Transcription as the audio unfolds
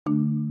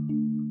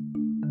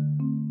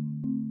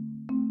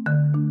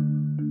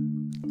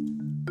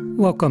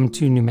Welcome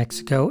to New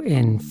Mexico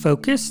in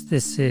Focus.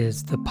 This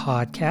is the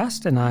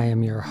podcast, and I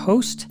am your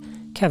host,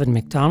 Kevin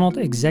McDonald,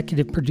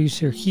 executive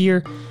producer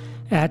here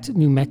at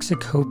New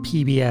Mexico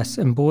PBS.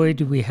 And boy,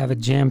 do we have a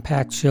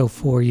jam-packed show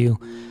for you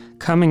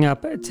coming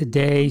up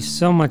today.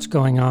 So much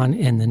going on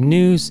in the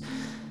news,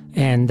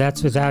 and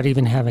that's without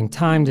even having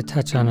time to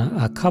touch on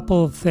a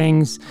couple of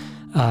things.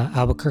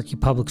 Albuquerque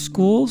Public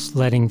Schools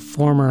letting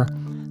former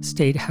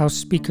State House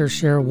Speaker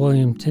Cheryl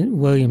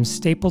Williams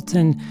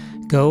Stapleton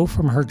go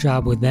from her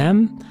job with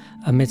them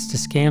amidst a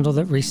scandal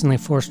that recently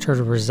forced her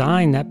to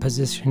resign that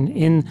position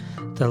in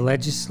the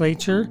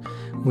legislature.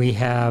 We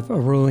have a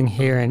ruling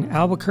here in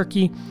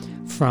Albuquerque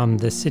from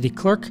the city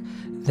clerk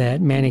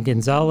that Manny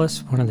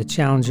Gonzalez, one of the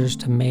challengers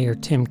to Mayor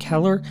Tim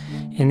Keller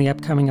in the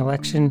upcoming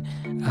election,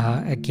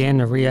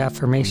 again, a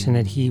reaffirmation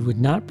that he would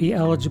not be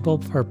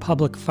eligible for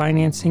public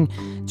financing.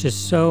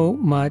 Just so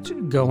much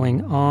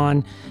going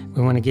on.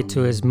 We want to get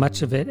to as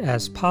much of it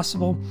as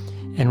possible.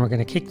 And we're going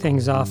to kick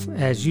things off,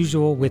 as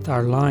usual, with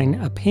our line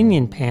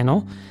opinion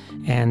panel.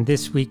 And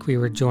this week we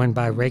were joined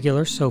by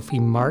regular Sophie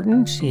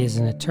Martin. She is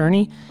an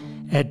attorney.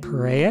 Ed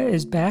Perea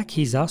is back.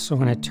 He's also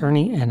an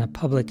attorney and a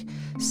public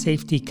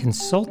safety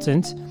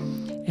consultant.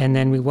 And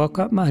then we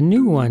welcome a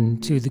new one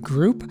to the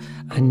group,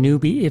 a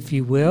newbie, if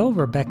you will,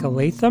 Rebecca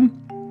Latham.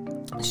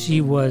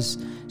 She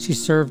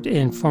served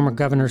in former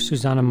Governor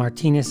Susana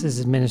Martinez's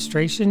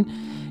administration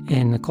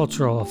in the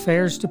Cultural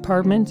Affairs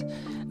Department.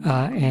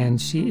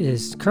 And she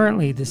is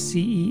currently the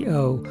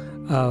CEO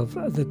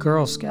of the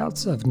Girl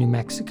Scouts of New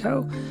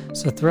Mexico.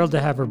 So thrilled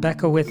to have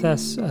Rebecca with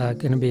us.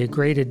 Going to be a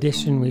great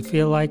addition, we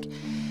feel like.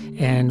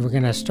 And we're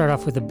going to start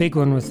off with a big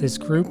one with this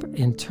group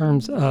in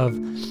terms of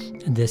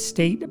the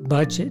state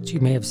budget.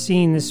 You may have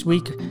seen this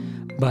week,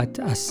 but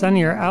a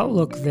sunnier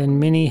outlook than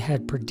many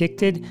had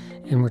predicted.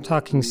 And we're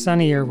talking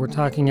sunnier, we're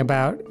talking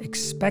about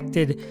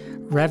expected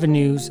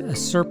revenues, a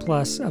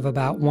surplus of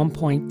about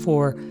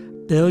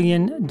 $1.4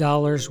 billion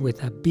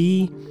with a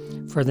B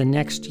for the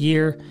next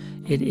year.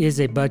 It is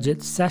a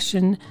budget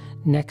session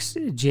next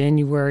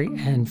January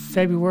and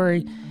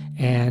February,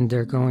 and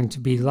there are going to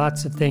be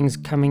lots of things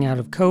coming out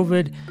of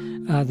COVID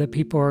that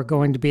people are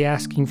going to be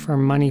asking for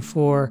money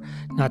for,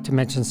 not to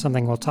mention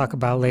something we'll talk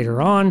about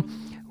later on,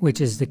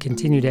 which is the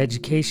continued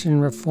education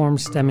reform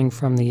stemming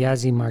from the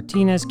Yazzie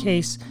Martinez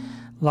case.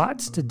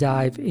 Lots to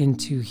dive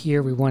into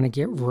here. We want to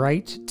get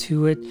right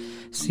to it,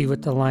 see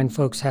what the line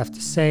folks have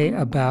to say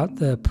about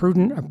the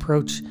prudent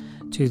approach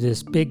to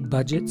this big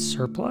budget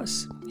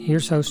surplus.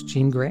 Here's host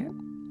Gene Grant.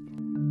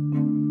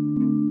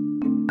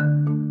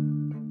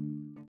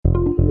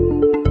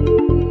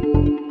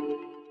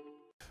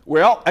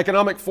 Well,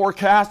 economic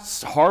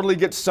forecasts hardly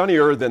get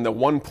sunnier than the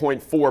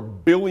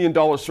 $1.4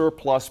 billion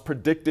surplus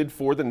predicted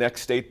for the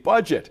next state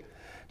budget.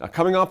 Now,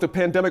 coming off the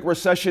pandemic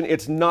recession,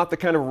 it's not the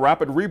kind of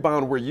rapid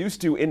rebound we're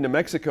used to in New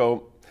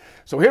Mexico.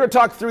 So here to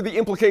talk through the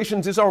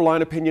implications is our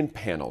line opinion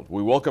panel.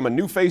 We welcome a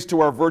new face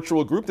to our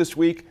virtual group this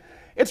week.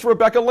 It's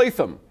Rebecca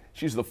Latham.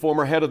 She's the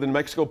former head of the New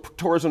Mexico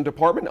Tourism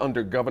Department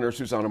under Governor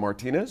Susana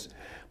Martinez,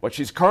 but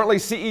she's currently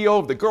CEO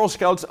of the Girl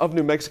Scouts of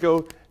New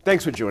Mexico.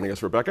 Thanks for joining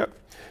us, Rebecca.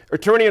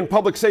 Attorney and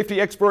public safety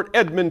expert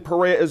Edmund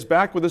Perea is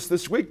back with us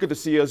this week. Good to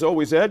see you as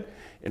always, Ed.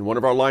 And one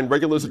of our line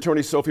regulars,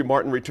 attorney Sophie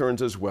Martin,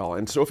 returns as well.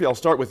 And Sophie, I'll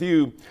start with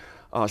you.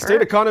 Sure.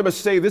 State economists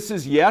say this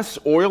is, yes,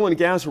 oil and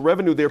gas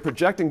revenue they're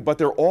projecting, but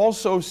they're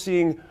also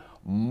seeing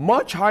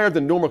much higher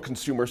than normal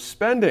consumer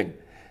spending.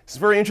 It's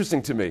very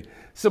interesting to me.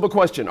 Simple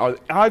question, are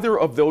either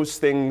of those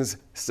things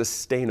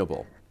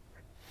sustainable?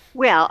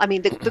 Well, I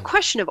mean, the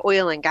question of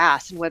oil and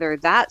gas and whether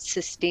that's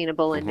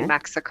sustainable in New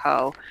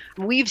Mexico,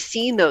 we've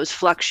seen those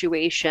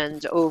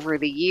fluctuations over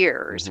the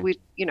years.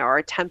 Our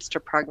attempts to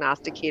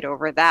prognosticate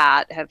over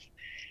that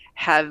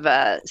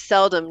have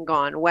seldom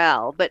gone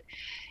well. But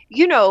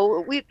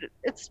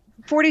it's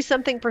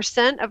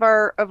 40-something%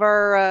 of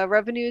our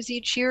revenues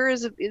each year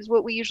is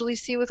what we usually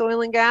see with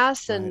oil and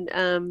gas, right.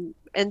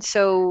 And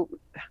so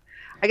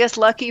I guess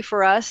lucky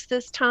for us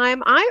this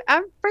time.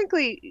 I'm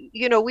frankly,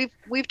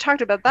 we've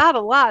talked about that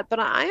a lot, but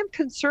I am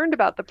concerned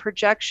about the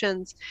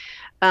projections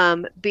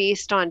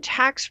based on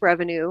tax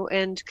revenue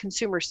and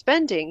consumer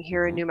spending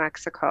here in New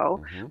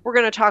Mexico. We're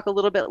going to talk a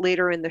little bit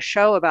later in the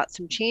show about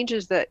some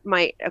changes that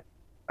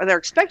they're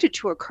expected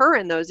to occur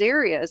in those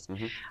areas.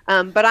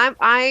 But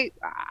I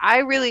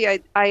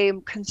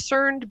am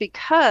concerned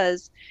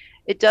because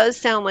it does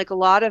sound like a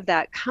lot of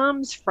that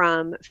comes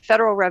from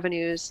federal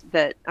revenues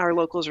that our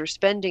locals are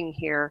spending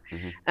here,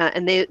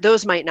 and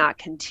those might not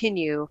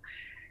continue.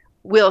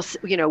 We'll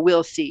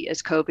see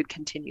as COVID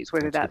continues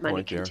whether that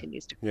money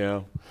continues to.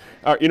 Yeah,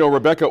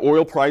 Rebecca,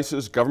 oil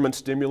prices, government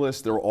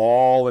stimulus, they're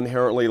all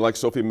inherently, like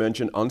Sophie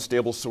mentioned,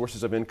 unstable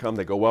sources of income.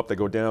 They go up, they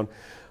go down.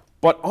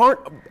 But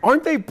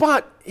aren't they?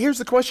 But here's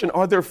the question: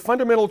 are there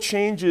fundamental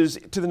changes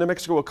to the New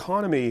Mexico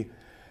economy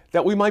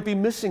that we might be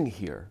missing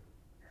here?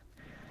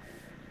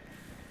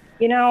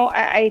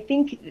 I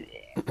think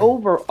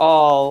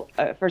overall,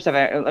 first of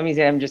all, let me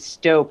say I'm just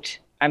stoked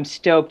I'm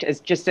stoked, as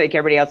just like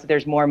everybody else, that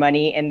there's more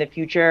money in the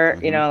future.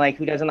 You know, like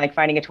who doesn't like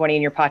finding a 20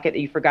 in your pocket that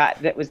you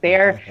forgot that was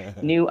there?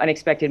 New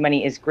unexpected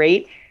money is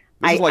great.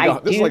 This is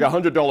like a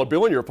 $100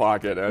 bill in your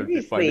pocket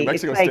by New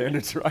Mexico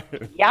standards, right?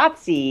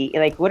 Yahtzee.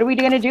 Like, what are we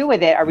going to do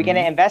with it? Are we going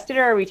to invest it,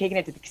 or are we taking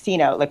it to the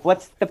casino? Like,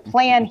 what's the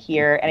plan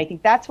here? And I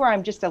think that's where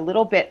I'm just a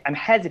little bit, I'm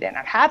hesitant.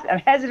 I'm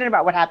hesitant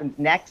about what happens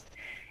next.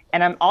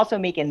 And I'm also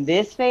making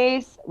this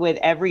face with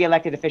every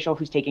elected official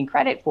who's taking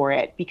credit for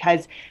it,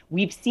 because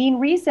we've seen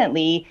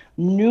recently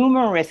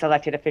numerous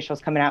elected officials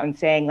coming out and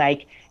saying,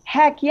 like,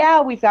 heck yeah,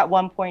 we've got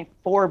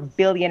 $1.4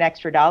 billion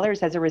extra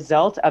dollars as a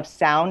result of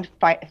sound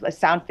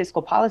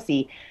fiscal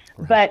policy.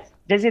 Right. But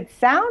does it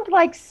sound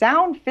like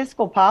sound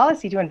fiscal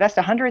policy to invest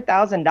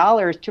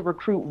 $100,000 to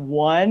recruit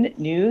one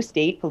new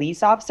state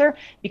police officer?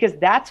 Because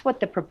that's what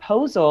the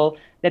proposal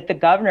that the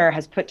governor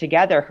has put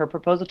together, her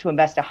proposal to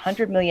invest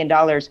 $100 million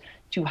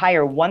to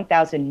hire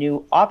 1,000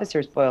 new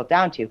officers, boiled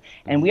down to.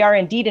 And we are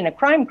indeed in a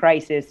crime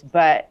crisis,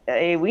 but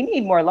we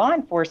need more law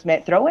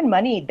enforcement. Throwing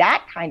money,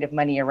 that kind of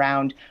money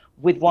around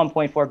with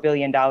 $1.4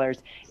 billion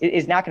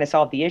is not going to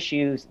solve the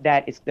issues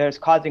that is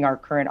causing our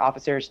current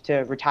officers to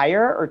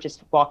retire or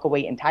just walk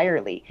away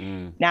entirely.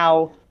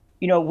 Now,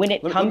 you know, when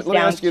it comes down to... Let me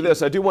ask you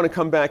this. I do want to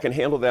come back and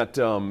handle that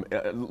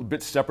a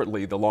bit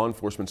separately, the law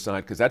enforcement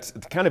side, because that's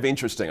kind of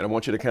interesting, and I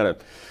want you to kind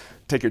of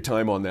take your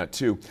time on that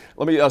too.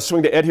 Let me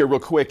swing to Ed here real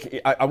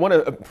quick. I want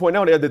to point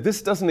out, Ed, that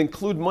this doesn't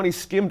include money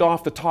skimmed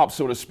off the top,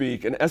 so to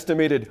speak, an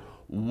estimated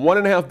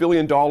 $1.5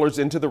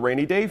 billion into the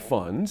rainy day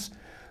funds.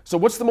 So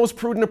what's the most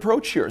prudent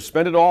approach here?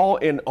 Spend it all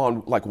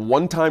on like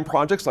one-time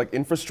projects like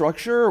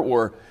infrastructure,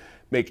 or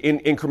make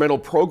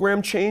incremental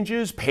program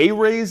changes, pay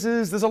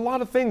raises? There's a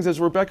lot of things, as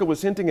Rebecca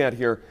was hinting at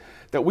here,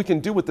 that we can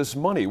do with this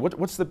money.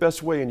 What's the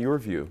best way in your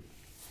view?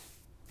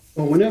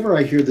 Well, whenever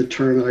I hear the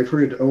term, and I've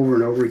heard it over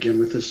and over again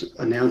with this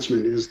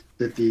announcement, is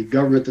that the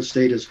government, the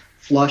state, is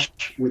flush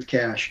with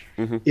cash.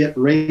 It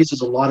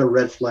raises a lot of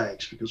red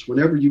flags, because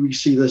whenever you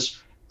see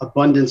this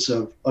abundance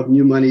of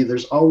new money,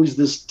 there's always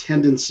this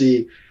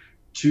tendency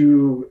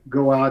to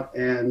go out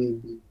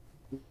and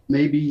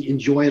maybe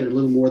enjoy it a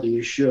little more than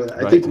you should.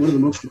 I think one of the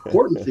most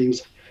important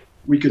things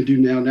we can do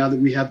now that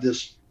we have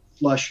this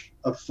flush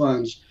of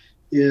funds,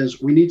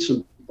 is we need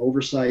some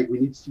oversight. We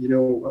need, you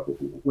know,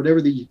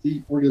 whatever the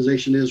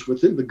organization is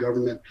within the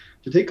government,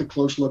 to take a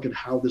close look at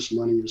how this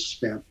money is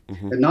spent,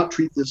 and not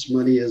treat this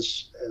money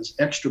as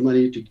extra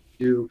money to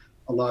do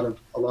a lot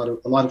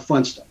of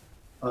fun stuff.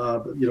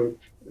 You know,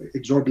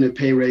 exorbitant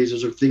pay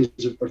raises or things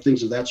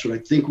of that sort. I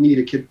think we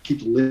need to keep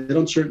the lid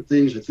on certain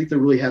things. I think there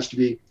really has to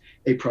be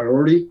a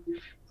priority,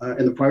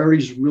 and the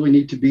priorities really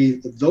need to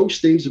be those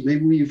things that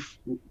maybe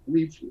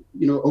we've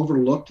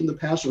overlooked in the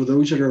past, or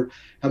those that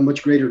have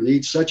much greater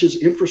needs, such as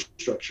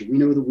infrastructure. We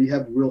know that we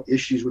have real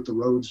issues with the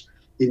roads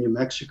in New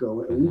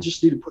Mexico, and we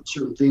just need to put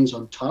certain things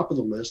on top of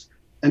the list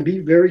and be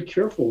very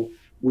careful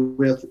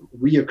with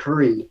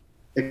reoccurring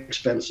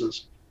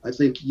expenses. I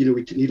think, you know,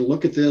 we need to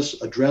look at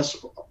this, address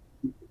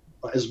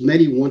as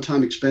many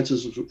one-time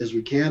expenses as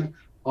we can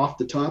off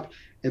the top,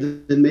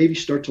 and then maybe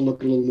start to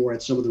look a little more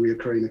at some of the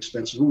reoccurring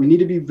expenses. But we need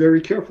to be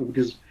very careful,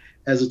 because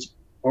as it's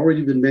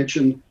already been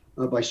mentioned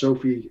by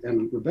Sophie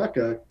and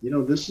Rebecca, you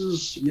know, this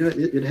is, you know,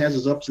 it has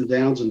its ups and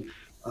downs, and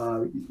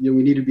you know,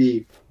 we need to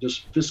be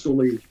just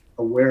fiscally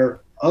aware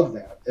of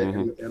that,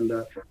 and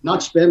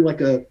not spend like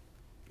a,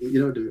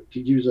 you know, to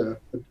use a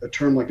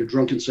term like a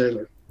drunken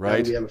sailor.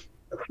 Right. We have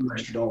a few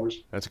extra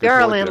dollars. That's a good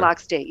They're point a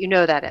landlocked state. You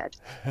know that, Ed.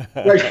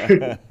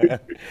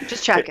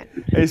 Just checking.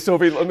 Hey,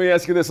 Sophie, let me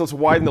ask you this. Let's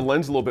widen the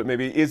lens a little bit,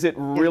 maybe. Is it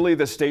really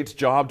the state's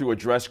job to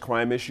address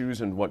crime issues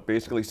in what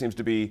basically seems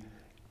to be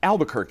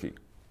Albuquerque?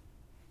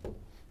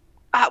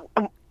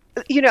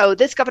 You know,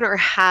 this governor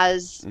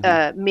has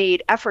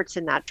made efforts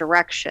in that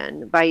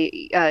direction by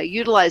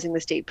utilizing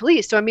the state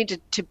police. So, I mean,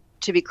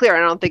 to be clear, I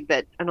don't think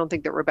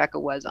that Rebecca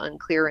was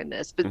unclear in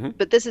this,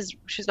 but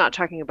she's not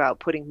talking about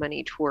putting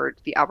money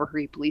toward the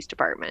Albuquerque Police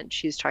Department.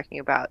 She's talking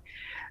about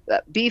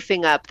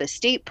beefing up the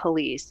state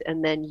police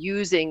and then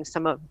using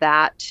some of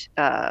that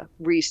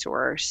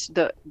resource,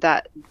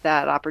 that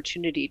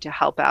opportunity to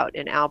help out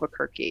in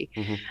Albuquerque.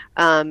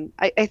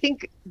 I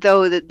think,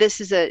 though, that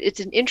it's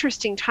an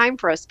interesting time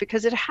for us,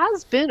 because it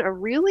has been a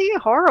really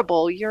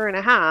horrible year and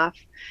a half.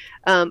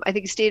 I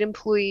think state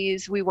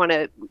employees, we want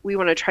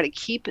to try to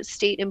keep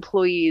state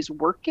employees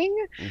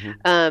working,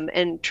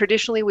 and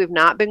traditionally we've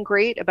not been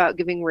great about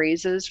giving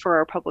raises for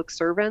our public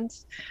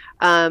servants.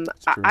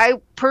 I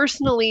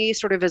personally,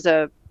 sort of as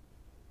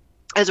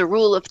a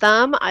rule of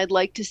thumb, I'd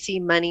like to see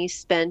money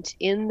spent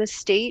in the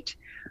state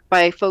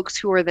by folks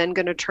who are then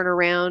going to turn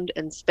around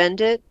and spend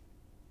it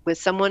with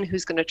someone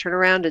who's going to turn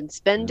around and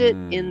spend it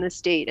in the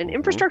state. And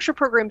infrastructure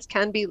programs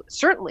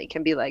certainly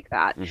can be like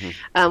that,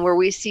 where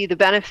we see the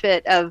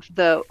benefit of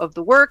the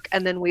work,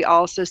 and then we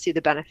also see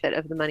the benefit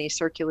of the money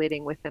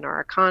circulating within our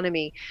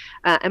economy.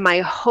 And my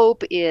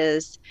hope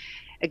is,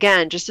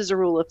 again, just as a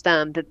rule of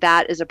thumb,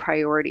 that is a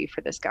priority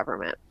for this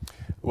government.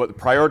 Well, the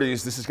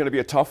priorities, this is going to be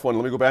a tough one.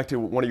 Let me go back to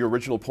one of your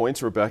original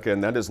points, Rebecca,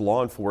 and that is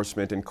law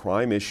enforcement and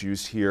crime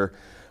issues here.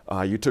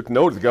 You took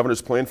note of the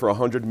governor's plan for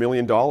 $100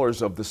 million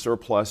of the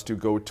surplus to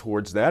go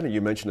towards that. And you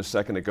mentioned a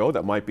second ago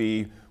that might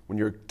be, when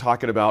you're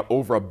talking about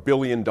over $1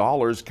 billion,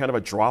 kind of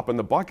a drop in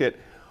the bucket.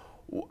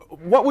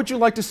 What would you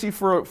like to see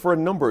for a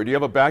number? Do you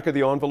have a back of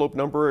the envelope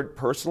number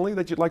personally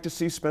that you'd like to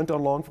see spent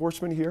on law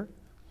enforcement here?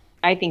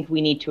 I think we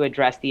need to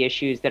address the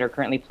issues that are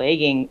currently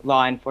plaguing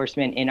law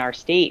enforcement in our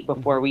state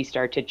before we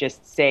start to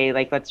just say,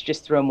 like, let's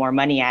just throw more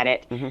money at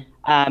it.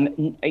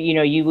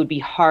 You would be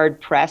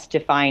hard pressed to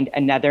find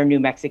another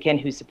New Mexican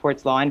who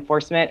supports law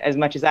enforcement as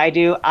much as I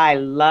do. I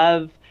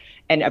love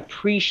and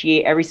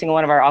appreciate every single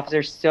one of our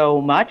officers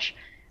so much.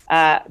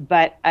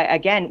 But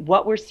again,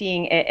 what we're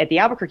seeing at the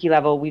Albuquerque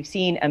level, we've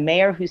seen a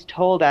mayor who's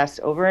told us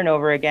over and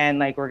over again,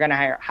 like, we're going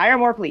to hire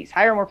more police,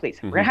 we're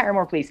going to hire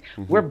more police.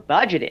 We're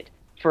budgeted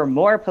for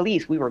more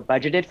police. We were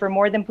budgeted for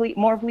more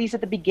police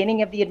at the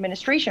beginning of the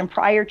administration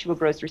prior to a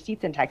gross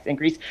receipts and tax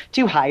increase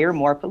to hire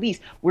more police.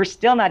 We're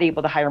still not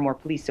able to hire more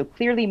police. So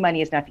clearly money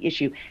is not the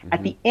issue.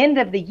 At the end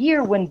of the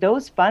year, when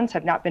those funds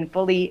have not been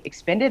fully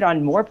expended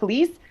on more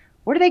police,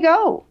 where do they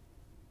go?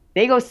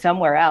 They go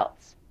somewhere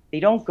else.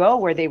 They don't go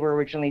where they were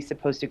originally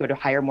supposed to go to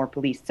hire more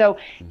police. So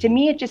to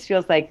me, it just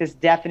feels like this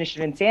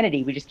definition of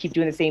insanity. We just keep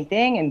doing the same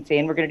thing and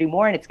saying we're going to do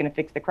more and it's going to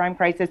fix the crime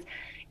crisis.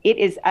 It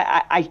is.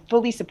 I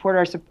fully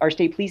support our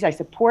state police. I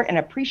support and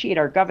appreciate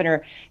our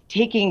governor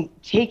taking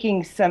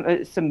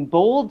some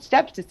bold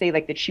steps to say,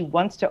 like, that she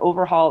wants to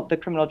overhaul the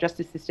criminal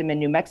justice system in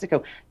New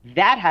Mexico.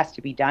 That has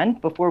to be done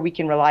before we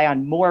can rely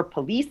on more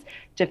police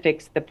to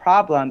fix the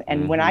problem.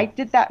 And when I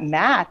did that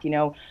math,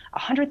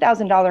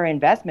 $100,000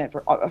 investment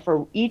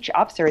for each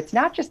officer, it's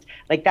not just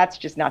like, that's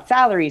just not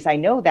salaries. I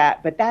know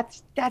that, but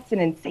that's an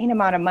insane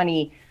amount of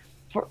money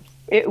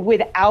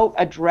without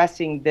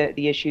addressing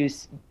the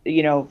issues,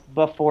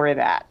 before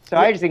that. So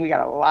I just think we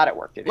got a lot of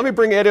work to do. Let me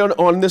bring Ed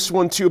on this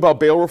one too about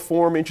bail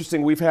reform.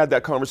 Interesting, we've had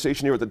that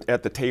conversation here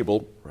at the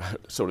table,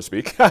 so to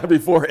speak,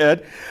 before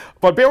Ed.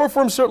 But bail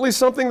reform is certainly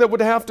something that would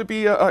have to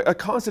be a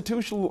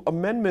constitutional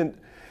amendment.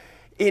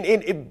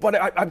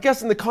 But I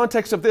guess in the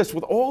context of this,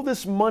 with all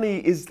this money,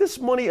 is this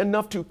money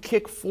enough to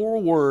kick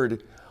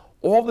forward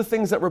all the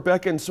things that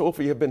Rebecca and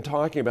Sophie have been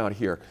talking about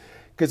here?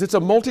 Because it's a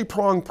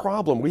multi-pronged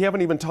problem. We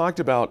haven't even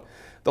talked about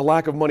the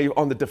lack of money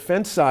on the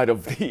defense side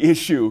of the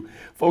issue.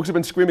 Folks have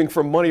been screaming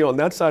for money on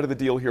that side of the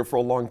deal here for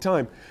a long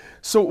time.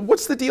 So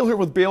what's the deal here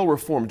with bail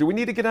reform? Do we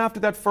need to get after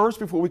that first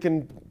before we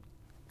can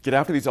get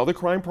after these other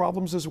crime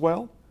problems as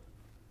well?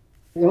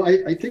 Well,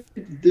 I think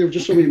there are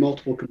just so many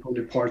multiple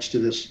component parts to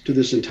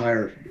this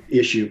entire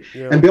issue,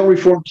 and bail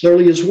reform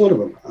clearly is one of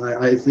them.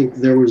 I think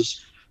there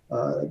was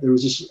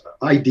this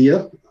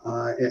idea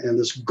and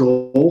this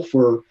goal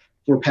for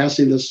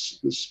passing this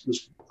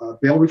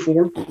bail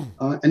reform,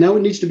 and now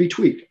it needs to be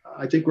tweaked.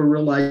 I think we're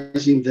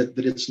realizing that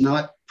it's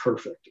not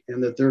perfect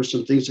and that there are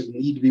some things that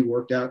need to be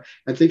worked out.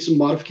 I think some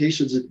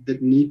modifications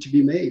that need to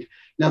be made.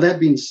 Now, that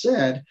being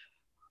said,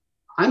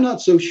 I'm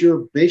not so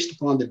sure, based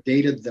upon the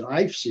data that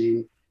I've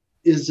seen,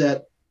 is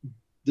that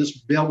this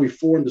bail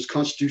reform, this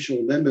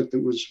constitutional amendment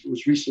that was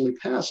recently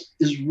passed,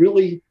 is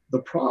really the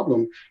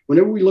problem.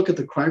 Whenever we look at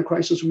the crime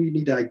crisis, we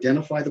need to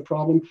identify the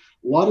problem.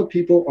 A lot of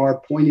people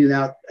are pointing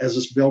out as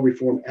this bail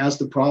reform as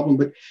the problem,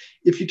 but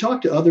if you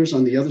talk to others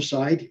on the other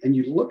side and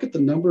you look at the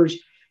numbers,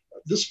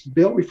 this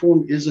bail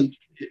reform isn't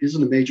a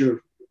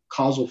major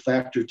causal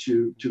factor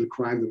to the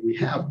crime that we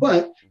have,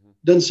 but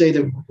doesn't say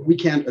that we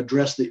can't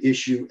address the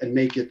issue and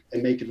make it a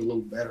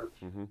little better.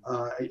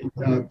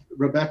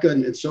 Rebecca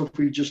and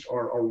Sophie just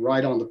are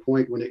right on the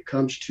point when it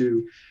comes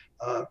to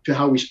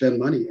how we spend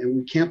money, and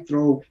we can't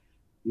throw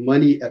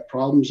money at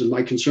problems. And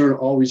my concern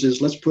always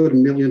is, let's put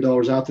 $1 million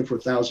out there for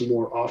 1,000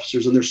 more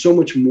officers. And there's so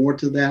much more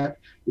to that.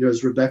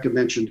 As Rebecca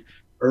mentioned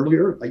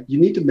earlier, you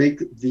need to make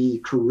the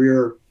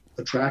career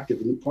attractive.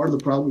 And part of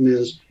the problem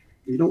is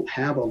we don't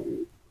have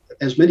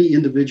as many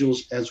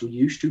individuals as we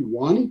used to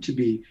wanting to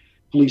be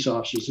police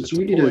officers. And so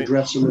we need to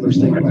address some of those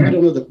things. I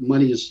don't know that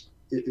money is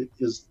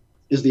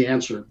the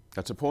answer.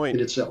 That's a point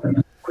in itself.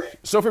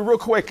 Sophie, real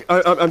quick,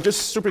 I'm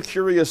just super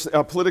curious.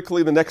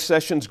 Politically, the next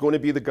session is going to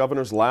be the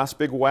governor's last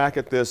big whack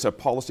at this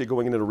policy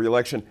going into the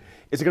re-election.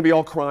 Is it going to be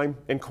all crime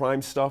and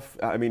crime stuff?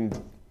 I mean,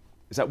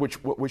 is that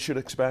what we should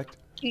expect?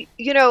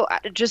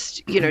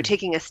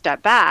 Taking a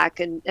step back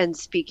and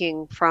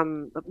speaking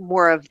from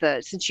more of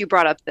since you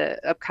brought up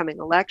the upcoming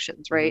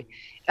elections, right?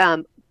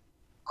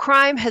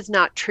 Crime has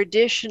not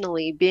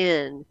traditionally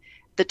been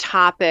the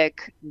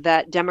topic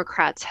that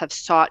Democrats have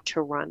sought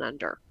to run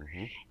under.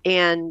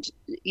 And,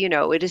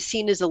 it is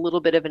seen as a little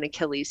bit of an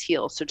Achilles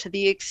heel. So to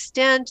the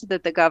extent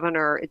that the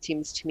governor, it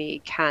seems to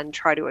me, can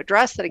try to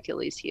address that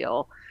Achilles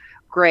heel,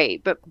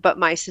 great. But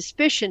my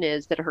suspicion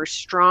is that her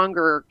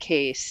stronger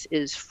case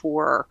is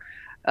for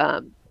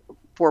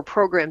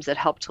programs that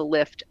help to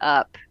lift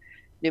up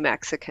New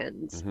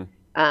Mexicans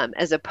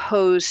as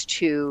opposed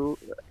to,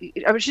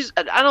 I mean,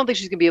 I don't think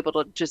she's going to be able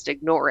to just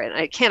ignore it.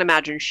 I can't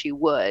imagine she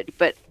would,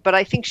 but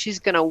I think she's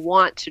going to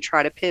want to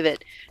try to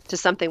pivot to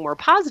something more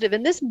positive.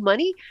 And this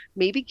money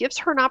maybe gives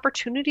her an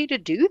opportunity to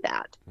do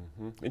that.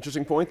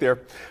 Interesting point there.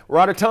 We're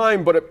out of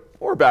time, but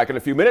we're back in a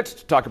few minutes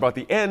to talk about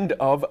the end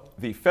of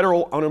the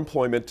federal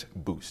unemployment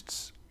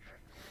boosts.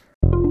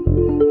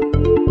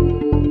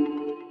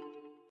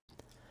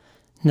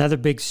 Another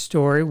big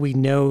story, we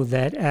know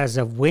that as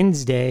of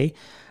Wednesday,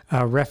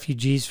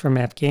 refugees from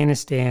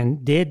Afghanistan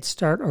did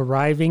start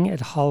arriving at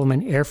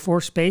Holloman Air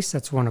Force Base.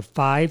 That's one of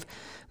 5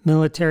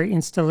 military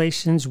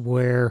installations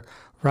where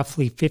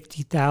roughly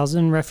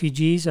 50,000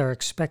 refugees are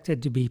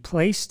expected to be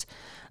placed.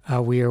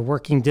 We are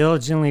working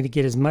diligently to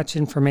get as much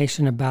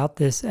information about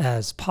this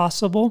as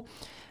possible.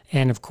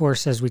 And of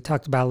course, as we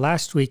talked about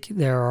last week,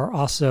 there are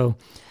also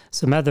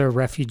some other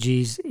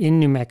refugees in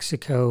New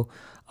Mexico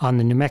on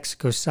the New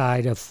Mexico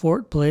side of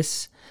Fort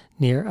Bliss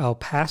near El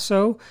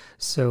Paso.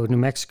 So New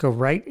Mexico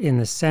right in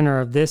the center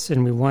of this.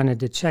 And we wanted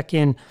to check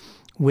in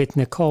with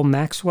Nicole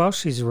Maxwell.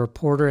 She's a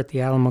reporter at the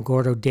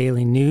Alamogordo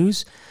Daily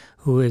News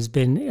who has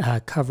been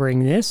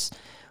covering this.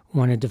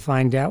 Wanted to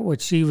find out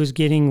what she was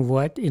getting,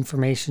 what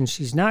information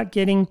she's not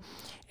getting.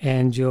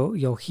 And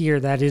you'll hear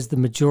that is the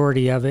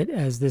majority of it,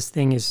 as this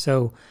thing is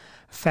so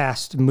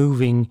fast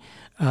moving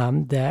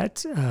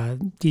that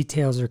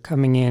details are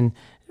coming in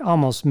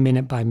almost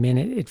minute by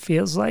minute, it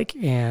feels like,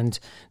 and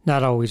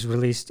not always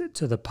released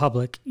to the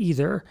public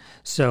either.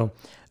 So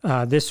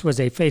this was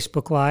a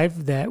Facebook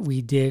Live that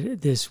we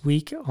did this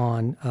week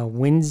on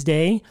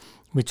Wednesday.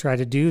 We try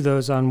to do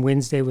those on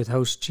Wednesday with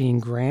host Gene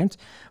Grant,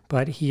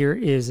 but here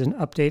is an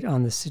update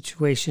on the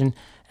situation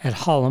at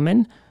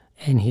Holloman,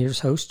 and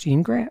here's host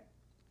Gene Grant.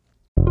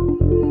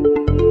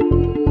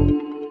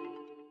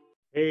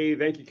 Hey,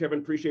 thank you, Kevin.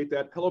 Appreciate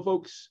that. Hello,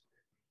 folks.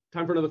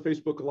 Time for another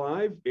Facebook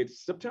Live.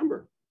 It's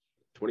September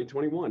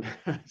 2021.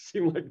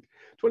 Seemed like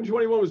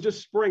 2021 was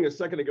just spring a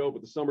second ago,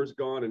 but the summer's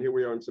gone, and here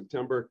we are in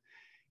September.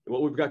 And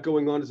what we've got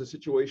going on is a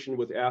situation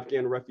with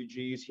Afghan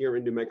refugees here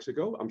in New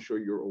Mexico. I'm sure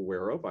you're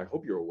aware of. I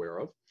hope you're aware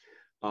of.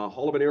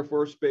 Holloman Air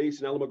Force Base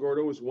in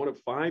Alamogordo is one of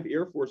 5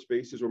 Air Force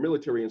bases, or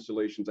military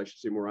installations, I should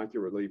say more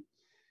accurately,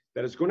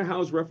 that is going to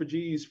house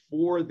refugees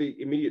for the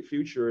immediate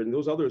future. And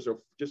those others are,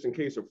 just in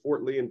case, of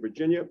Fort Lee in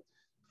Virginia,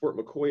 Fort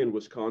McCoy in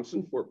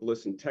Wisconsin, Fort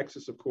Bliss in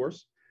Texas, of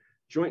course,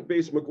 Joint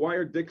Base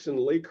McGuire-Dixon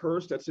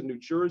Lakehurst, that's in New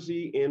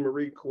Jersey, and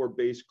Marine Corps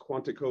Base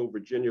Quantico,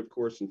 Virginia, of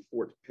course, and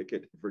Fort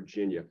Pickett,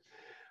 Virginia.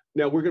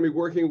 Now, we're going to be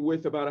working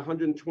with about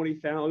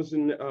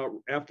 120,000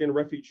 Afghan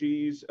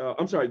refugees.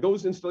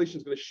 Those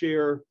installations are going to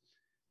share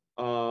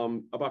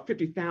about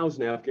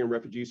 50,000 Afghan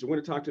refugees. So we're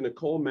going to talk to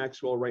Nicole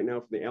Maxwell right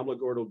now from the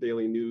Alamogordo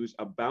Daily News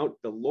about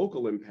the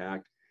local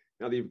impact.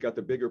 Now that you've got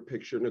the bigger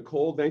picture.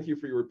 Nicole, thank you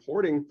for your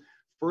reporting.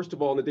 First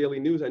of all, in the Daily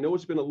News, I know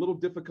it's been a little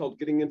difficult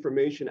getting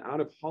information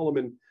out of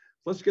Holloman.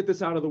 Let's get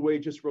this out of the way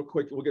just real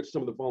quick. We'll get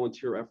some of the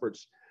volunteer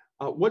efforts.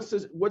 What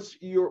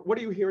are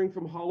you hearing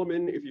from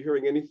Holloman, if you're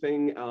hearing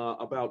anything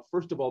about,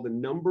 first of all, the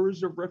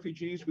numbers of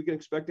refugees we can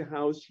expect to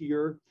house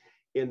here,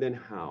 and then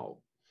how?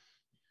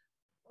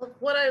 Well,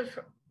 what I've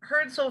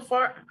heard so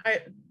far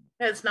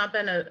has not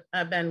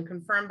been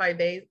confirmed by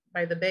the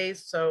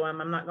base, so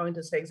I'm not going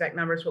to say exact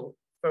numbers,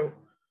 but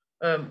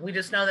we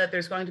just know that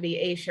there's going to be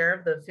a share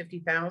of the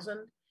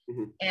 50,000,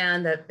 mm-hmm.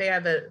 and that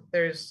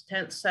there's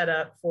tents set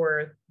up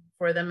for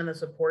them and the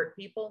support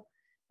people.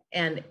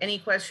 And any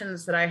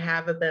questions that I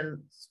have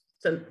been,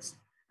 since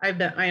I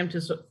am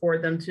to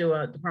forward them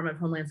to Department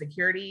of Homeland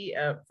Security,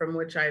 from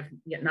which I've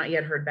not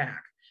yet heard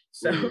back.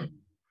 So,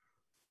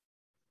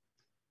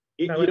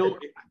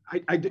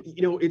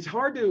 it's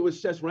hard to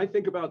assess. When I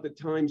think about the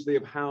times they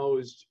have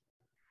housed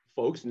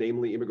folks,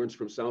 namely immigrants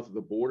from south of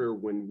the border,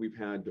 when we've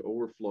had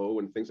overflow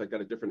and things like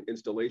that at different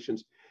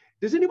installations,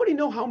 does anybody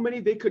know how many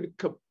they could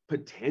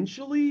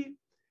potentially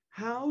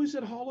house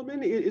at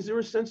Holloman? Is there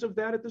a sense of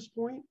that at this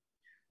point?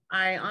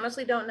 I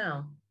honestly don't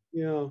know.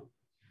 Yeah,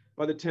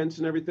 by the tents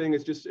and everything,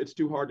 it's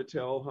too hard to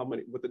tell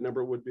what the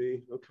number would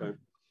be. Okay.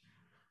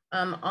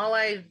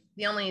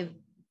 The only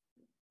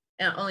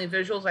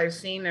visuals I've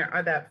seen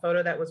are that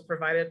photo that was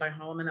provided by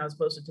Holloman that was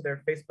posted to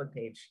their Facebook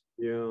page.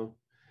 Yeah,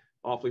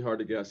 awfully hard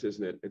to guess,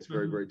 isn't it? It's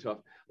very, very tough.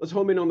 Let's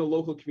home in on the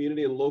local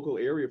community and local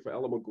area for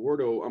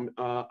Alamogordo.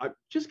 I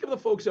just give the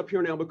folks up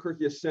here in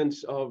Albuquerque a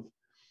sense of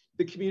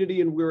the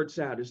community and where it's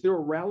at. Is there a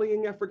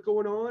rallying effort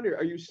going on? Or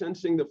are you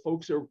sensing that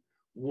folks are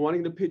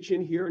wanting to pitch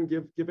in here and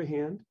give a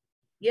hand?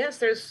 Yes,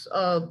 there's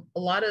a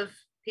lot of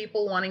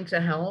people wanting to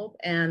help,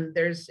 and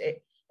there's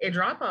a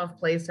drop-off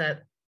place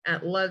at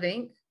Love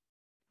Inc.,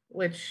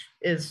 which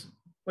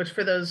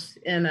for those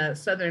in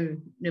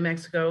southern New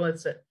Mexico,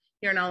 it's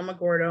here in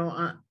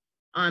Alamogordo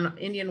on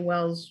Indian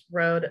Wells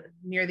Road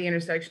near the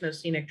intersection of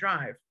Scenic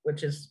Drive,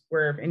 which is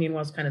where Indian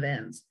Wells kind of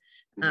ends.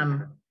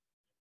 Mm-hmm.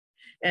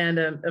 And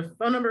a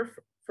phone number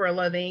for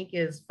Love Inc.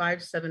 is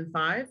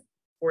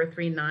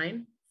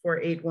 575-439-4812.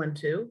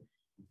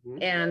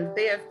 Mm-hmm. And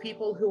they have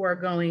people who are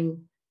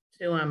going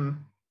to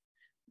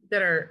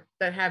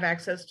that have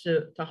access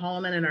to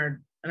Holloman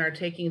and are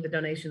taking the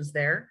donations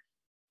there.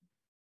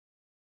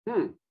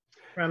 Now,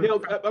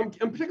 I'm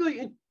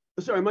particularly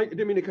sorry, I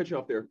didn't mean to cut you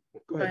off there.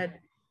 Go ahead.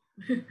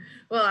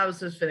 Well, I was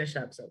just finished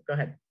up, so go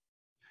ahead.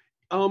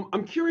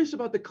 I'm curious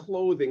about the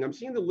clothing. I'm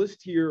seeing the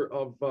list here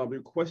of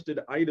requested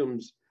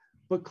items,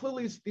 but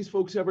clearly these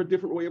folks have a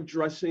different way of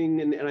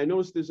dressing, and I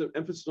noticed there's an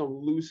emphasis on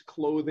loose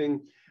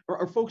clothing.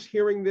 Are folks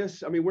hearing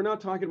this? I mean, we're not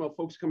talking about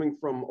folks coming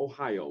from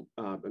Ohio,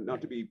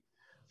 not to be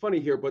funny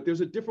here, but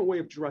there's a different way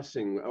of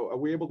dressing. Are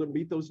we able to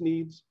meet those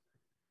needs?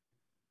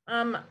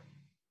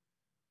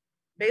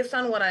 Based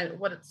on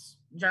what's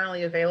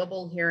generally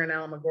available here in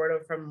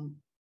Alamogordo from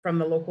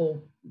the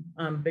local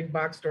big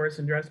box stores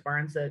and dress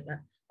barns, that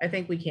I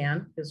think we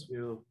can, because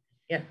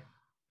yeah.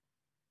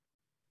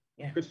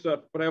 Good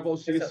stuff. But I've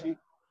also seen.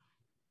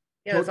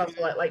 Yeah, it's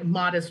also like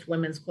modest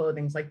women's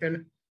clothing. Like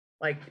they're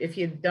like, if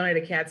you donate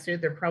a cat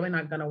suit, they're probably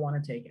not going to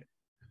want to take it.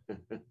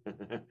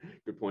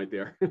 Good point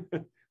there.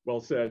 Well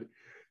said.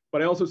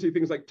 But I also see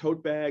things like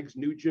tote bags,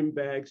 new gym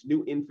bags,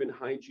 new infant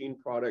hygiene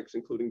products,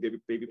 including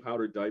baby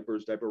powder,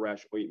 diapers, diaper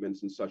rash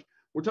ointments, and such.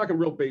 We're talking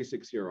real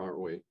basics here, aren't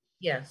we?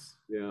 Yes.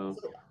 Yeah.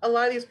 So a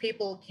lot of these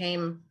people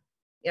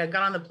got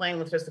on the plane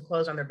with just the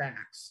clothes on their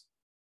backs.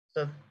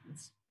 So,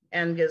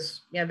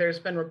 there's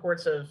been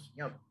reports of,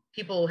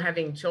 people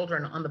having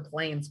children on the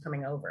planes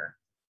coming over.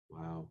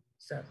 Wow.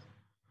 So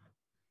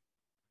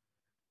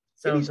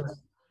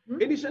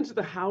any sense of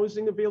the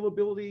housing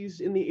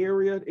availabilities in the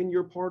area in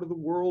your part of the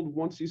world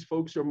once these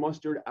folks are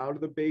mustered out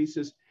of the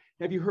bases?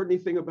 Have you heard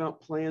anything about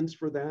plans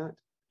for that?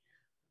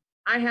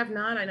 I have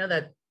not. I know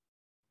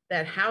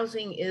that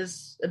housing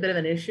is a bit of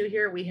an issue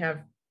here. We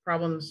have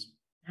problems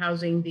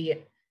housing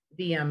the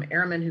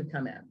airmen who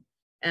come in.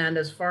 And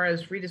as far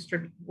as where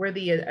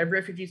the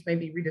refugees may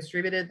be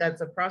redistributed,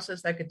 that's a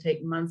process that could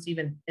take months,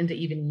 even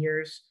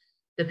years,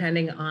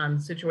 depending on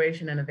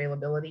situation and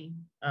availability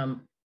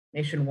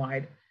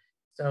nationwide.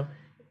 So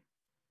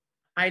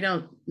I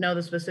don't know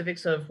the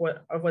specifics of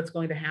what's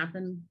going to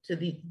happen to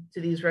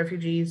these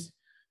refugees.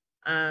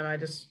 I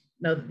just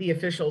know the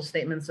official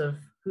statements of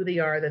who they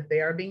are, that they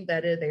are being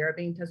vetted, they are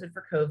being tested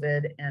for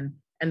COVID and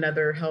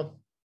other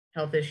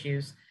health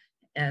issues,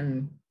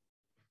 and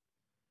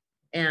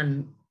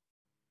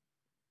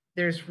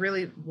it's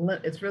really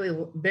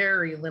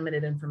very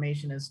limited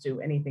information as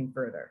to anything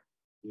further.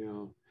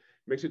 Yeah,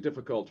 makes it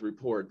difficult to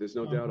report. There's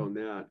no doubt on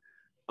that.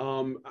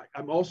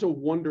 I'm also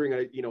wondering,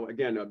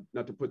 again,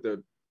 not to put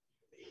the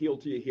heel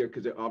to you here,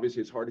 because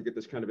obviously it's hard to get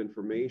this kind of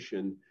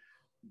information,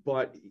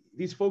 but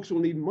these folks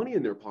will need money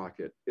in their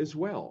pocket as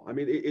well. I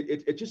mean,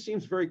 it just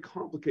seems very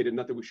complicated.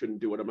 Not that we shouldn't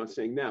do it, I'm not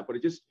saying that, but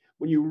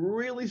when you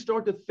really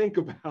start to think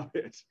about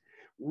it,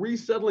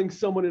 resettling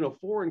someone in a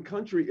foreign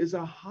country is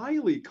a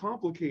highly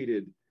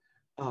complicated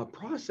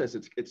process,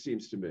 it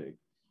seems to me.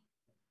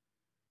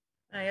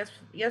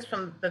 Yes,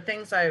 from the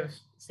things I've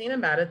seen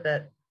about it,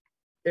 that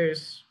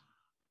there's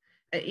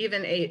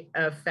even a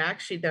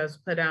fact sheet that was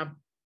put out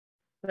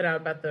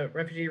about the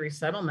refugee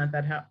resettlement,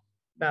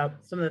 about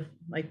some of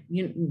the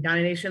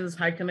United Nations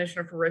High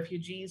Commissioner for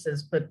Refugees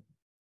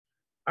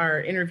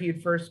are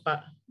interviewed first,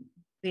 but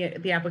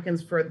the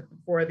applicants for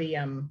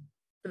the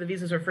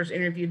visas are first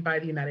interviewed by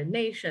the United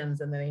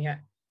Nations, and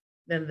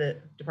then the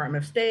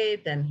Department of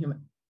State, then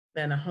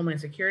Homeland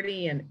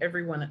Security, and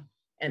everyone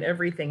and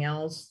everything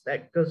else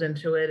that goes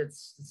into it.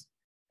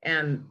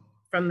 And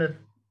from the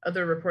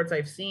other reports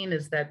I've seen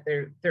is that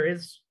there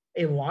is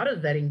a lot of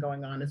vetting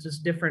going on. It's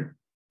just different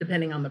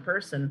depending on the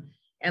person.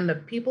 And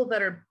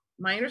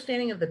my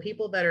understanding of the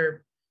people that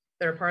are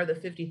part of the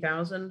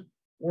 50,000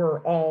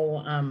 were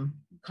all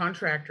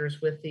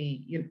contractors with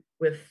the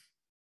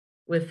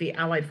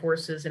Allied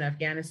forces in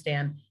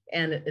Afghanistan,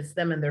 and it's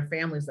them and their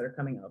families that are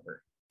coming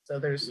over. So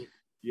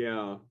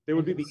they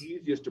would be the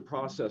easiest to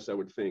process, I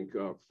would think,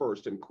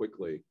 first and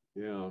quickly.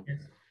 Yeah.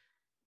 Yes.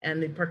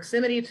 And the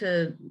proximity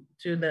to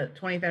the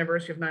 20th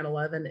anniversary of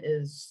 9/11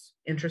 is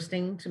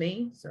interesting to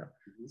me. So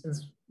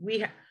since we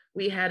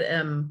had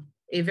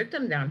a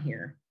victim down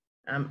here,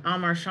 Al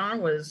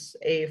Marchand was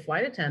a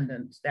flight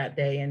attendant that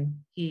day, and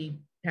he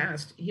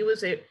passed. He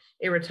was a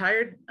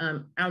retired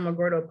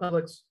Alamogordo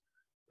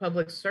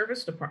Public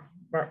Service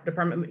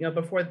Department.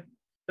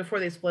 Before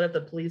they split up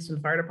the police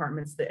and fire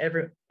departments,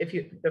 the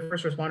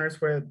first responders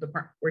were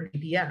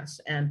DPS,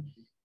 and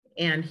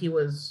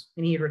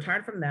he had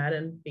retired from that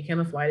and became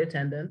a flight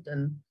attendant,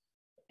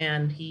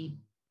 and he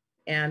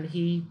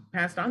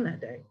passed on that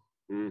day.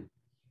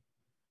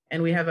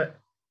 And we have a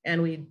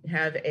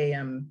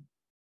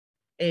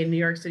New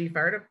York City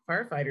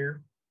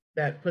firefighter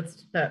that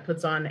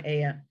puts on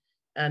a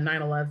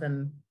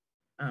 9/11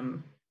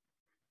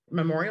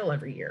 memorial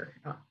every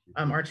year,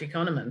 Archie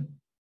Koneman.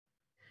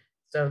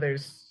 So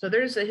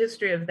there's a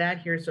history of that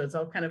here. So it's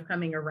all kind of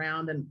coming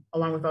around, and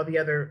along with all the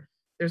other,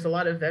 there's a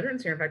lot of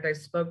veterans here. In fact, I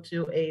spoke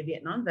to a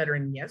Vietnam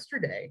veteran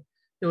yesterday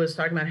who was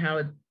talking about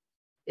how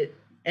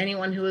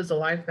anyone who was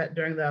alive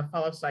during the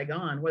fall of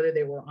Saigon, whether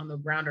they were on the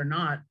ground or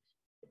not,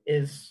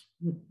 is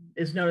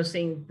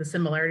noticing the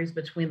similarities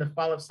between the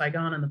fall of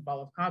Saigon and the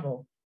fall of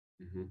Kabul.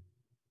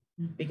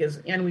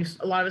 Because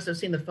a lot of us have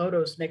seen the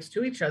photos next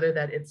to each other,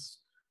 that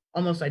it's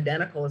almost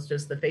identical. It's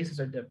just the faces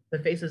are the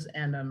faces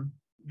and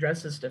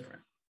dress is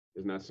different.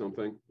 Isn't that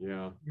something?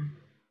 Yeah.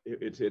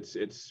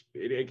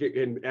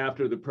 And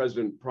after the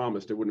president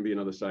promised it wouldn't be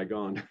another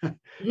Saigon,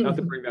 not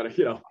to bring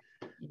that,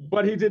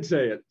 but he did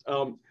say it.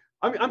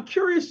 I'm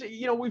curious,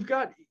 we've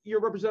got your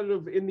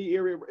representative in the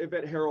area,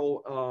 Yvette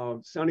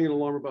Herrell, sounding an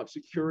alarm about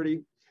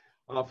security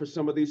for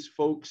some of these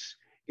folks.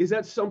 Is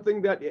that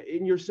something that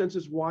in your sense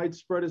is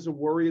widespread as a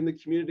worry in the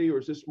community, or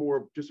is this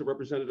more just a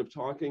representative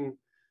talking?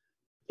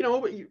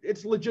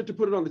 It's legit to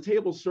put it on the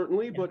table,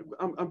 certainly, but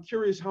I'm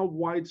curious how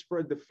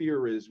widespread the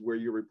fear is where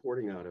you're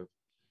reporting out of.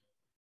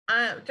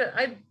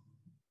 I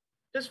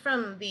just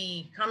from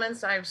the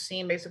comments I've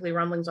seen, basically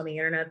rumblings on the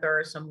internet, there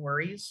are some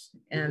worries.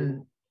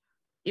 And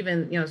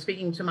even,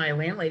 speaking to my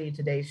landlady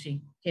today,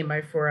 she came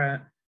by for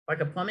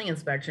a plumbing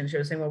inspection. She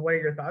was saying, well, what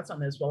are your thoughts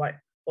on this? Well,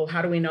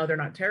 how do we know they're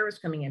not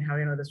terrorists coming in? How do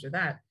you know this or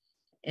that?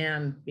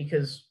 And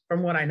because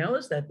from what I know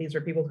is that these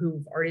are people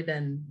who've already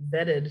been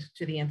vetted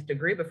to the nth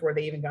degree before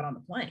they even got on the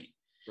plane.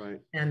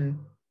 Right.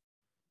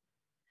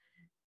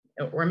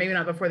 Or maybe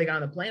not before they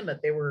got on the plane,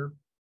 but they were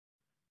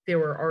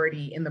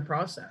already in the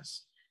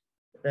process.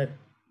 That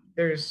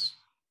there's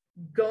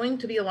going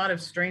to be a lot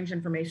of strange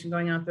information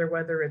going out there,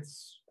 whether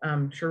it's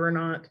true or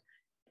not.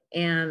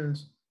 And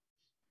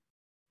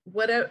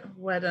what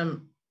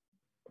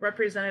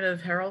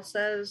Representative Herrell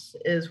says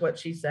is what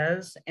she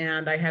says,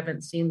 and I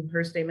haven't seen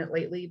her statement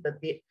lately,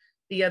 but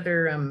the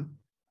other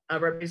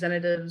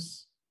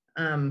representatives,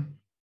 Ben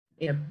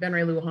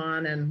Ray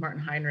Lujan and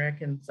Martin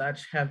Heinrich and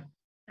such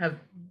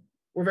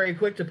were very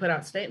quick to put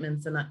out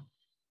statements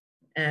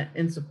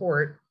in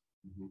support.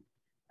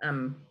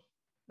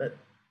 But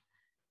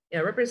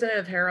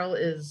Representative Herrell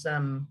is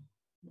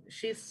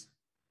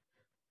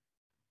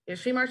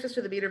she marches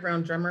to the beat of her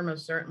own drummer,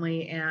 most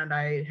certainly, and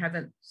I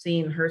haven't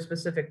seen her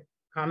specific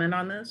comment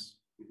on this.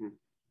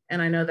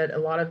 And I know that a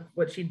lot of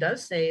what she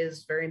does say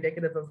is very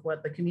indicative of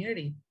what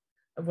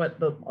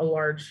a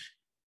large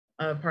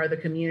part of the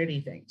community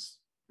thinks.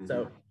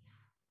 So,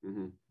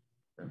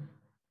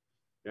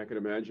 I can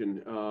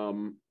imagine.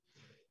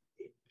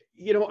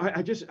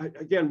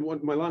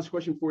 My last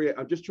question for you,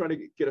 I'm just trying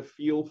to get a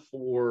feel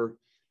for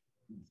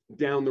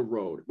down the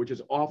road, which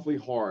is awfully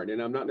hard.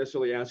 And I'm not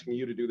necessarily asking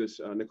you to do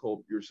this,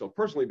 Nicole, yourself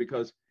personally,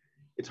 because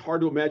it's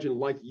hard to imagine,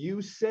 like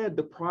you said,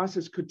 the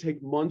process could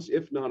take months,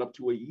 if not up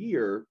to a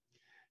year,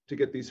 to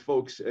get these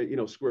folks,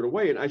 squared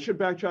away. And I should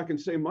backtrack and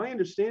say, my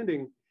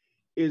understanding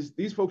is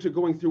these folks are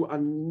going through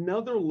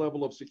another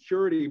level of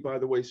security, by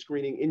the way,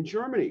 screening in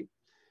Germany,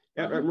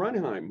 at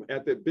Runheim,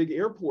 at the big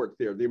airport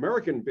there, the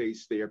American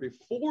base there,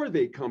 before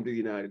they come to the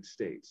United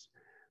States.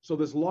 So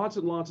there's lots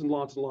and lots and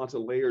lots and lots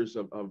of layers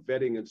of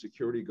vetting and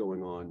security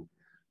going on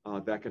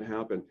that can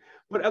happen.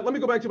 But let me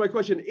go back to my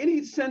question.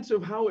 Any sense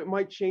of how it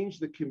might change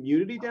the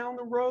community down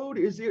the road?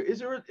 Is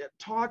there a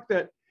talk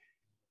that,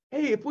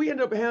 hey, if we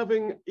end up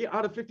having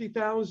out of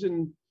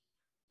 50,000,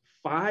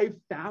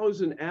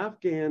 5,000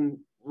 Afghan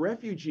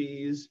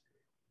refugees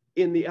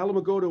in the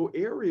Alamogordo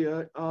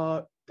area,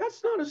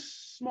 that's not a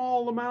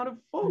small amount of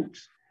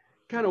folks.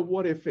 Kind of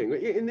what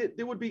ifing, and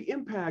there would be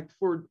impact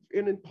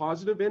in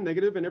positive and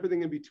negative and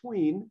everything in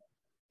between.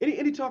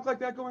 Any talk like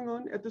that going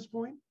on at this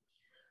point?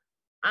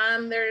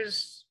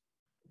 There's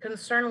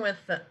concern with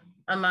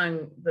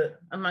among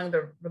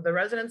the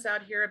residents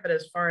out here, but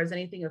as far as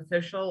anything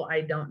official,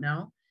 I don't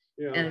know.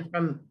 Yeah. And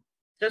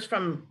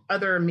from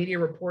other media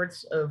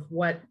reports of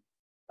where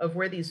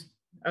these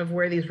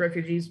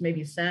refugees may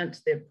be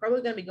sent, they're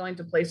probably going to be going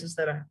to places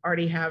that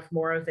already have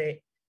more of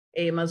a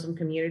Muslim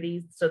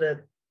community, so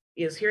that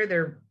is here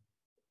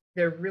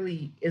there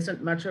really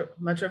isn't much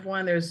of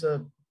one. There's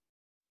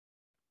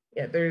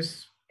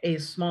a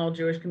small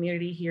Jewish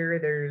community here.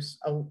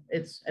 But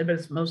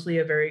it's mostly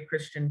a very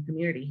Christian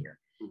community here.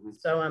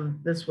 So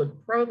this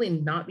would probably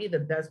not be the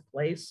best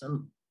place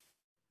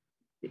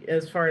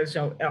as far as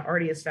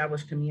already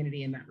established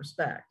community in that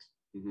respect.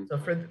 So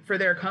for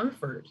their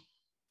comfort,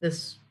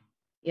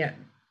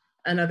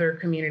 another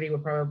community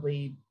would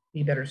probably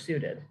be better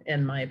suited,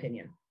 in my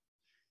opinion.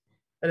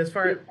 But as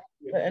far as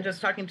and just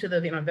talking to the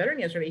veteran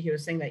yesterday, he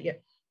was saying that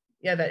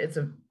that it's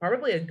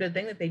probably a good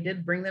thing that they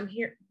did bring them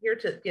here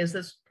is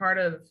this part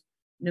of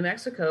New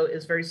Mexico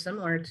is very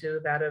similar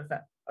to that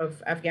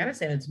of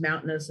Afghanistan. It's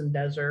mountainous and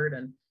desert,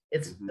 and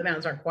the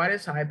mountains aren't quite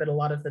as high, but a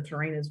lot of the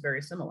terrain is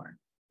very similar.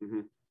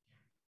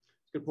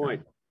 Good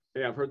point.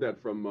 Yeah, I've heard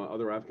that from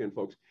other Afghan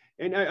folks,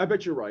 and I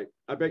bet you're right.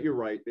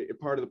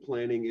 Part of the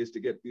planning is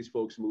to get these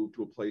folks moved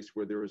to a place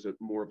where there is a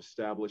more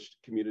established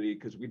community,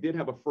 because we did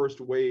have a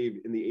first wave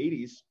in the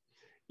 80s.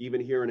 Even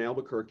here in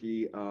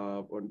Albuquerque,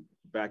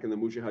 back in the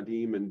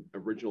Mujahideen and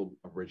original,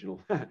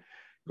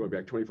 going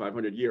back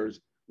 2,500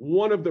 years,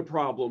 one of the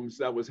problems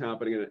that was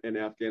happening in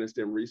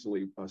Afghanistan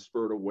recently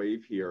spurred a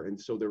wave here. And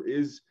so there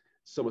is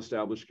some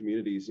established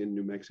communities in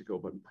New Mexico,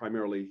 but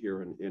primarily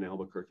here in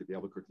Albuquerque, the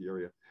Albuquerque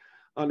area.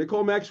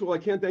 Nicole Maxwell, I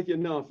can't thank you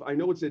enough. I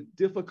know it's a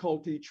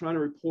difficulty trying to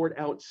report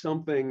out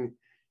something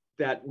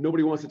that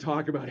nobody wants to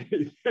talk about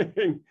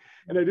anything.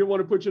 And I didn't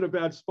want to put you in a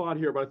bad spot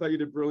here, but I thought you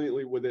did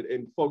brilliantly with it.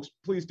 And folks,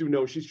 please do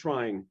know she's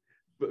trying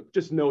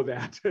just know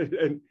that.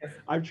 And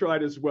I've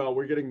tried as well.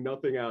 We're getting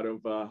nothing out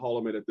of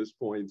Holloman at this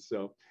point.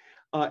 So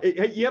have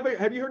you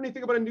heard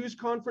anything about a news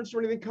conference or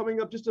anything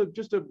coming up, just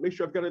to make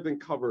sure I've got everything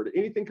covered?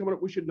 Anything coming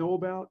up we should know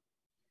about?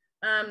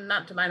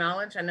 Not to my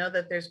knowledge. I know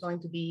that there's going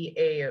to be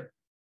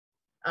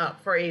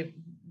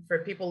for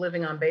people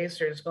living on base,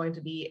 there's going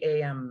to be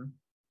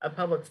a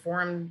public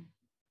forum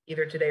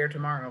either today or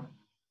tomorrow.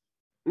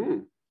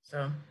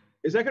 So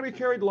is that going to be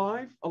carried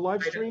live, a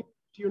live stream?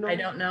 Do you know? I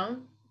don't know.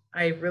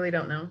 I really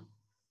don't know.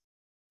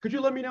 Could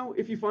you let me know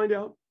if you find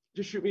out?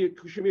 Just shoot me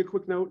a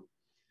quick note.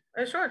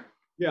 Sure.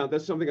 Yeah,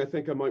 that's something I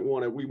think we might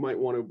want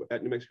to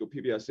at New Mexico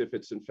PBS, if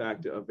it's in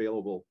fact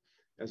available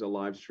as a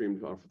live stream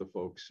for the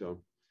folks.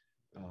 So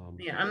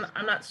yeah,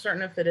 I'm not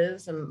certain if it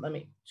is, and let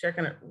me check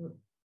on it.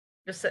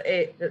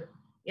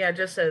 It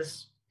just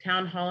says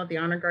Town Hall at the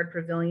Honor Guard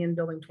Pavilion,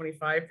 Building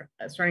 25,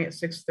 starting at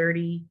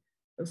 6:30.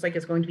 Looks like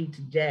it's going to be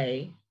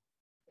today.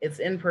 It's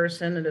in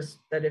person, and it's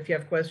that if you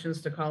have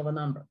questions to call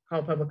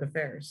Public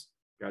Affairs.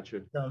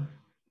 Gotcha. So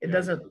it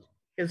doesn't,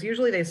 because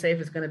usually they say if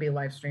it's going to be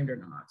live streamed or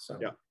not. So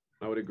yeah,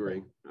 I would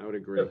agree.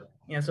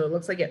 So it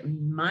looks like it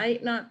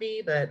might not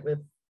be, but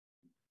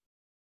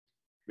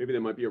maybe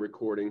there might be a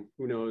recording.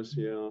 Who knows?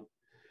 Yeah.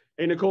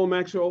 Hey, Nicole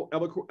Maxwell,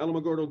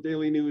 Alamogordo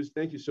Daily News.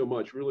 Thank you so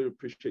much. Really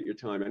appreciate your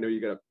time. I know you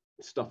got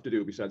stuff to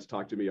do besides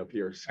talk to me up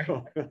here.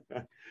 So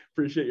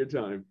appreciate your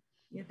time.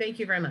 Yeah, thank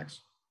you very much.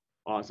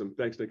 Awesome.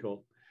 Thanks,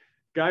 Nicole.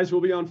 Guys,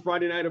 we'll be on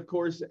Friday night, of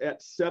course,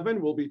 at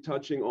 7. We'll be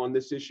touching on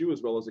this issue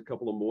as well as a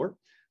couple of more.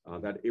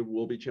 That it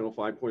will be channel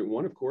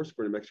 5.1, of course,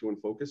 for New Mexico in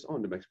Focus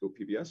on New Mexico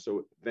PBS.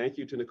 So thank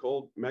you to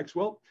Nicole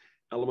Maxwell,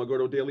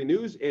 Alamogordo Daily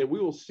News, and we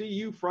will see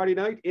you Friday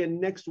night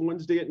and next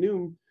Wednesday at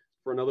noon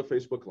for another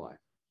Facebook Live.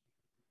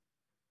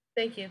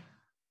 Thank you.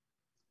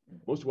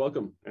 Most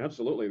welcome.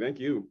 Absolutely. Thank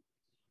you.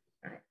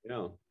 All right.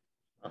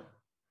 Yeah.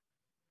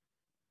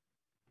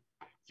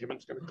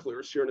 Kevin's going to clear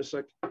us here in a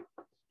sec.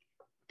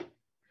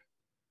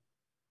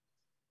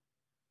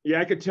 Yeah,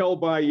 I could tell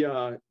by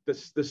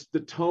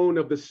the tone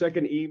of the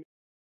second email.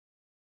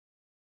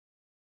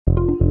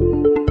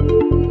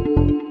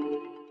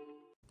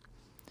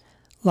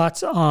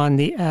 Lots on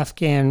the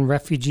Afghan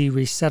refugee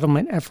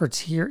resettlement efforts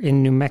here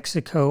in New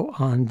Mexico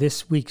on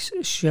this week's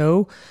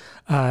show.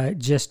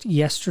 Just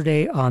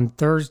yesterday on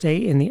Thursday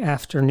in the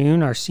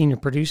afternoon, our senior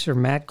producer,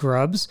 Matt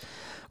Grubbs,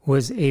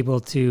 was able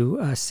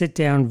to sit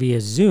down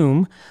via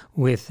Zoom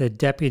with the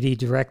Deputy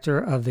Director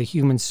of the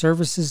Human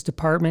Services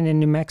Department in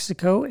New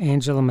Mexico,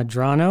 Angela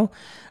Medrano,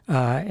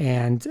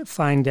 and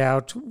find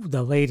out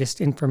the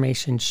latest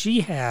information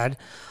she had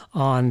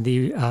on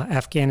the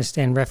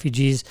Afghanistan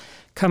refugees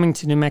coming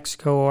to New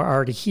Mexico or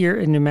already here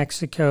in New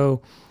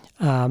Mexico,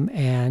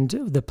 and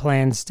the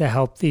plans to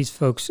help these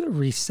folks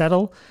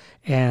resettle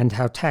and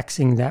how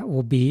taxing that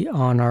will be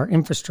on our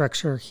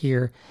infrastructure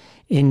here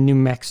in New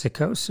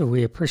Mexico. So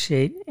we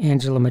appreciate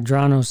Angela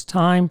Medrano's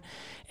time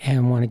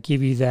and want to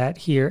give you that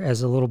here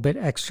as a little bit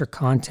extra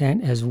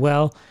content as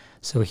well.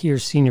 So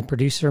here's senior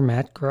producer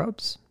Matt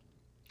Grubbs.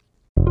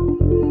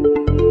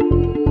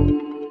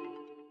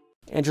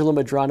 Angela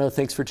Medrano,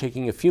 thanks for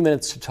taking a few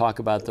minutes to talk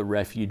about the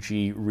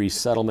refugee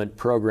resettlement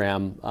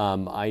program.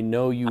 I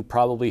know you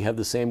probably have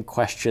the same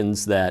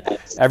questions that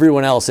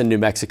everyone else in New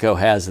Mexico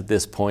has at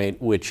this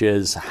point, which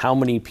is how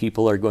many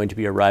people are going to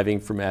be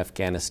arriving from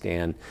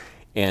Afghanistan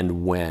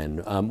and when?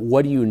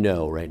 What do you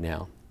know right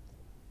now?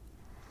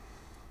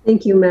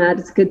 Thank you, Matt.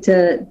 It's good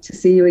to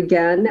see you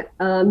again.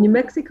 New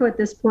Mexico at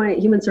this point,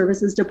 Human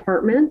Services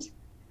Department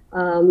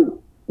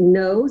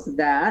knows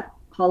that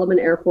Holloman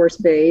Air Force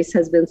Base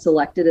has been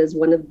selected as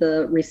one of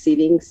the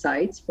receiving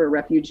sites for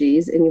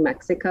refugees in New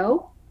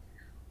Mexico.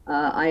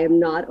 I am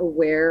not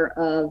aware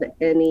of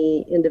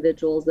any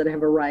individuals that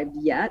have arrived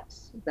yet.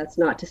 That's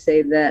not to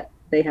say that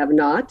they have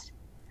not.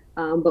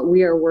 But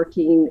we are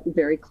working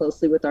very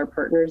closely with our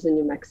partners in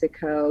New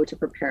Mexico to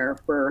prepare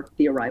for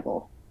the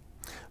arrival.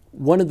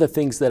 One of the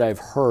things that I've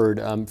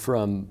heard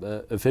from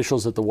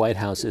officials at the White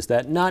House is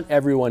that not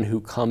everyone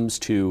who comes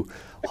to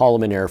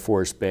Holloman Air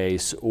Force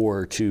Base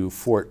or to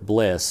Fort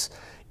Bliss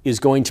is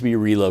going to be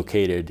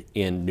relocated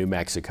in New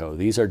Mexico.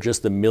 These are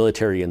just the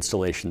military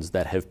installations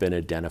that have been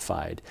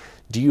identified.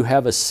 Do you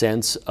have a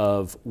sense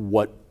of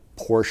what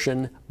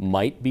portion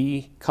might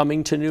be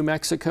coming to New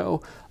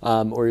Mexico,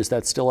 or is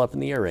that still up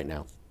in the air right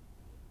now?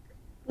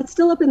 It's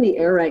still up in the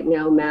air right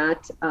now,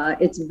 Matt.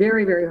 It's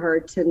very, very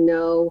hard to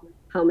know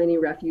how many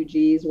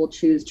refugees will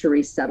choose to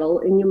resettle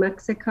in New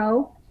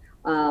Mexico.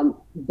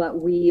 But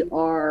we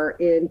are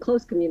in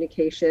close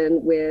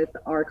communication with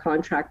our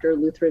contractor,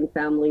 Lutheran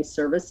Family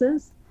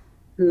Services,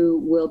 who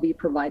will be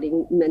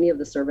providing many of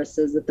the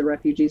services that the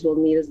refugees will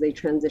need as they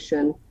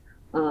transition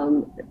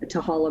to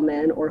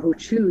Holloman or who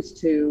choose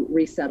to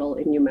resettle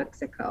in New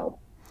Mexico.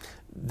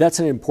 That's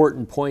an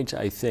important point,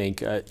 I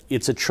think.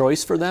 It's a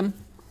choice for them?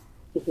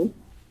 Mm-hmm.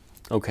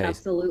 Okay.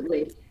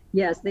 Absolutely.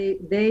 Yes,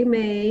 they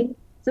may,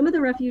 some of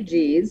the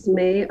refugees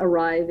may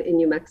arrive in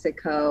New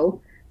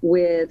Mexico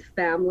with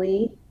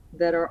family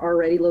that are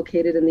already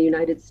located in the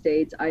United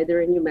States,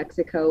 either in New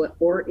Mexico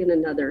or in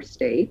another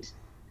state.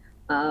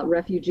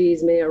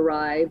 refugees may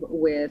arrive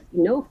with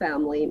no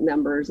family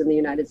members in the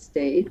United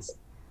States,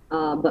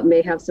 but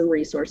may have some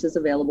resources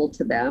available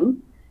to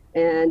them.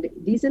 And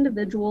these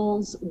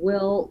individuals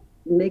will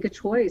make a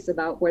choice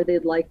about where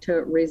they'd like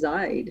to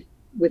reside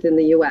within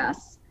the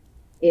U.S.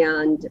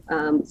 And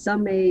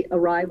some may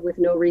arrive with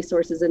no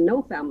resources and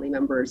no family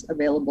members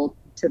available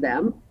to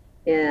them.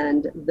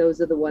 And those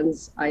are the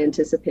ones I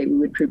anticipate we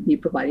would be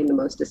providing the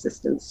most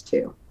assistance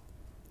to.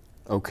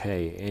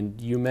 Okay, and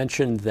you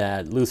mentioned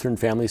that Lutheran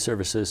Family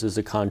Services is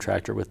a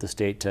contractor with the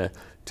state to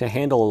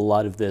handle a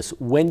lot of this.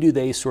 When do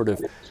they sort of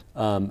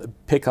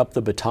pick up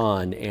the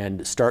baton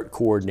and start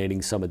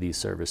coordinating some of these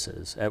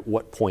services? At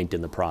what point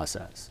in the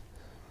process?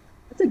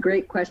 That's a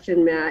great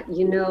question, Matt.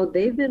 You know,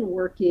 they've been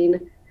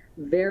working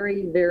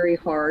very, very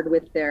hard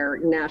with their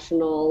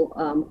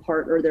national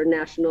partner, their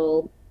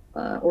national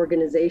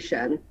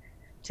organization,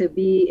 to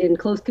be in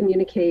close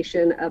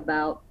communication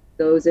about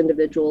those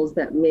individuals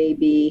that may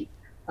be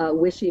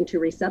wishing to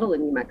resettle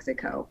in New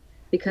Mexico,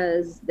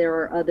 because there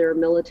are other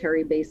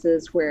military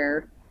bases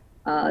where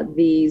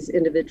these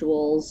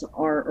individuals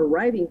are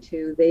arriving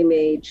to. They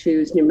may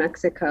choose New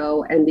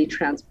Mexico and be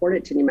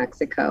transported to New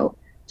Mexico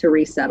to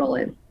resettle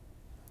in.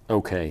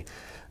 Okay.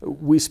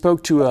 We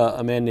spoke to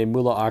a man named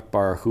Mullah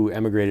Akbar who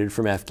emigrated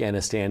from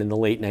Afghanistan in the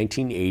late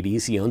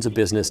 1980s. He owns a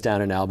business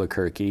down in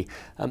Albuquerque.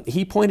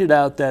 He pointed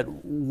out that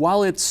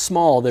while it's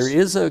small, there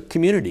is a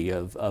community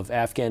of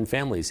Afghan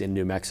families in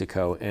New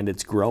Mexico, and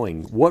it's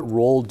growing. What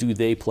role do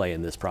they play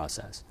in this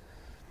process?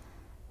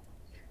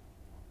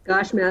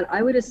 Gosh, Matt,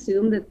 I would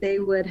assume that they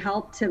would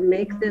help to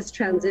make this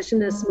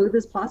transition as smooth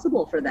as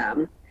possible for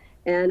them,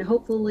 and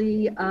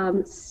hopefully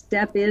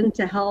step in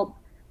to help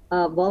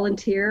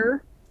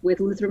volunteer with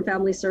Lutheran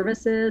Family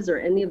Services or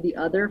any of the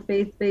other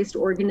faith-based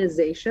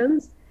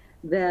organizations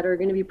that are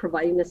going to be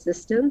providing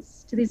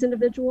assistance to these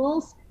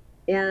individuals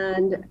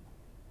and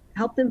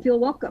help them feel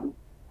welcome.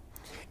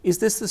 Is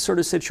this the sort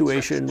of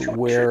situation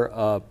where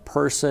a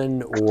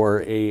person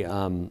or a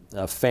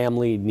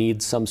family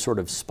needs some sort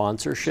of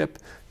sponsorship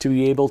to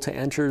be able to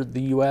enter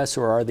the U.S.,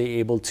 or are they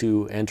able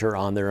to enter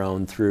on their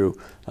own through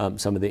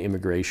some of the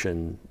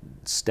immigration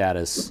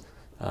statuses,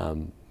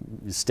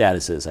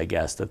 I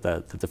guess, that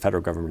the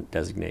federal government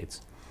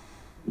designates?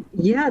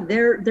 Yeah,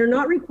 they're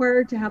not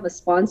required to have a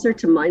sponsor,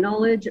 to my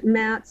knowledge,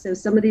 Matt. So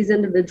some of these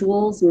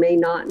individuals may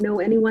not know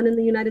anyone in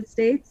the United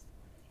States,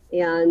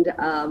 and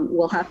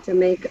will have to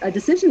make a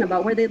decision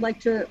about where they'd like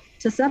to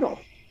settle.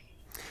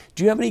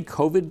 Do you have any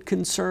COVID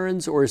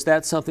concerns, or is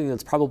that something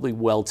that's probably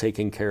well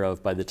taken care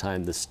of by the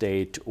time the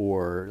state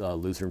or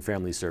Lutheran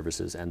Family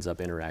Services ends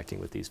up interacting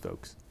with these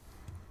folks?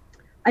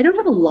 I don't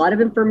have a lot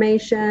of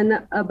information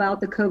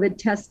about the COVID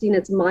testing.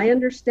 It's my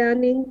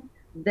understanding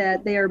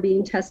that they are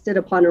being tested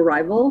upon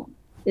arrival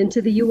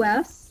into the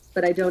U.S.,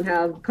 but I don't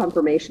have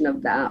confirmation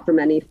of that from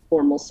any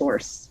formal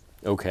source.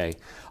 Okay.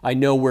 I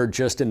know we're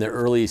just in the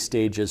early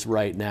stages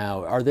right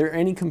now. Are there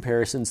any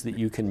comparisons that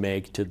you can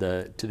make to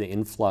the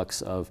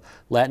influx of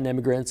Latin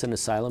immigrants and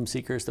asylum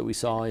seekers that we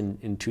saw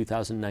in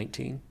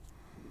 2019?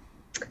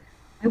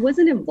 I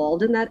wasn't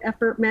involved in that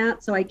effort,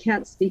 Matt, so I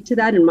can't speak to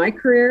that. In my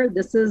career,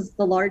 this is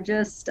the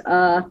largest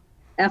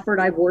effort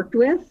I've worked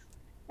with,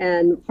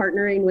 and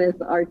partnering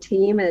with our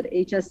team at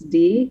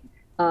HSD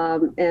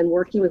and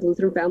working with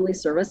Lutheran Family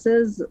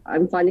Services,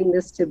 I'm finding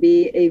this to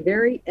be a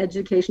very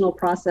educational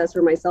process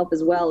for myself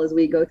as well as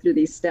we go through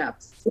these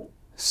steps.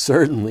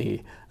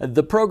 Certainly.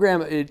 The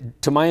program,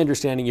 to my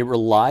understanding, it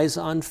relies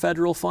on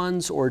federal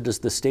funds, or does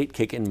the state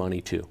kick in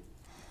money too?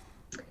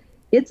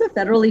 It's a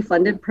federally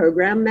funded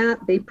program,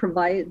 Matt. They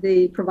provide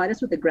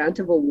us with a grant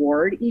of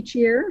award each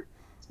year,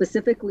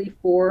 specifically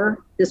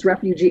for this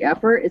refugee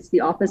effort. It's the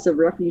Office of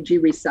Refugee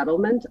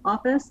Resettlement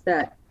Office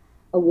that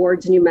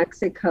awards New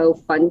Mexico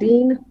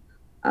funding.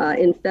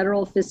 In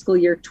federal fiscal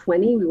year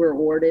 20, we were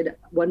awarded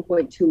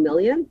 $1.2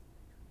 million.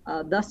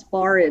 Thus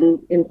far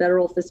in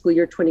federal fiscal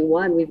year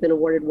 21, we've been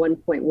awarded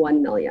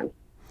 $1.1 million.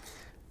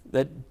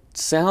 That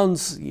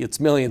sounds, it's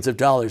millions of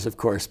dollars, of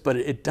course, but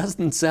it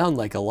doesn't sound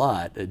like a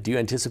lot. Do you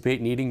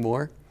anticipate needing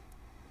more?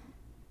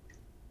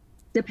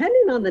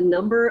 Depending on the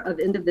number of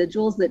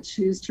individuals that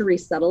choose to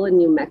resettle in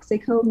New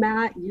Mexico,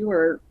 Matt, you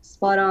are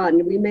spot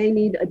on. We may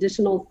need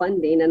additional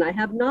funding, and I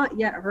have not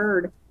yet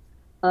heard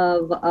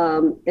of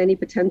any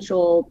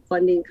potential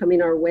funding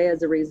coming our way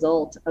as a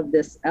result of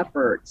this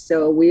effort.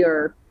 So we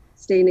are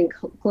staying in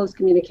close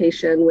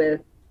communication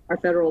with our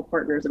federal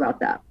partners about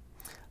that.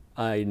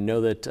 I know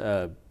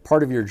that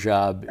part of your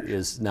job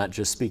is not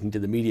just speaking to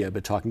the media,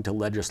 but talking to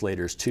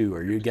legislators too.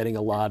 Are you getting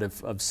a lot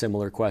of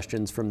similar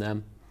questions from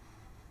them?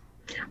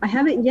 I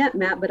haven't yet,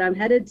 Matt, but I'm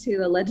headed to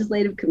a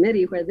legislative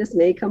committee where this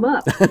may come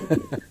up.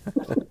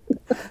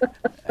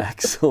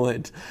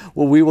 Excellent.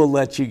 Well, we will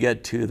let you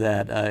get to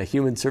that.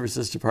 Human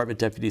Services Department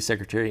Deputy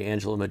Secretary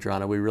Angela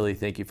Madrano, we really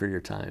thank you for your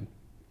time.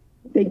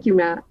 Thank you,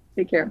 Matt.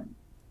 Take care.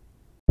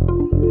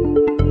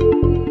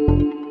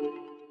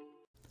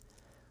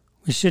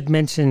 We should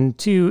mention,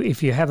 too,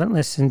 if you haven't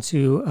listened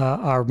to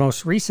our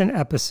most recent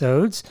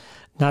episodes,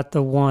 not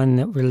the one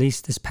that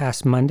released this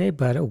past Monday,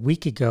 but a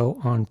week ago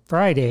on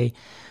Friday,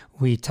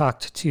 we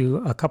talked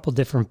to a couple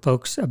different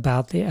folks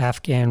about the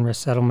Afghan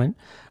resettlement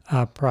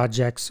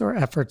projects or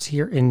efforts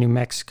here in New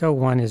Mexico.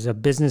 One is a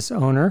business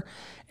owner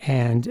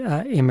and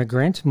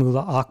immigrant,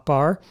 Mullah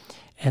Akbar,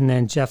 and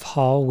then Jeff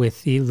Hall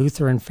with the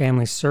Lutheran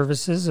Family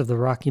Services of the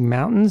Rocky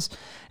Mountains,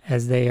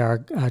 as they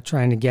are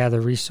trying to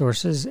gather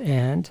resources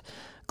and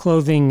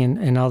clothing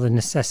and all the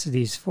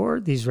necessities for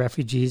these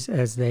refugees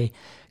as they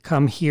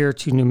come here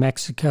to New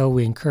Mexico.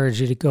 We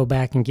encourage you to go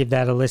back and give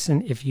that a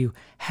listen if you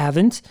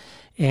haven't.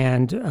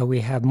 And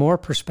we have more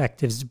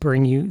perspectives to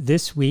bring you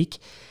this week.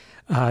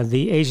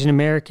 The Asian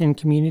American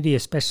community,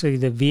 especially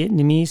the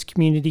Vietnamese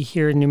community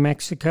here in New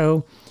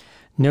Mexico,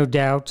 no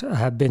doubt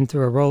have been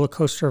through a roller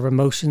coaster of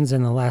emotions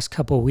in the last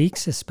couple of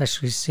weeks,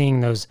 especially seeing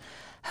those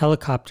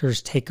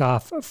helicopters take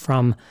off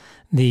from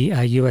the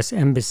U.S.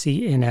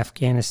 Embassy in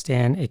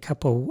Afghanistan a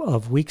couple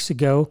of weeks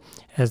ago,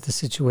 as the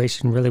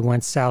situation really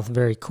went south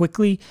very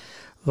quickly.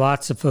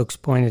 Lots of folks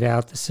pointed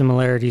out the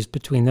similarities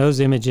between those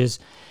images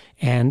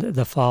and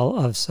the fall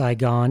of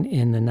Saigon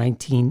in the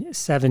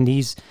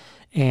 1970s.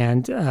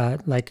 And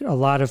like a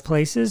lot of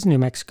places, New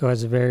Mexico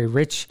has a very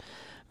rich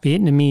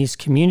Vietnamese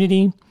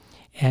community.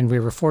 And we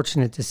were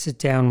fortunate to sit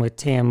down with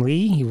Tam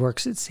Lee. He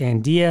works at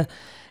Sandia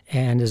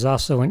and is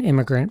also an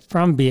immigrant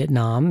from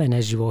Vietnam. And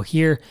as you will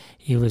hear,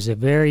 he was a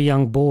very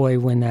young boy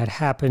when that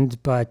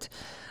happened. But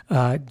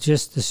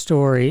just the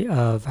story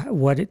of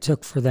what it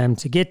took for them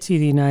to get to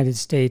the United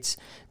States,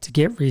 to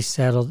get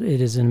resettled, it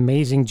is an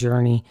amazing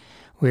journey.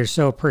 We are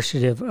so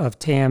appreciative of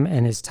Tam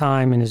and his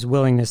time and his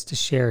willingness to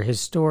share his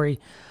story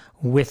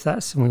with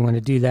us. And we want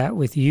to do that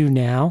with you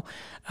now.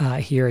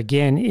 Here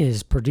again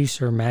is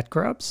producer Matt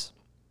Grubbs.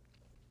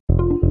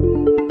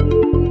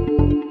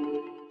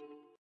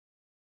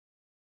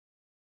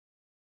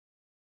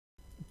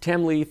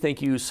 Tam Lee,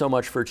 thank you so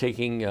much for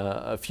taking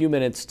a few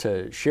minutes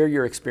to share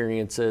your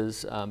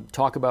experiences,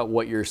 talk about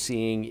what you're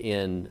seeing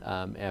in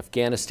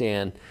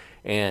Afghanistan,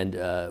 and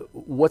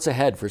what's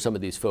ahead for some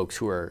of these folks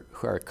who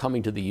are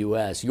coming to the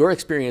U.S. Your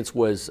experience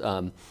was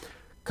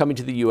coming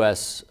to the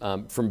U.S.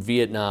 From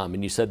Vietnam,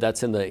 and you said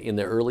that's in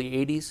the early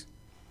 80s?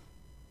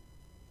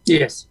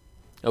 Yes.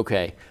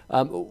 Okay.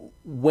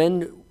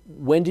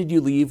 When did you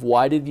leave?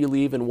 Why did you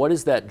leave? And what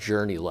is that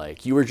journey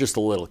like? You were just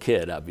a little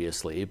kid,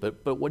 obviously,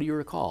 but what do you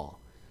recall?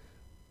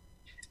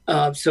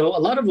 So a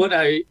lot of what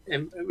I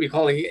am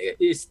recalling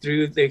is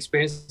through the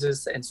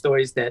experiences and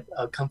stories that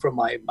come from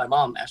my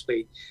mom,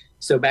 actually.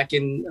 So back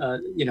in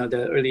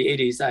the early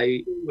 80s,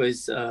 I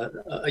was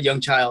a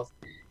young child.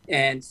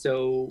 And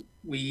so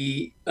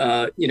we,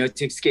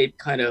 to escape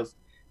kind of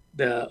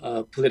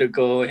the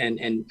political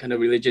and kind of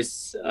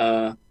religious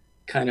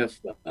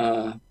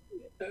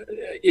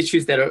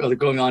issues that are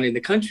going on in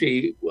the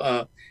country,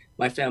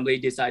 my family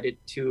decided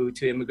to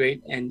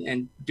immigrate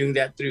and doing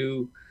that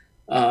through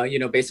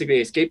basically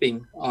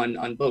escaping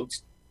on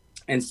boats.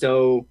 And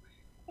so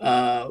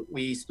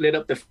we split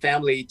up the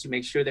family to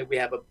make sure that we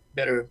have a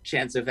better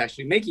chance of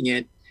actually making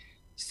it.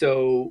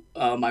 So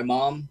my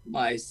mom,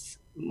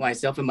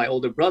 myself and my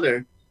older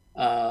brother,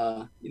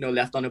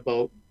 left on a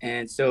boat.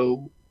 And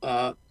so,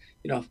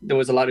 there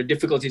was a lot of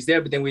difficulties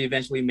there, but then we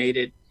eventually made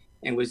it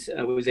and was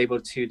able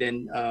to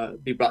then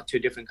be brought to a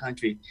different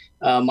country.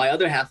 My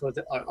other half of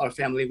our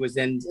family was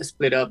then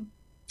split up.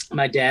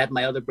 My dad,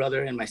 my other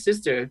brother, and my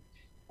sister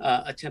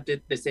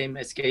attempted the same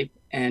escape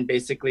and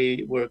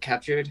basically were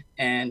captured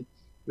and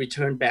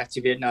returned back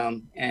to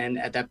Vietnam. And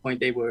at that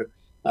point, they were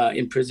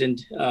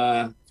imprisoned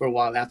for a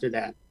while after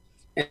that.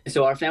 And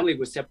so our family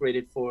was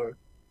separated for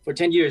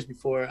 10 years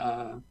before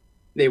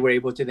they were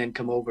able to then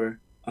come over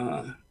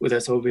with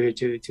us over here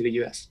to the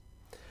U.S.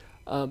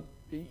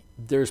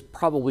 There's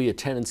probably a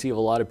tendency of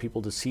a lot of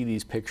people to see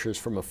these pictures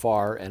from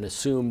afar and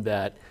assume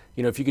that,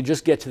 if you can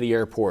just get to the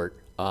airport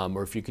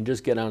or if you can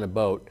just get on a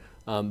boat,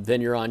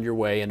 then you're on your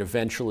way and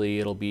eventually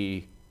it'll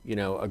be,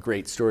 a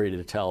great story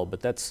to tell.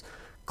 But that's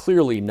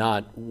clearly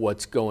not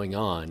what's going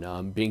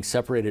on. Being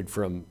separated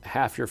from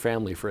half your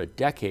family for a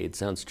decade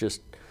sounds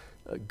just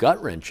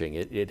gut-wrenching.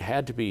 It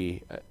had to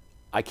be,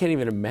 I can't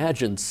even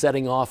imagine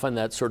setting off on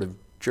that sort of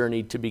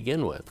journey to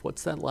begin with.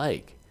 What's that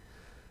like?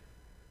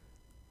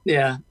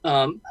 Yeah,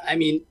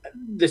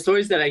 the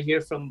stories that I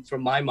hear from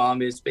my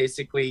mom is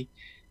basically,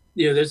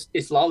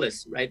 it's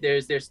lawless, right?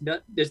 There's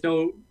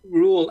no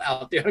rule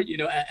out there.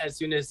 As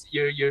soon as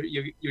you're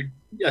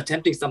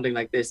attempting something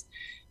like this,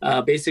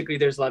 basically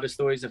there's a lot of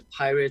stories of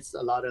pirates,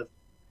 a lot of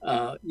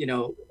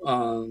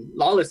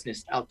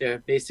lawlessness out there.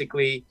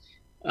 Basically,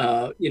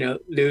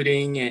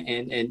 looting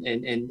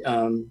and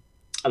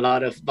a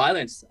lot of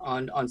violence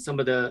on some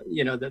of the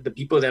the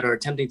people that are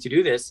attempting to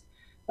do this,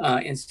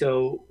 and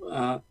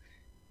so.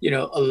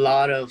 A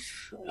lot of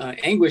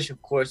anguish, of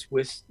course,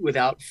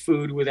 without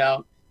food,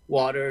 without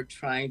water,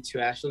 trying to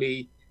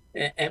actually,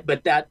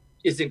 but that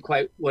isn't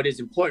quite what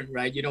is important,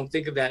 right? You don't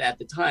think of that at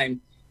the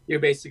time. You're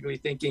basically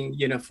thinking,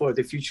 for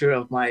the future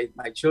of my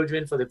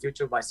children, for the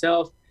future of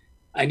myself,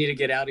 I need to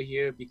get out of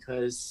here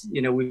because,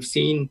 we've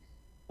seen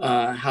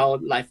how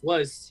life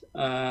was,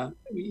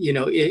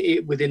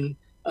 within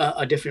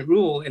a different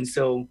rule. And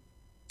so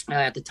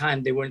at the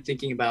time, they weren't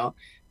thinking about,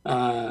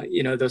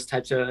 those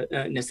types of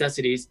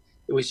necessities.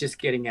 It was just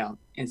getting out.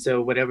 And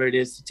so whatever it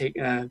is to take,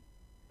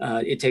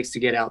 it takes to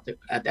get out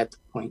at that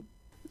point.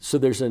 So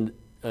there's an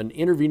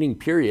intervening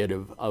period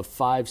of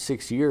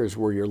 5-6 years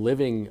where you're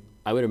living,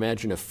 I would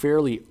imagine, a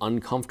fairly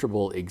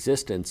uncomfortable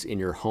existence in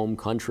your home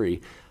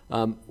country.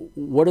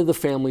 What are the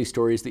family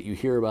stories that you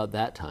hear about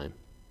that time?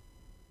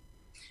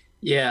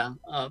 Yeah,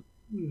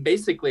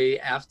 basically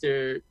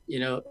after,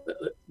 the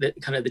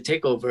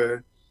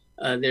takeover,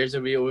 there's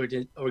a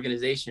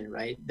reorganization,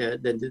 right?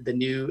 The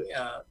new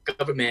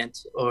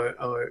government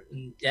or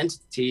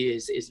entity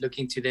is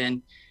looking to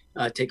then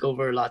take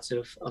over lots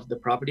of the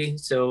property.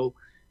 So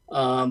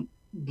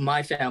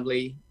my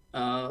family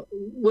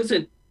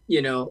wasn't,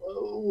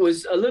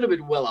 was a little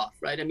bit well off,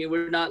 right? I mean,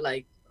 we're not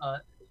like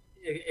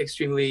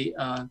extremely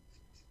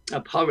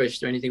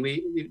impoverished or anything.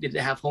 We did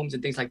have homes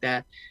and things like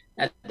that.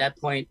 At that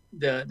point,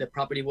 the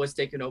property was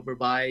taken over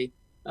by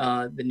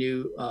the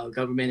new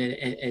government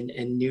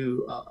and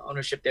new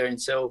ownership there.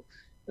 And so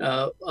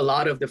a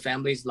lot of the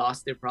families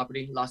lost their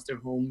property, lost their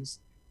homes,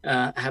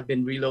 have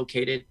been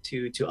relocated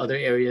to other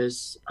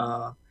areas,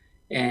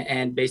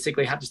 and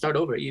basically have to start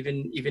over,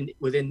 even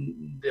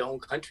within their own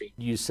country.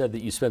 You said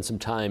that you spent some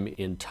time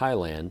in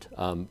Thailand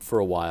for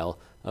a while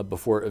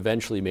before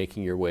eventually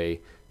making your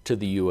way to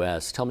the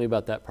U.S. Tell me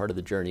about that part of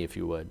the journey, if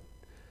you would.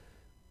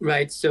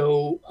 Right.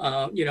 So,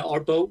 our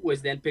boat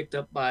was then picked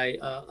up by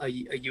a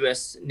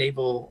U.S.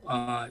 naval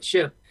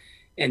ship,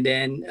 and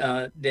then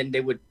they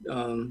would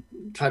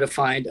try to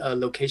find a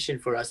location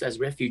for us as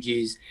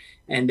refugees,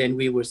 and then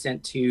we were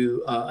sent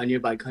to a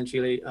nearby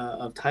country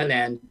of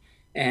Thailand,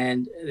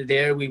 and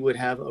there we would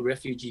have a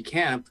refugee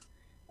camp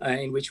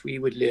in which we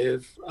would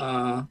live,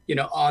 on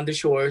the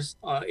shores,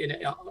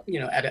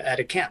 at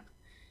a camp,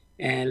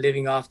 and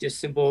living off just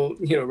simple,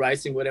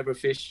 rice and whatever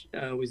fish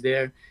was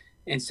there.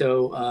 And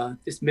so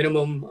this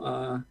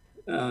minimum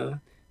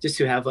just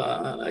to have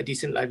a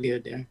decent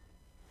livelihood there.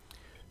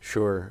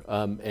 Sure.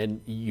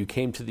 And you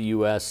came to the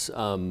U.S.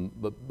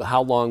 But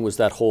how long was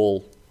that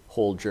whole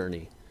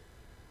journey?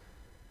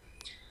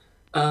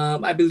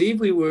 I believe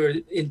we were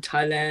in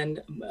Thailand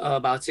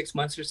about 6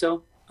 months or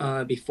so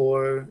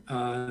before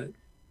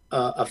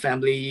a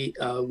family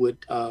would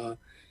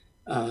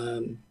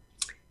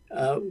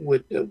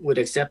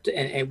accept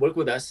and work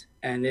with us.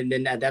 And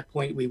then at that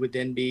point, we would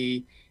then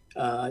be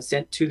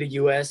sent to the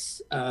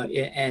U.S.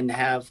 And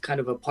have kind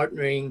of a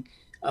partnering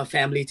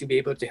family to be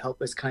able to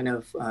help us kind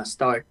of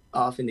start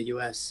off in the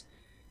U.S.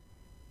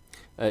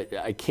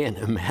 I can't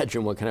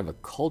imagine what kind of a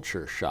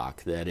culture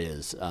shock that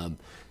is,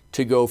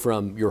 to go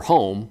from your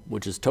home,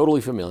 which is totally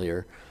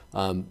familiar,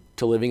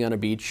 to living on a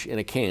beach in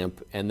a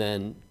camp, and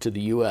then to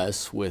the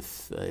U.S.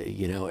 with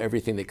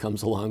everything that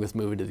comes along with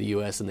moving to the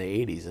U.S. in the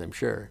 80s, I'm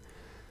sure.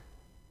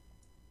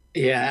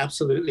 Yeah,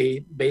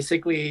 absolutely.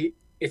 Basically,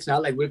 it's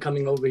not like we're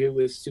coming over here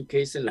with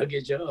suitcase and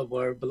luggage of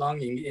our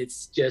belonging.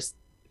 It's just,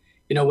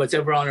 what's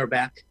ever on our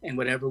back and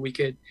whatever we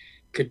could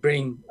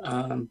bring.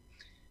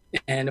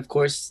 And of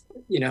course,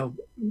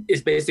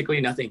 it's basically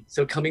nothing.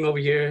 So coming over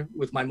here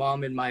with my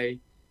mom and my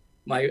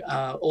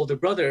older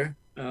brother,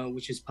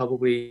 which is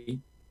probably,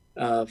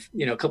 a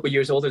couple of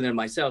years older than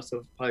myself.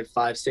 So probably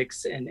 5,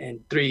 6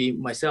 and 3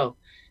 myself.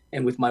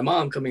 And with my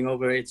mom coming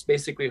over, it's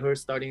basically her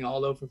starting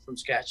all over from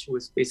scratch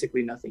with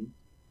basically nothing.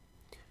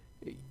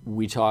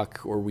 We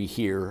talk or we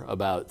hear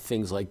about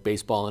things like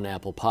baseball and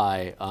apple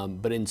pie,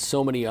 but in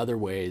so many other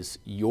ways,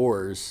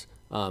 yours,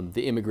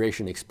 the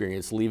immigration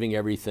experience, leaving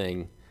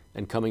everything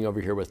and coming over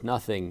here with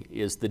nothing,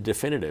 is the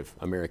definitive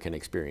American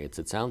experience,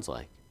 it sounds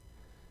like.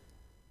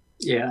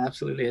 Yeah,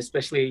 absolutely.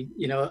 Especially,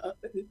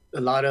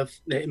 a lot of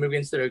the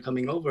immigrants that are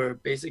coming over,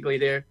 basically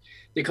they're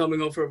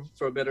coming over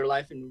for a better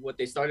life. And what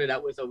they started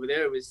out with over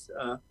there was,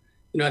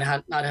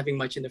 not having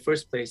much in the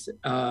first place.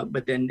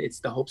 But then it's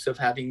the hopes of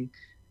having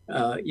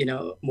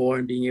more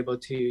and being able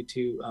to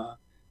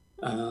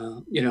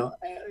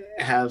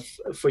have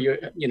for your,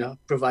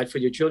 provide for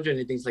your children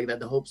and things like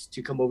that, the hopes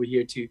to come over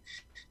here to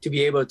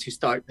be able to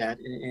start that.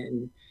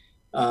 And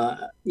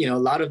a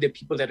lot of the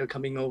people that are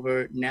coming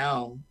over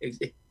now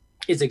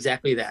is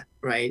exactly that,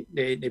 right?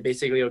 They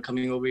basically are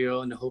coming over here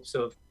in the hopes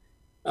of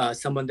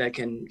someone that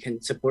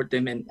can support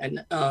them and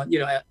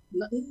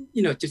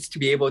just to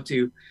be able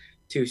to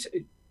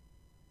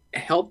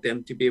help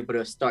them to be able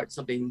to start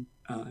something,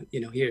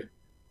 here.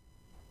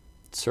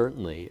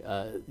 Certainly.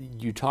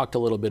 You talked a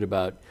little bit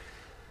about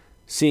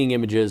seeing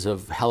images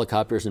of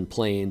helicopters and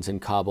planes in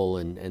Kabul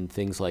and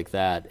things like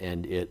that,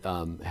 and it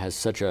has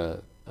such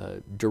a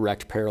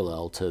direct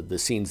parallel to the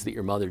scenes that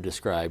your mother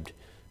described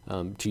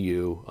to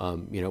you,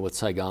 with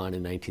Saigon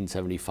in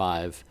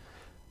 1975.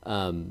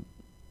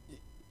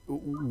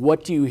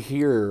 What do you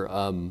hear,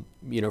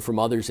 from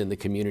others in the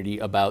community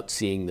about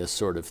seeing this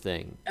sort of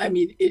thing? I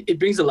mean, it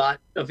brings a lot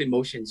of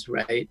emotions,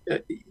 right?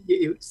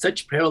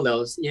 Such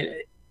parallels,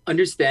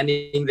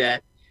 understanding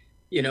that,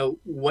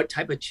 what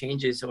type of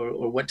changes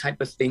or what type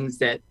of things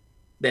that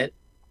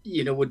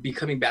would be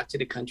coming back to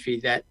the country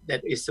that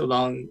is so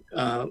long,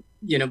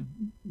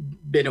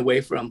 been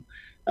away from,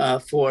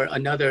 for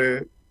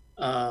another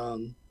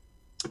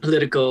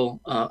political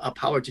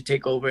power to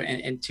take over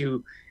and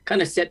to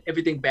kind of set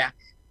everything back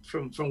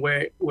from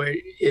where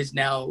it is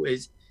now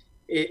is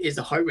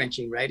a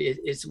heart-wrenching, right?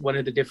 It's one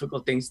of the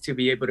difficult things to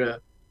be able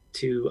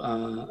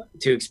to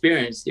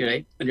experience,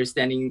 right?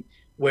 Understanding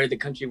where the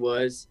country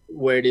was,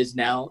 where it is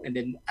now, and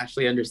then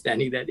actually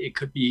understanding that it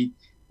could be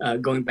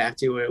going back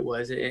to where it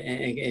was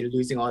and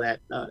losing all that,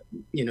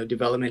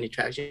 development and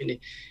traction.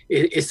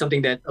 It's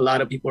something that a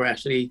lot of people are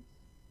actually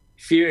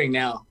fearing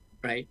now,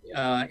 right?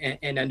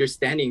 And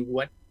understanding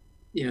what,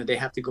 they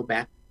have to go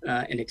back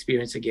and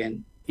experience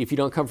again. If you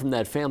don't come from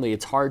that family,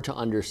 it's hard to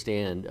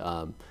understand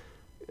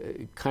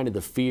kind of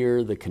the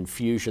fear, the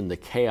confusion, the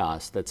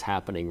chaos that's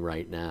happening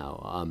right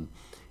now.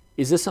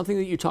 Is this something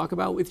that you talk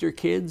about with your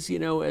kids,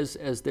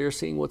 as they're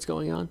seeing what's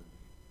going on?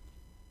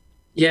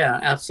 Yeah,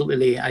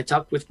 absolutely. I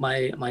talked with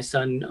my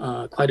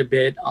son quite a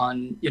bit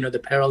on,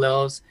 the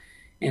parallels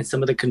and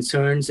some of the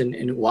concerns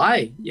and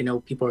why,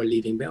 people are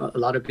leaving. A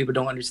lot of people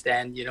don't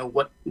understand,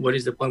 what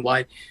is the point?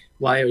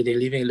 Why are they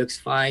leaving? It looks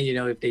fine,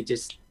 if they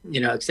just,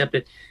 accept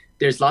it.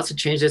 There's lots of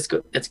change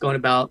that's going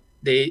about.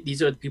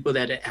 These are the people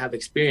that have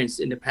experienced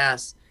in the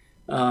past,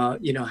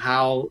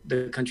 how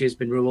the country has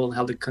been ruled,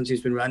 how the country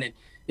has been run,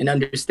 and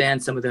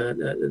understand some of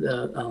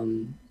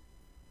the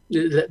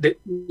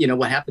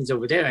what happens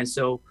over there. And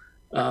so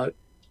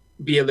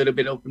be a little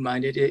bit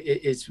open-minded.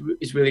 It's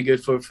really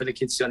good for the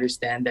kids to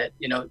understand that,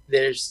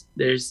 there's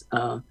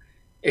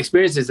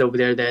experiences over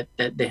there that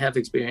they have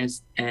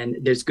experienced, and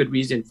there's good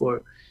reason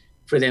for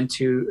them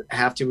to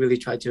have to really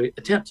try to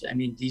attempt. I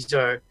mean, these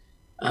are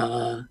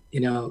not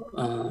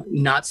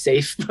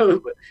safe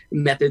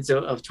methods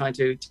of trying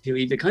to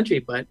leave the country,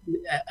 but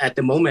at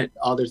the moment,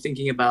 all they're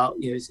thinking about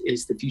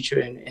is the future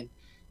and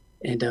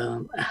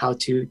how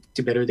to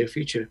better their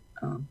future.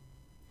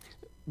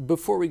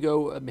 Before we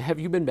go, have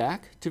you been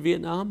back to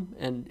Vietnam?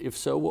 And if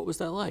so, what was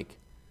that like?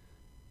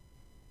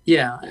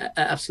 Yeah,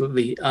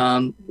 absolutely.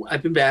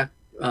 I've been back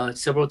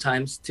several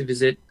times to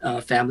visit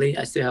family.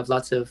 I still have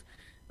lots of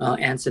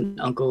aunts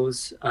and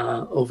uncles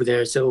over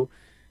there. So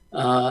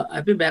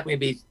I've been back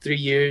maybe 3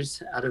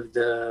 years out of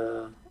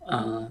the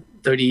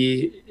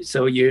 30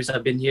 so years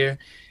I've been here.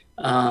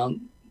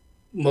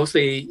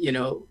 Mostly,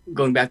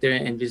 going back there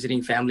and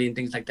visiting family and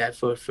things like that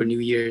for New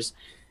Year's.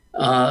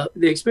 The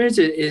experience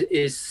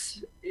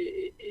is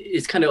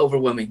kind of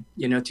overwhelming,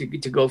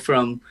 to go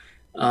from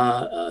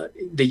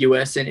the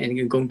U.S.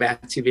 and going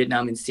back to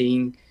Vietnam and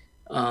seeing,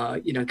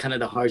 kind of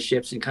the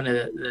hardships and kind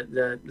of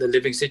the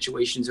living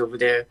situations over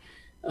there.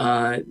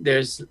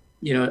 There's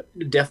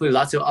definitely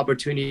lots of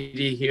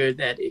opportunity here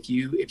that if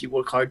you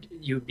work hard,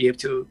 you'll be able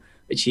to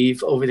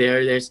achieve over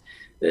there. There's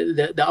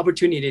the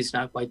opportunity is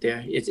not quite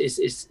there.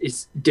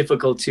 It's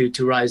difficult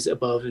to rise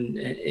above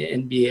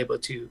and be able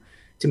to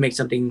make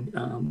something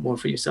more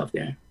for yourself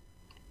there.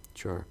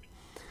 Sure.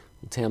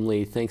 Well, Tam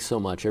Le, thanks so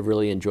much. I've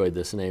really enjoyed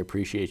this, and I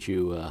appreciate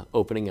you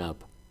opening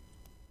up.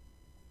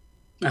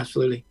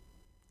 Absolutely.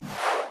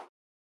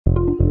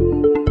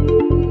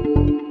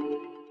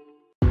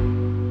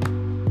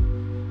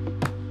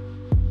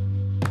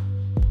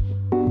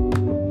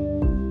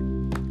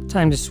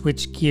 Time to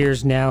switch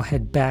gears now,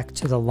 head back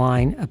to the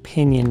Line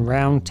Opinion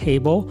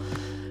Roundtable.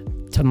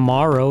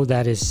 Tomorrow,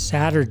 that is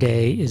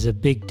Saturday, is a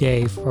big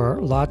day for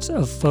lots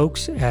of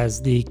folks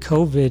as the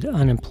COVID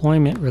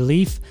unemployment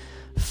relief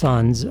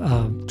funds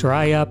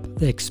dry up,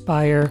 they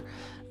expire.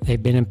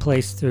 They've been in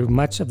place through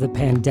much of the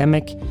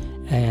pandemic,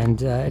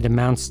 and it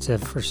amounts to,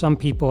 for some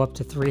people, up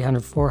to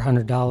 $300,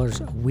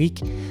 $400 a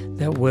week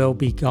that will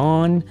be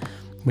gone.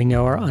 We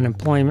know our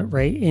unemployment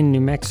rate in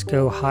New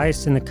Mexico,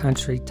 highest in the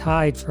country,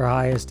 tied for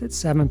highest at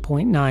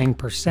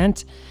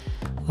 7.9%.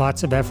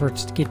 Lots of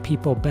efforts to get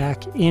people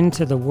back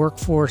into the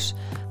workforce,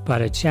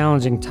 but a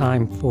challenging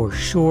time for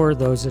sure.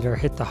 Those that are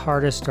hit the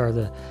hardest are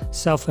the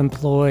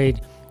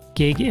self-employed,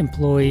 gig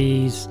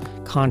employees,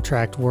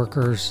 contract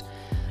workers,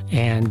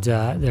 and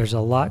there's a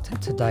lot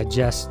to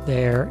digest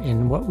there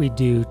in what we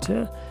do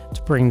to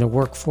bring the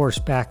workforce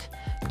back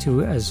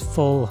to as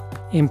full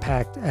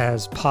impact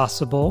as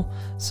possible.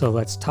 So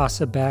let's toss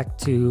it back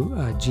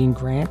to Gene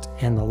Grant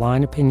and the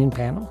Line Opinion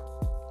panel.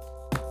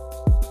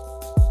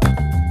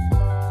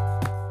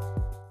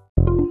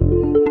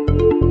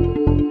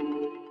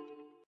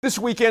 This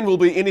weekend will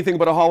be anything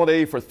but a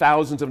holiday for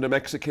thousands of New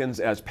Mexicans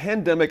as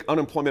pandemic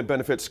unemployment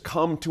benefits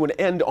come to an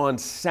end on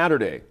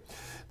Saturday.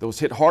 Those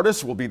hit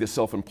hardest will be the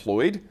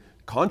self-employed,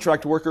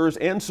 contract workers,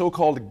 and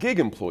so-called gig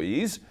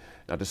employees.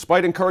 Now,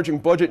 despite encouraging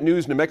budget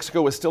news, New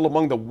Mexico is still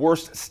among the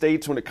worst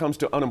states when it comes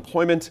to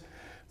unemployment.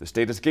 The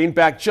state has gained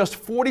back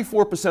just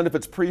 44% of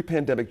its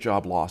pre-pandemic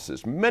job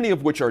losses, many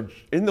of which are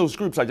in those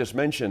groups I just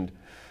mentioned.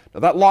 Now,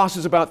 that loss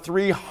is about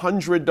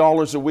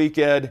 $300 a week,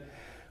 Ed.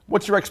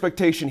 What's your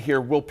expectation here?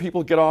 Will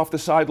people get off the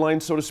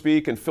sidelines, so to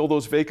speak, and fill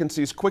those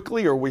vacancies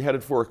quickly, or are we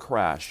headed for a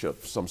crash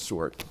of some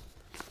sort?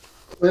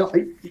 Well,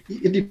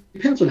 it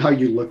depends on how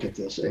you look at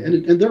this.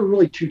 And there are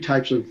really two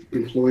types of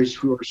employees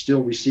who are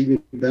still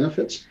receiving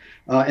benefits.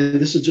 And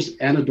this is just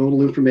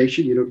anecdotal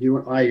information.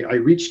 I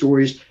read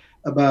stories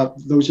about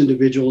those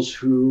individuals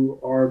who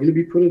are going to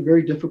be put in a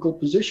very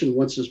difficult position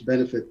once this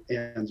benefit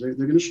ends. They're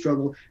going to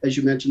struggle, as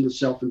you mentioned, the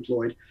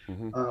self-employed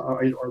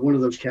are one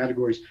of those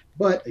categories.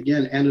 But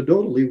again,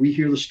 anecdotally, we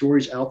hear the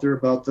stories out there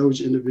about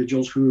those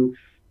individuals who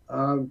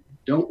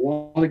don't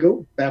want to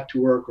go back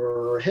to work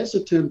or are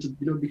hesitant,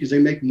 because they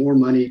make more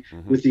money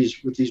with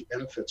these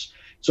benefits.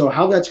 So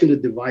how that's going to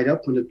divide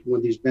up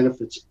when these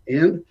benefits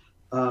end,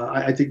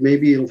 I think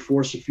maybe it'll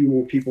force a few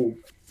more people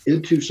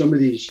into some of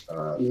these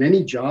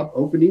many job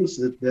openings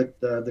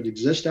that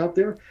exist out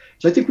there.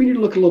 So I think we need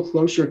to look a little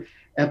closer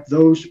at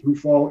those who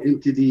fall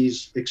into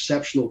these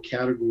exceptional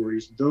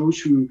categories, those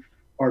who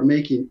are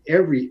making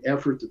every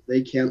effort that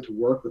they can to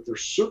work, but their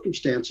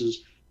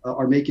circumstances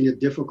are making it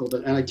difficult.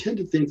 And I tend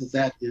to think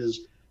that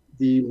is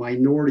the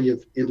minority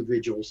of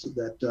individuals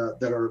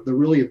that are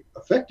really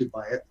affected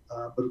by it.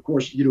 But of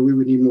course, we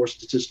would need more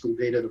statistical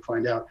data to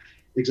find out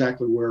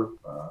exactly where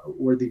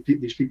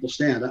these people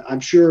stand. I'm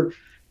sure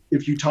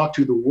if you talk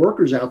to the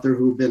workers out there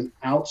who have been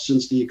out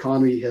since the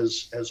economy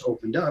has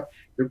opened up,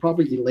 they're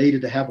probably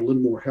elated to have a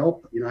little more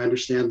help. I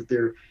understand that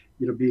they're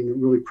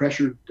being really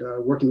pressured,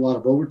 working a lot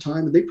of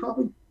overtime, and they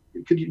probably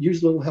could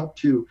use a little help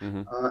too.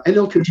 And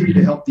it'll continue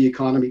to help the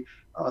economy.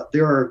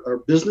 There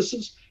are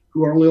businesses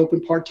who are only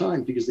open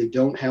part-time because they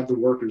don't have the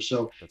workers.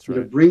 So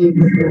bringing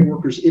more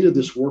workers into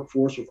this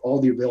workforce with all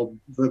the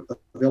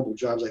available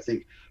jobs, I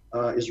think,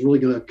 is really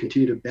going to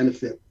continue to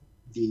benefit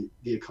the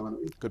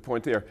economy. Good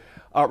point there.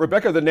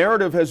 Rebecca, the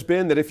narrative has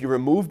been that if you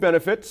remove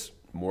benefits,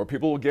 more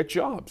people will get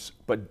jobs.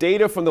 But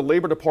data from the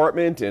Labor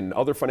Department and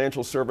other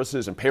financial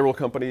services and payroll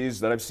companies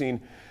that I've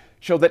seen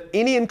show that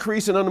any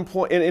increase in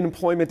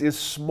unemployment is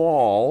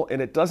small,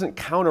 and it doesn't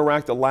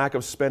counteract the lack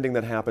of spending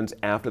that happens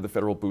after the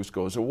federal boost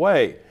goes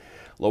away.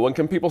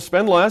 Low-income people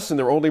spend less, and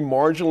they're only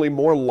marginally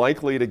more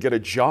likely to get a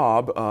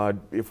job,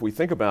 if we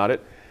think about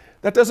it.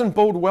 That doesn't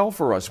bode well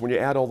for us when you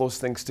add all those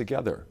things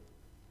together.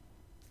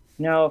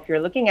 No, if you're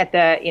looking at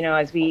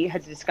as we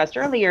had discussed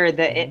earlier,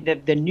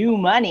 the new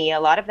money, a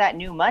lot of that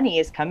new money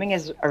is coming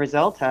as a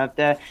result of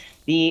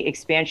the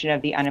expansion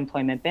of the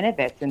unemployment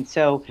benefits. And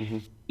so,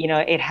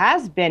 it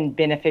has been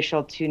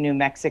beneficial to New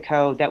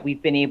Mexico that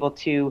we've been able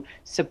to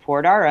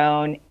support our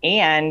own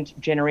and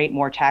generate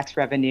more tax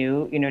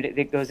revenue,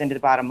 that goes into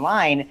the bottom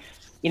line.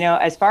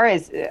 As far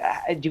as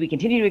do we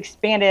continue to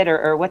expand it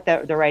or what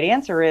the right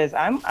answer is,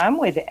 I'm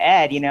with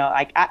Ed.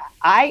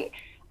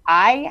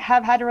 I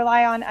have had to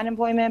rely on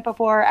unemployment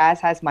before, as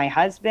has my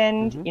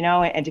husband,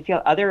 and to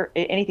feel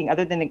anything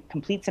other than the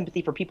complete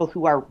sympathy for people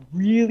who are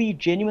really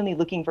genuinely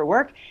looking for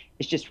work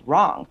is just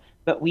wrong.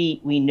 But we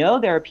know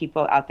there are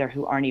people out there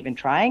who aren't even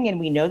trying, and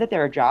we know that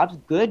there are jobs,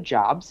 good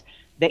jobs,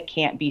 that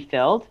can't be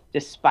filled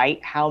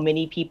despite how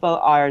many people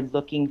are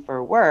looking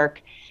for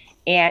work.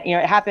 And,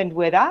 it happened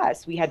with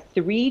us. We had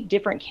 3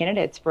 different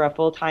candidates for a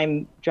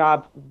full-time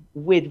job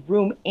with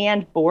room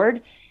and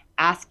board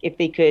ask if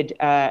they could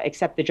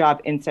accept the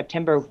job in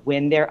September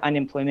when their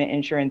unemployment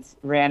insurance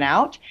ran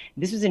out.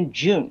 This was in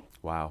June.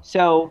 Wow.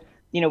 So,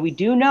 we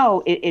do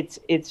know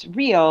it's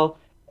real.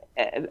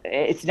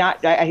 It's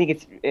not, I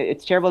think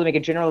it's terrible to make a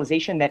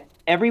generalization that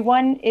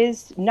everyone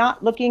is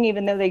not looking,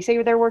 even though they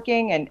say they're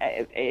working. And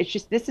it's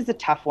just, this is a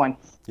tough one.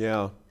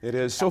 Yeah, it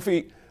is.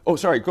 Sophie,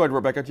 sorry, go ahead,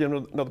 Rebecca. Do you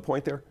have another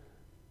point there?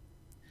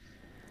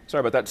 Sorry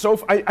about that.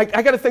 So I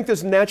got to think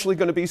there's naturally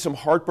going to be some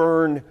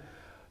heartburn,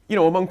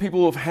 among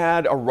people who have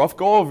had a rough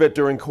go of it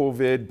during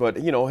COVID, but,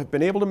 have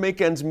been able to make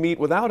ends meet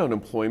without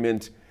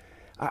unemployment.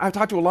 I've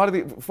talked to a lot of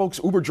the folks,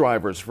 Uber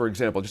drivers, for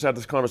example, just had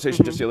this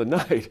conversation just the other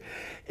night.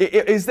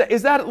 Is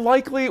that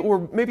likely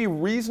or maybe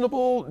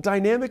reasonable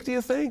dynamic, do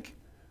you think?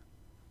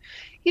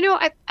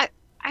 I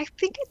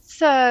think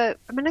it's I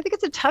think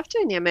it's a tough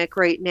dynamic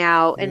right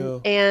now.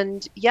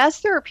 And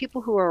yes, there are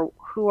people who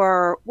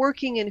are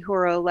working and who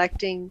are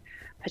electing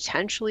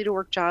potentially to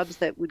work jobs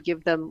that would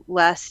give them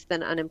less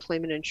than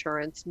unemployment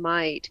insurance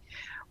might.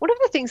 One of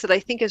the things that I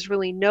think is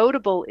really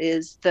notable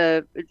is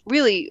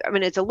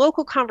it's a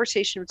local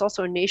conversation. It's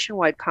also a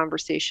nationwide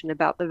conversation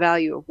about the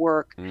value of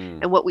work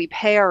and what we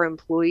pay our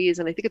employees.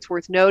 And I think it's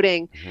worth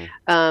noting,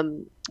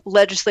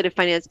 Legislative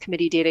Finance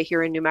Committee data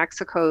here in New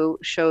Mexico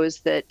shows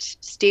that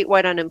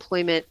statewide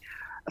unemployment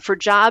for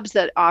jobs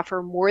that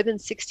offer more than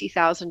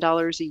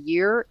 $60,000 a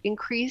year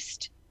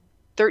increased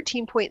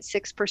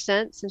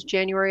 13.6% since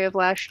January of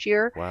last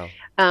year. Wow.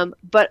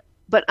 But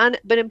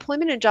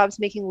employment in jobs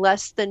making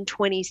less than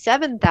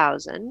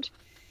 $27,000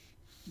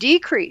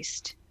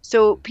 decreased.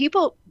 So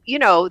people,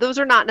 those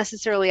are not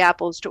necessarily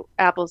apples to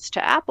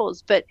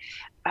apples. But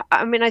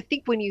I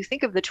think when you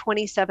think of the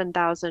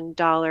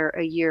 $27,000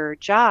 a year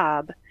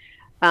job,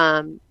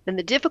 and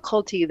the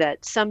difficulty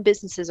that some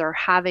businesses are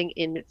having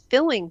in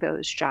filling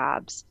those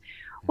jobs,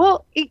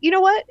 well, you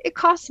know what? It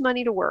costs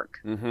money to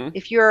work.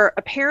 If you're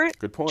a parent,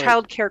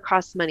 childcare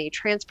costs money,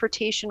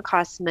 transportation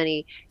costs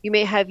money, you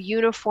may have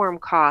uniform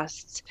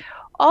costs.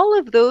 All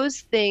of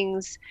those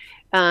things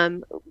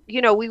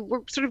We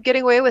were sort of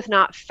getting away with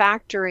not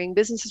factoring,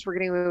 businesses were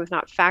getting away with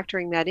not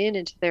factoring that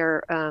into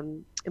their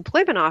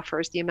employment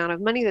offers, the amount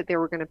of money that they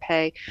were going to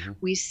pay.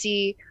 We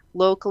see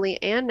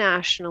locally and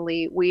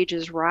nationally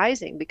wages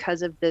rising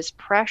because of this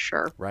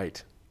pressure.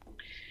 Right.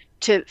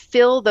 To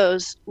fill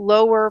those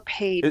lower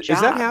paid jobs. Is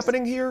that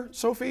happening here,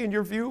 Sophie, in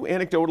your view,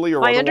 anecdotally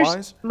or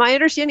otherwise? My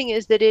understanding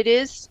is that it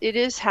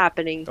is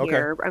happening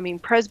here. I mean,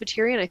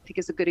 Presbyterian, I think,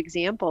 is a good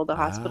example. The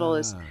hospital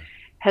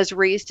has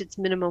raised its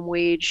minimum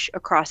wage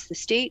across the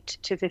state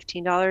to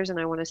 $15, and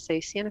I want to say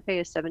Santa Fe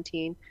is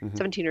 17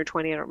 or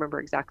 20. I don't remember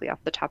exactly off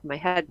the top of my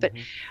head,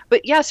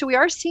 but yeah, so we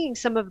are seeing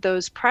some of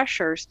those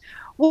pressures.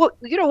 Well,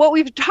 what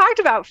we've talked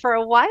about for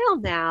a while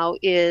now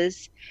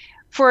is,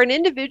 for an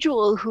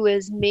individual who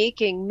is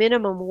making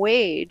minimum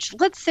wage,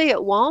 let's say at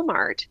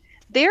Walmart,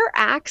 they're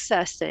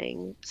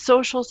accessing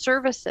social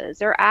services,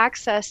 they're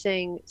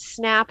accessing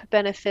SNAP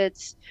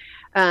benefits,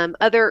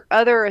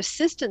 other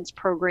assistance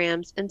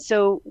programs, and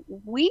so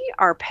we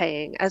are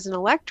paying as an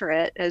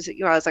electorate, as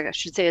I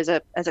should say, as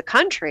a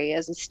country,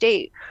 as a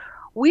state,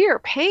 we are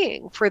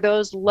paying for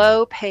those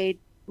low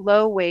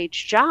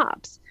wage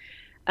jobs,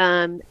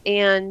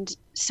 and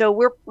so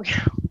we're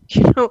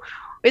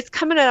it's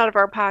coming out of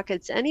our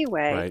pockets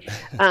anyway.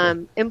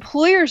 Right.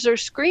 Employers are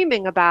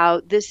screaming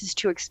about, this is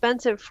too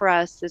expensive for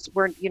us.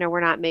 We're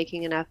not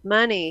making enough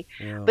money.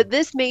 Yeah. But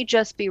this may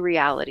just be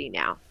reality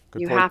now.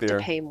 You have to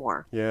pay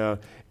more. Yeah.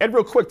 Ed,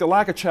 real quick, the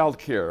lack of child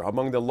care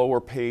among the lower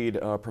paid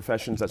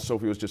professions that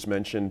Sophie was just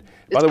mentioned.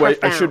 By the way,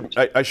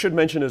 I should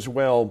mention as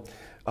well,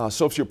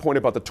 Sophie, your point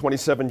about the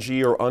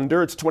 27G or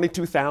under, it's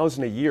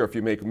 $22,000 a year if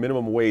you make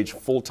minimum wage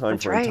full-time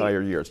for an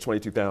entire year. It's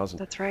 $22,000.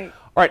 That's right.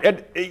 All right,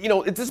 Ed,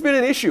 this has been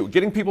an issue,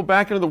 getting people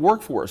back into the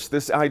workforce,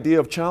 this idea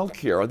of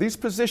childcare. Are these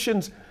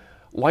positions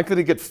likely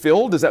to get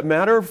filled? Does that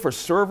matter for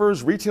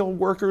servers, retail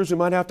workers who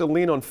might have to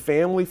lean on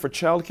family for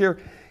childcare?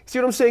 See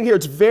what I'm saying here?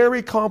 It's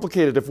very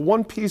complicated. If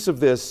one piece of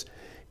this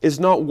is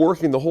not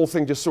working, the whole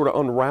thing just sort of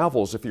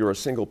unravels if you're a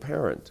single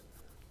parent.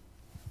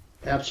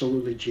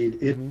 Absolutely, Gene.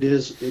 It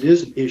is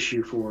an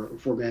issue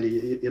for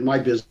many. In my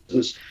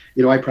business,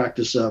 I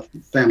practice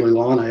family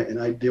law, and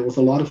I deal with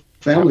a lot of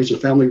families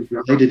and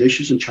family-related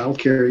issues and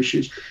childcare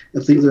issues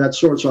and things of that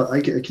sort. So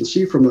I can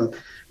see from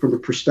a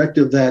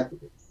perspective that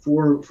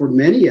for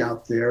many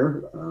out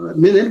there,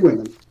 men and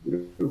women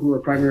who are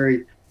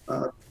primary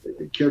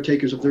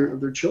caretakers of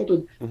their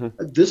children,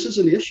 this is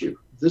an issue.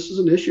 This is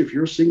an issue if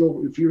you're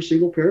a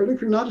single parent,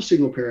 if you're not a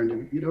single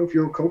parent, if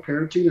you're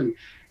co-parenting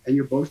and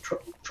you're both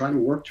trying to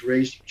work to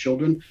raise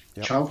children,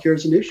 childcare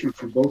is an issue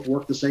if you both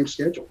work the same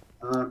schedule.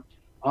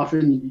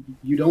 Often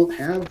you don't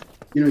have,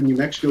 in New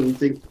Mexico, we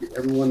think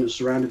everyone is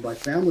surrounded by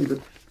family, but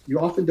you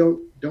often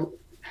don't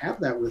have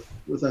that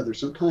with others.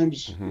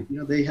 Sometimes,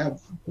 they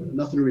have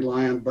nothing to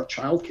rely on but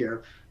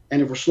childcare.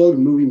 And if we're slow to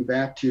moving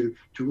back to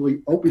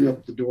really opening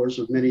up the doors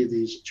of many of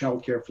these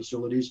childcare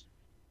facilities,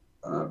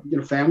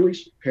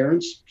 families,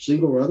 parents,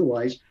 single or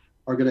otherwise,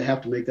 are going to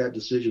have to make that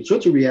decision. So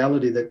it's a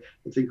reality that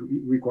I think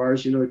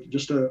requires,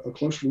 just a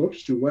closer look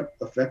as to what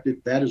effect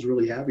that is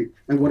really having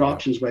and what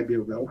options might be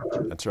available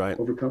to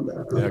overcome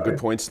that. Yeah, good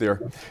points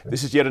there.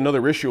 This is yet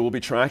another issue we'll be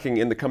tracking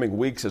in the coming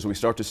weeks as we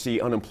start to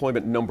see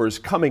unemployment numbers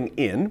coming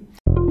in.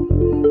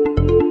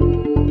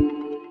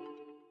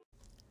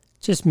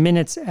 Just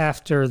minutes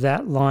after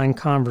that line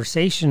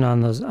conversation on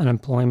those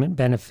unemployment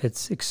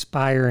benefits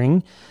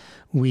expiring,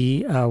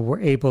 we were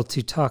able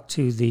to talk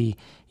to the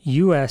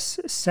U.S.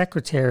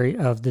 Secretary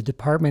of the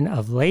Department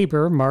of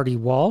Labor, Marty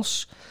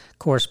Walsh.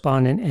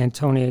 Correspondent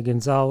Antonia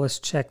Gonzalez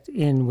checked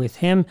in with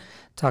him,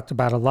 talked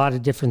about a lot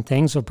of different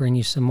things. We'll bring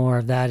you some more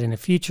of that in a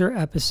future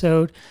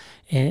episode,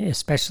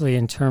 especially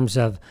in terms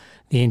of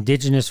the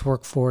indigenous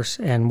workforce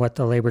and what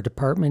the Labor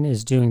Department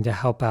is doing to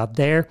help out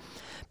there.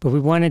 But we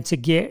wanted to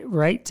get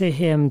right to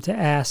him to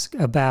ask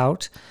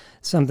about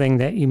something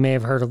that you may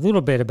have heard a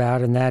little bit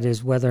about, and that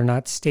is whether or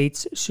not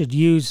states should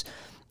use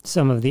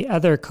some of the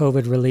other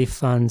COVID relief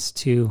funds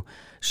to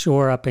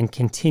shore up and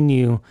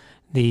continue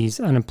these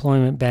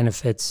unemployment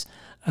benefits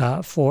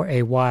for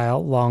a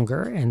while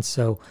longer. And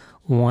so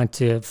we want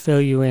to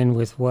fill you in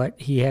with what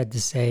he had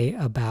to say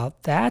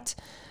about that.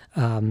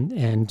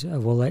 And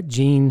we'll let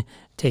Gene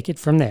take it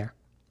from there.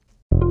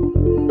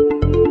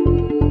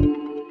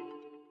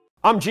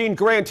 I'm Gene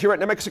Grant here at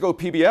New Mexico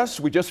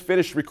PBS. We just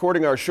finished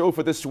recording our show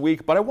for this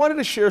week, but I wanted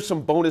to share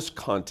some bonus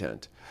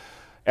content.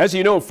 As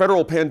you know,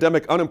 federal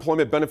pandemic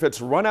unemployment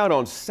benefits run out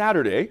on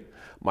Saturday.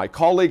 My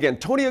colleague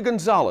Antonia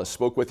Gonzalez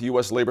spoke with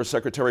U.S. Labor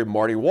Secretary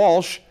Marty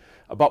Walsh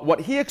about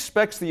what he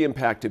expects the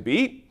impact to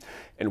be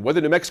and whether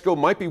New Mexico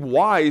might be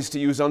wise to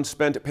use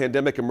unspent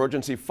pandemic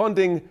emergency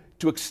funding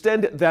to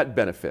extend that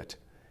benefit.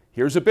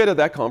 Here's a bit of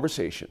that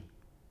conversation.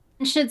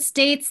 Should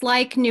states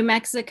like New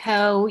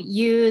Mexico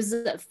use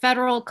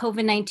federal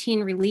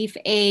COVID-19 relief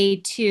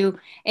aid to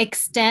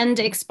extend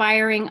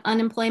expiring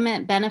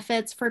unemployment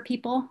benefits for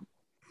people?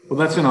 Well,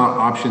 that's an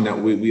option that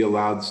we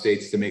allowed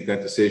states to make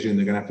that decision.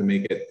 They're going to have to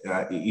make it,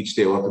 each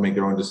state will have to make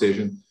their own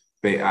decision.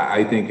 But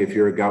I think if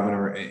you're a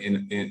governor,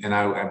 and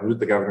I was with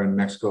the governor in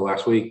Mexico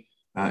last week,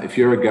 if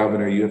you're a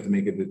governor, you have to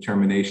make a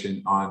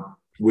determination on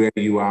where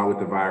you are with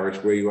the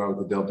virus, where you are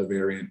with the Delta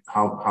variant,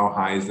 how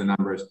high is the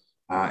numbers,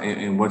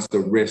 and what's the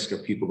risk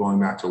of people going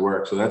back to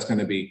work. So that's going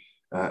to be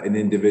an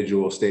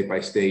individual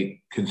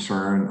state-by-state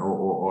concern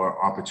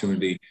or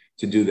opportunity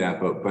to do that.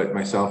 But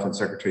myself and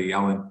Secretary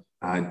Yellen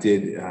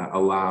did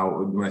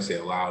allow, when I say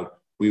allowed,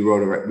 we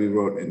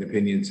wrote an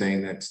opinion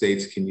saying that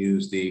states can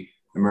use the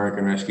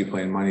American Rescue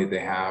Plan money that they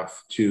have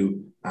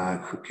to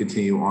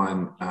continue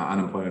on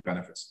unemployment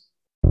benefits.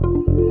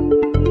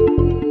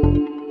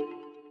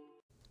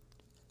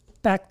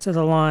 Back to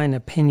the line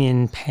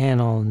opinion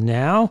panel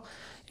now.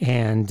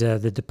 And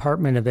the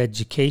Department of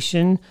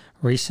Education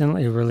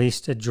recently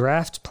released a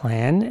draft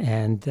plan,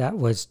 and that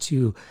was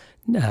to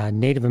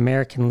Native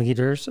American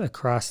leaders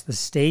across the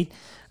state.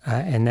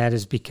 And that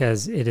is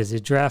because it is a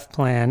draft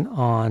plan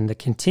on the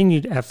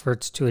continued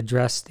efforts to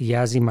address the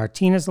Yazzie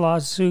Martinez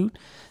lawsuit.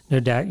 No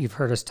doubt you've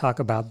heard us talk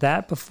about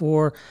that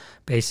before.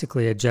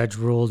 Basically, a judge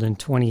ruled in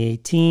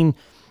 2018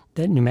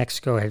 that New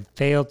Mexico had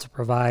failed to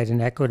provide an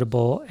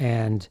equitable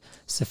and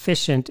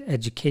sufficient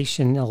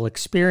educational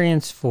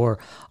experience for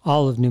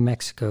all of New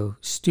Mexico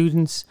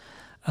students.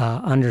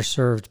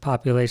 Underserved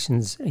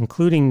populations,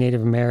 including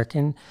Native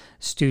American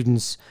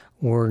students,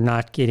 were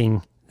not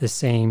getting the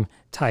same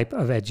type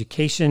of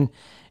education.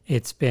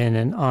 It's been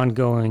an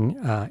ongoing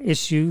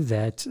issue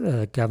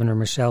that Governor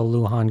Michelle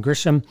Lujan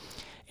Grisham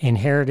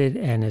inherited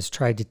and has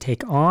tried to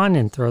take on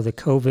and throw the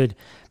COVID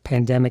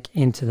pandemic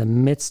into the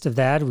midst of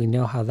that. We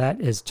know how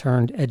that has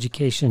turned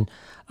education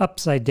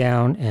upside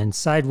down and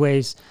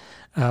sideways,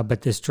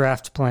 but this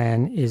draft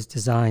plan is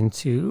designed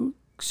to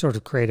sort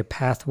of create a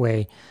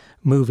pathway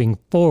moving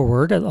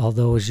forward,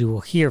 although, as you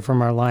will hear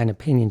from our line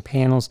opinion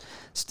panels,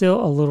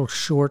 still a little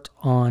short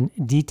on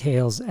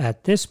details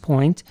at this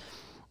point.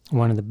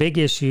 One of the big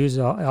issues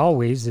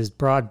always is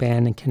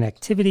broadband and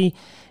connectivity,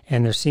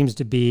 and there seems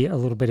to be a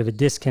little bit of a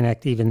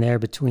disconnect even there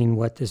between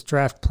what this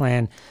draft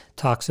plan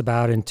talks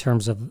about in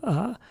terms of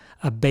a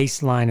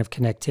baseline of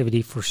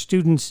connectivity for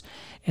students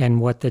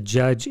and what the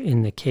judge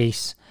in the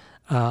case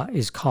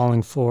is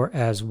calling for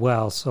as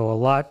well. So a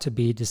lot to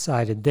be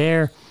decided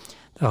there.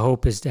 The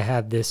hope is to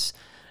have this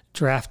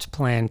draft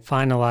plan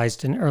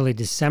finalized in early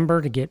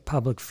December to get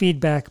public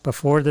feedback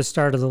before the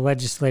start of the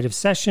legislative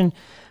session.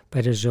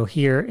 But as you'll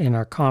hear in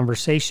our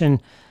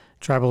conversation,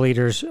 tribal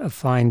leaders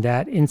find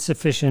that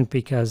insufficient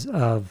because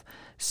of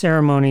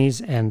ceremonies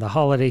and the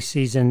holiday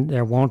season.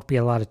 There won't be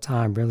a lot of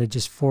time, really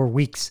just 4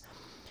 weeks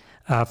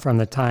from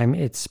the time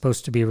it's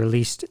supposed to be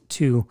released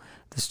to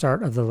the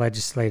start of the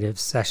legislative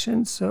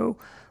session. So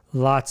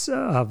lots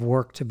of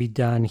work to be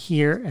done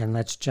here, and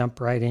let's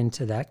jump right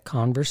into that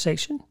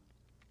conversation.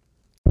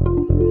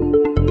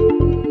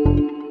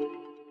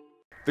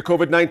 The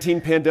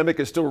COVID-19 pandemic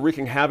is still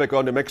wreaking havoc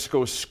on New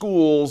Mexico's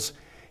schools,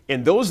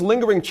 and those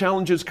lingering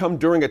challenges come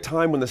during a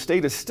time when the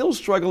state is still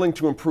struggling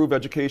to improve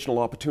educational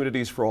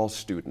opportunities for all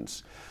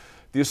students.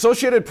 The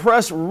Associated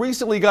Press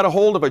recently got a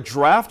hold of a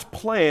draft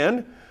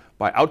plan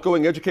by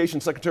outgoing Education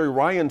Secretary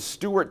Ryan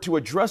Stewart to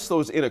address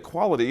those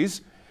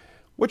inequalities,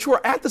 which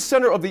were at the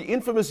center of the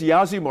infamous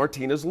Yazzie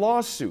Martinez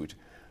lawsuit.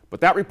 But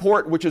that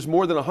report, which is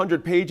more than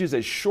 100 pages,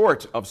 is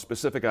short of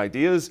specific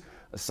ideas,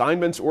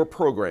 assignments, or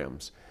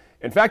programs.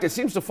 In fact, it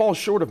seems to fall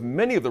short of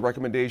many of the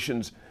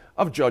recommendations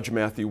of Judge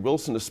Matthew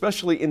Wilson,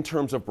 especially in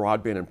terms of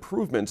broadband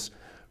improvements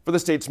for the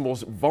state's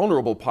most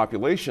vulnerable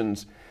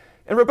populations.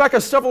 And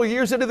Rebecca, several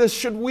years into this,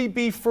 should we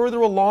be further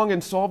along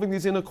in solving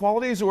these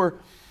inequalities? Or,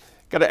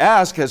 got to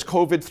ask, has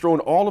COVID thrown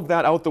all of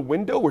that out the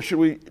window, or should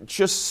we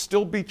just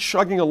still be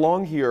chugging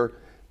along here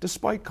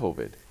despite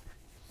COVID?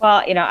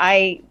 Well,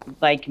 I,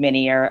 like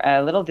many, are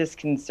a little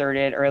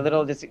disconcerted or a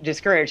little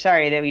discouraged,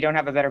 that we don't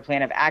have a better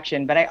plan of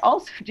action. But I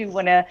also do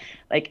want to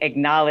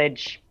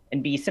acknowledge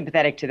and be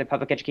sympathetic to the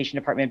public education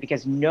department,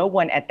 because no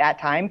one at that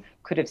time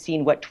could have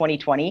seen what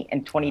 2020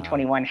 and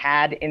 2021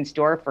 had in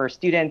store for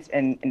students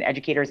and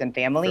educators and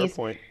families.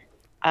 Fair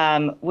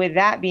point. With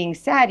that being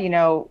said,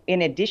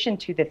 in addition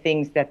to the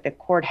things that the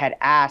court had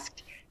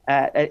asked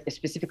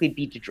specifically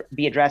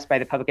be addressed by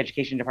the public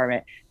education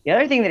department, the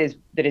other thing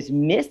that is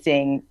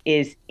missing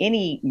is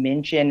any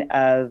mention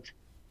of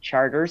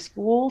charter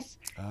schools,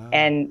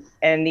 and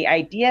the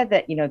idea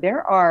that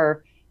there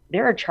are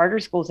charter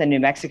schools in New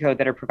Mexico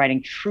that are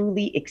providing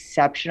truly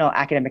exceptional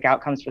academic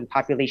outcomes for the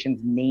populations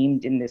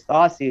named in this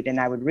lawsuit. And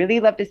I would really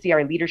love to see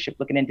our leadership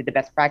looking into the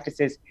best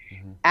practices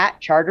at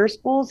charter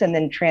schools and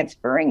then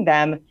transferring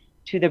them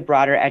to the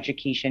broader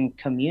education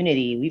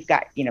community. We've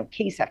got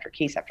case after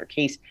case after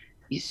case,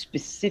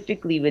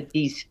 specifically with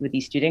these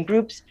student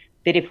groups,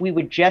 that if we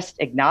would just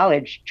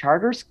acknowledge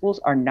charter schools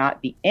are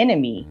not the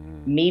enemy,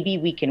 maybe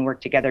we can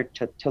work together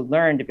to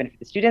learn to benefit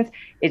the students.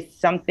 It's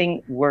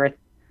something worth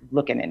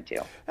looking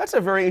into. That's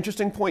a very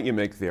interesting point you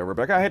make there,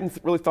 Rebecca. I hadn't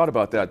really thought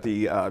about that,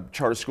 the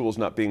charter schools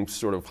not being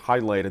sort of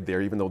highlighted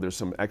there, even though there's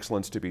some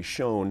excellence to be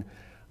shown.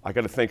 I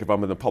got to think, if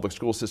I'm in the public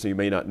school system, you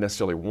may not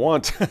necessarily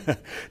want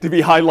to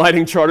be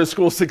highlighting charter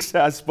school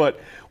success, but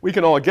we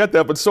can all get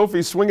that. But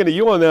Sophie, swinging to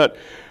you on that.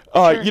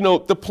 Sure.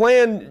 The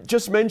plan I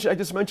just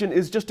mentioned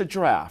is just a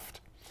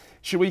draft.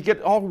 Should we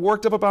get all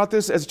worked up about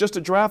this as just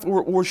a draft,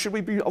 or should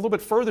we be a little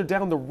bit further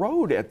down the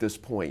road at this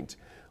point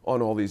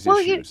on all these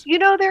issues? You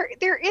know,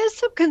 there is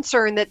some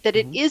concern that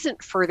it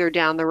isn't further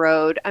down the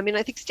road. I mean,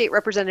 I think State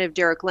Representative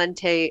Derek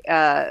Lente,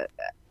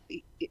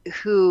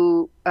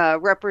 who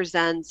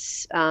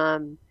represents a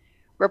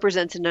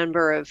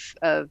number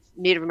of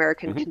Native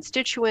American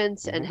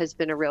constituents and has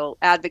been a real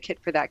advocate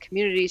for that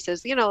community,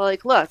 says, you know,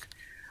 like, look,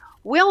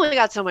 we only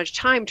got so much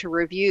time to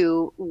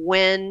review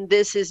when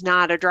this is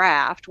not a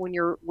draft, when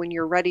you're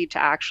ready to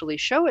actually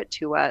show it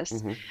to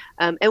us.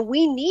 And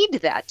we need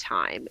that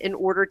time in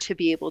order to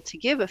be able to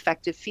give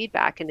effective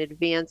feedback in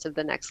advance of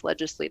the next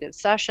legislative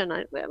session.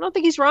 I don't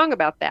think he's wrong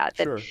about that.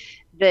 Sure.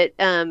 That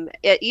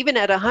even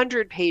at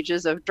 100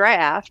 pages of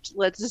draft,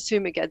 let's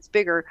assume it gets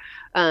bigger,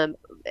 and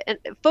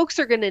folks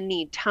are going to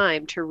need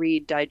time to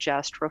read,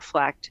 digest,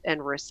 reflect,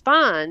 and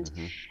respond.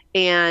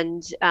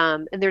 And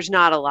there's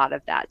not a lot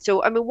of that.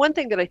 So, I mean, one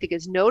thing that I think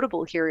is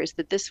notable here is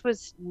that this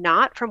was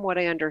not, from what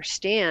I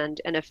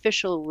understand, an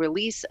official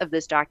release of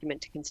this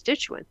document to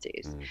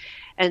constituencies.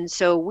 And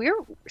so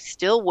we're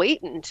still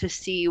waiting to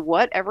see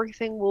what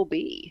everything will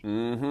be.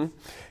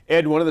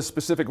 Ed, one of the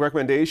specific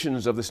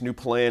recommendations of this new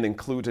plan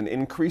includes an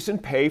increase in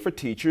pay for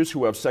teachers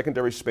who have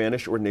secondary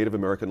Spanish or Native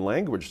American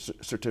language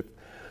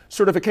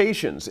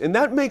certifications. And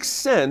that makes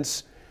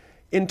sense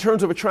in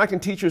terms of attracting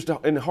teachers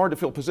in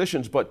hard-to-fill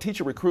positions, but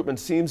teacher recruitment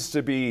seems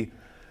to be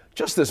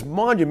just this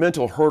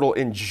monumental hurdle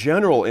in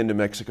general in New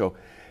Mexico.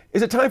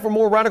 Is it time for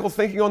more radical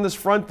thinking on this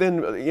front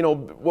than, you know,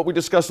 what we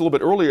discussed a little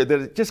bit earlier,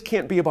 that it just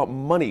can't be about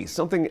money?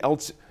 Something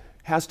else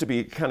has to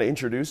be kind of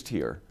introduced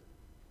here.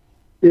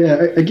 Yeah,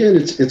 again,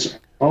 it's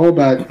all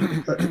about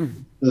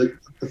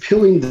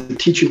appealing the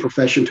teaching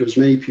profession to as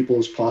many people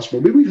as possible.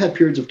 We've had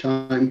periods of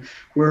time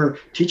where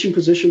teaching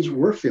positions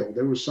were filled.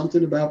 There was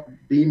something about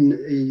being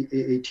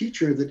a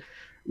teacher that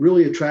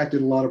really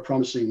attracted a lot of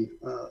promising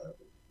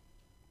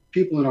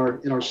people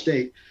in our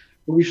state.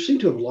 But we seem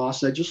to have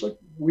lost that, just like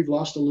we've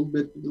lost a little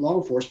bit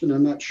law enforcement.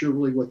 I'm not sure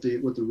really what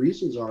the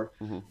reasons are.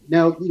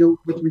 Now, you know,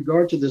 with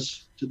regard to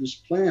this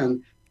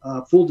plan,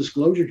 full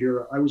disclosure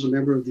here, I was a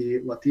member of the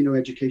Latino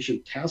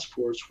Education Task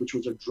Force, which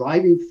was a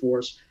driving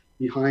force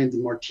behind the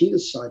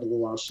Martinez side of the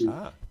lawsuit.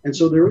 And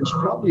so there is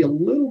probably a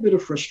little bit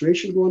of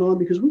frustration going on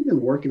because we've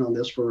been working on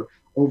this for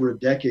over a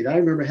decade. I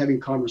remember having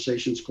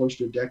conversations close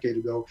to a decade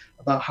ago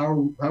about how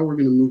we're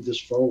going to move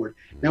this forward.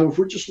 Now, if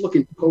we're just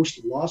looking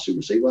post lawsuit,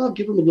 we say, well,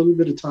 give them a little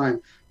bit of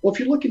time. Well, if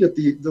you're looking at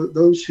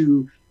those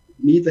who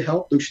need the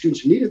help, those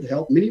students who needed the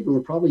help, many of them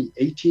are probably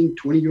 18,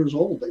 20 years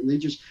old, and they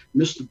just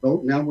missed the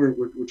boat. Now we're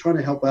trying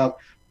to help out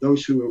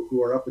those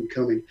who are up and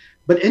coming.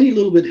 But any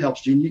little bit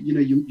helps.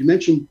 You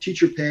mentioned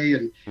teacher pay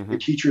and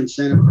teacher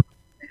incentive.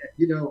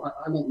 You know,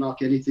 I won't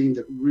knock anything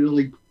that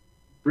really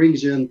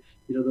brings in,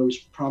 you know, those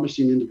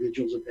promising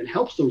individuals and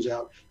helps those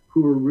out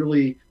who are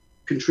really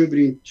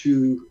contributing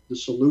to the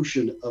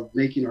solution of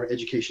making our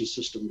education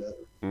system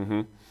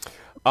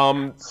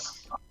better.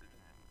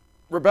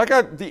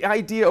 Rebecca, the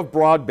idea of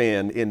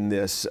broadband in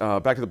this,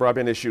 back to the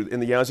broadband issue in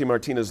the Yazzie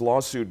Martinez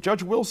lawsuit,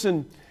 Judge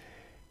Wilson,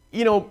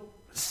 you know,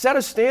 set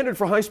a standard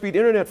for high-speed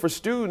internet for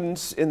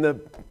students, and the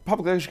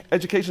public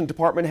education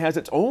department has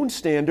its own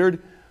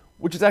standard,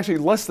 which is actually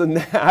less than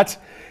that.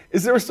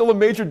 Is there still a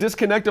major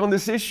disconnect on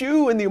this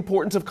issue and the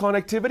importance of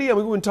connectivity? I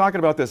mean, we've been talking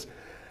about this.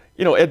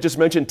 You know, Ed just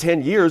mentioned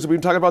 10 years. We've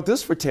been talking about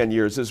this for 10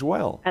 years as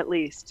well. At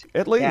least.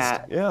 At least,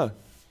 yeah.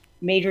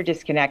 Major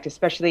disconnect,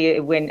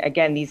 especially when,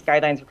 again, these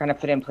guidelines were kind of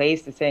put in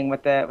place, saying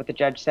what the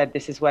judge said,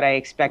 this is what I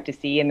expect to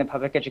see, in the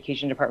public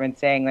education department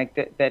saying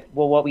like that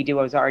well, what we do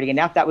was already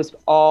enough. That was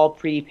all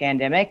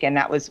pre-pandemic, and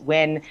that was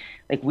when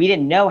like we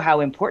didn't know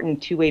how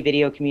important two-way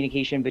video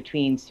communication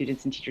between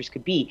students and teachers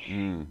could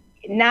be.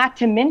 Not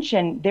to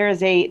mention, there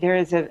is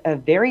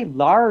a very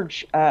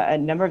large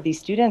number of these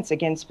students,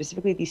 again,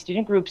 specifically these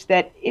student groups,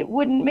 that it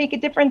wouldn't make a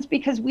difference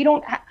because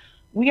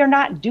we are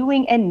not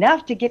doing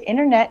enough to get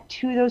internet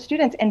to those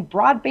students, and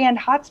broadband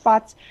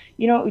hotspots,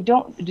 you know,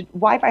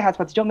 Wi-Fi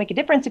hotspots don't make a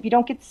difference if you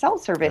don't get cell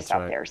service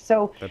out there.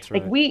 So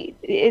like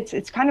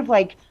it's kind of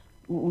like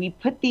we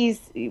put these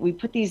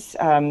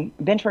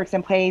benchmarks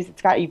in place.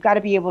 You've got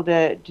to be able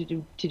to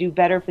do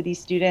better for these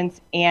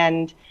students,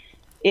 and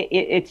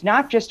it's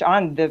not just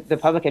on the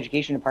public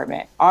education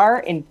department. Our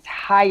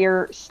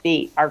entire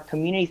state, our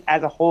communities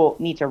as a whole,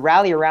 need to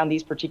rally around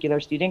these particular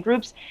student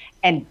groups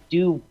and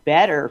do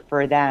better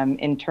for them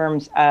in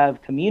terms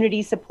of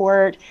community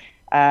support,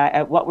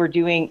 what we're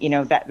doing, you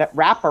know, that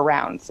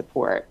wraparound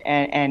support,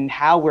 and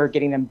how we're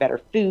getting them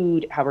better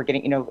food, how we're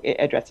getting, you know,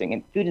 addressing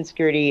in food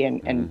insecurity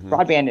and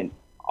broadband and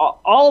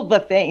all the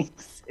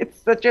things.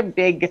 It's such a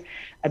big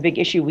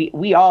issue.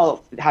 We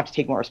all have to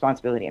take more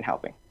responsibility in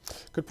helping.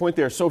 Good point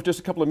there. So just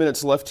a couple of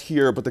minutes left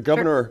here, but the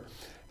governor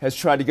has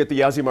tried to get the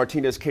Yazzie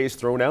Martinez case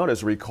thrown out,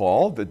 as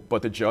recall,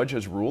 but the judge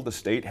has ruled the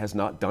state has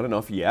not done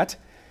enough yet.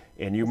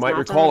 And you might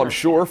recall, I'm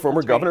sure,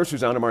 former Governor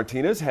Susana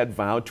Martinez had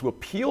vowed to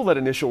appeal that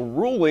initial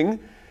ruling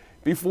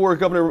before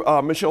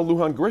Governor Michelle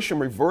Lujan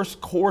Grisham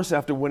reversed course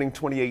after winning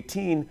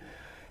 2018.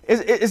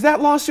 Is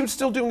that lawsuit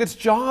still doing its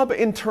job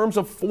in terms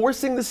of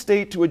forcing the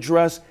state to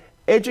address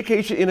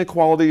education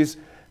inequalities,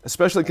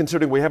 especially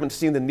considering we haven't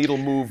seen the needle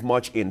move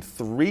much in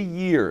 3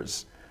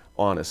 years,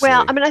 honestly.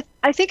 Well, I mean,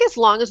 I think as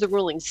long as the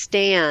ruling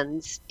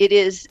stands, it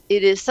is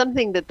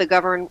something that the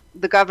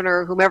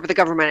governor, whomever the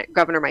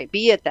governor might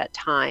be at that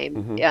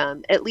time,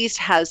 at least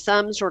has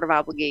some sort of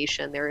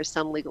obligation. There is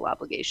some legal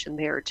obligation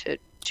there to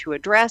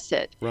address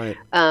it. Right.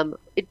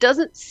 It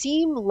doesn't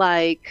seem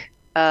like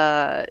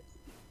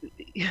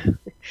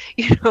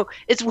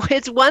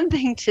it's one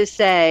thing to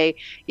say,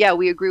 yeah,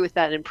 we agree with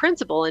that in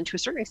principle, and to a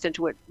certain extent,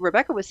 to what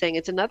Rebecca was saying,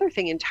 it's another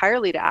thing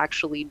entirely to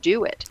actually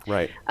do it.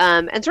 Right.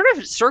 And sort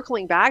of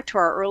circling back to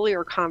our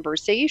earlier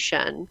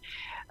conversation,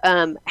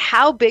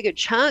 how big a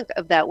chunk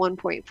of that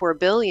 1.4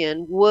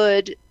 billion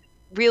would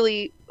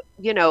really,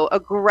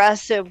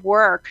 aggressive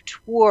work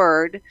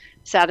toward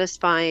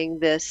satisfying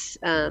this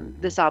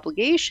this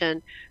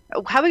obligation?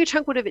 How big a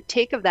chunk would it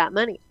take of that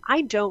money?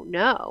 I don't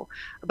know,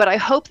 but I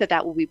hope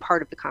that will be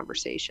part of the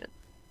conversation.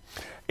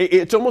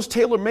 It's almost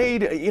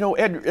tailor-made,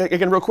 Ed,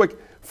 again, real quick,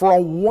 for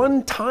a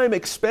one-time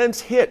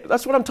expense hit.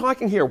 That's what I'm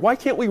talking here. Why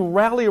can't we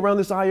rally around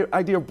this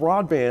idea of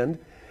broadband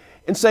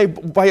and say,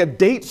 by a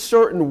date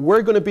certain,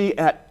 we're going to be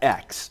at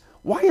X?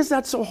 Why is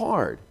that so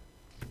hard?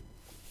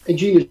 And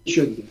Gene, it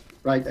shouldn't be,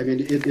 right? I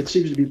mean, it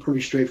seems to be pretty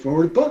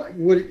straightforward, but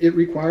what it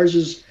requires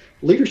is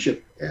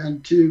leadership,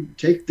 and to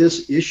take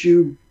this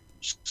issue.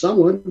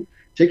 Someone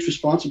takes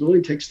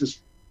responsibility, takes this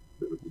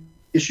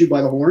issue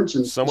by the horns,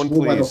 and someone,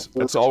 please.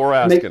 That's all we're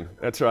asking.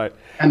 That's right.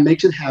 And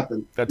makes it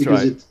happen. That's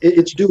right.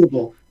 It's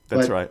doable.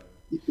 That's right.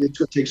 It's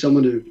going to take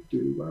someone to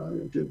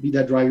be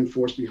that driving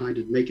force behind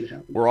it and make it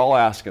happen. We're all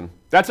asking.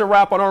 That's a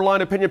wrap on our Line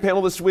Opinion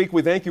panel this week.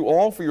 We thank you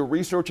all for your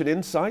research and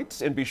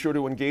insights, and be sure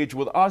to engage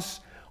with us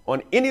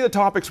on any of the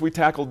topics we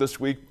tackled this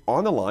week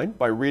on the line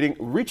by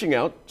reaching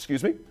out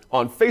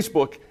on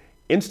Facebook,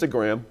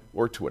 Instagram,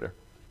 or Twitter.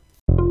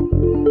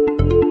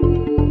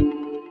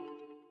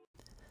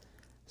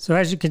 So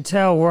as you can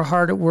tell, we're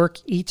hard at work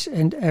each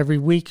and every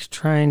week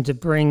trying to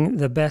bring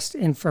the best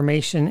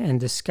information and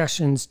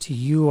discussions to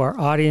you, our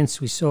audience.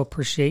 We so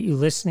appreciate you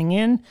listening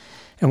in,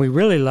 and we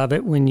really love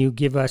it when you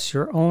give us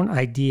your own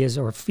ideas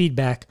or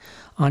feedback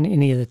on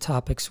any of the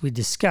topics we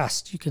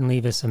discussed. You can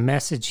leave us a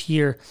message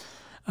here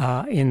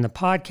in the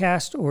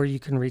podcast, or you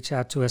can reach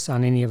out to us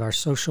on any of our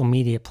social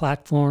media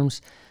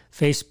platforms,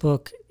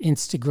 Facebook,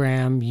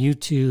 Instagram,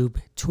 YouTube,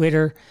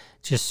 Twitter.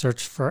 Just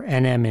search for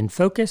NM in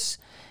Focus.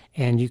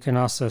 And you can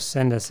also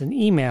send us an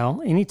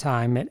email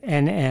anytime at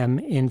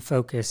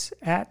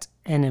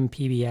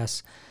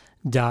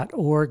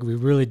nminfocus@nmpbs.org. We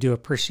really do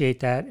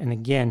appreciate that. And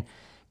again,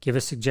 give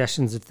us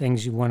suggestions of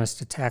things you want us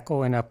to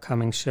tackle in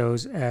upcoming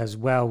shows as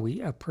well. We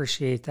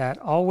appreciate that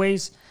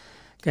always.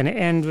 Going to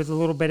end with a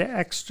little bit of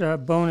extra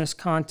bonus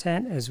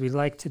content, as we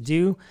like to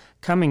do,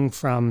 coming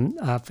from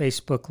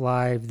Facebook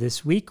Live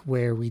this week,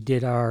 where we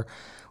did our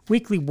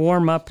weekly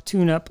warm-up,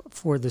 tune-up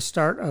for the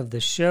start of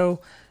the show.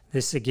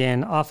 This,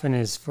 again, often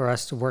is for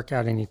us to work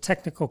out any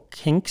technical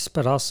kinks,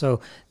 but also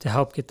to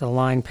help get the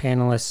line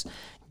panelists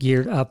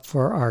geared up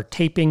for our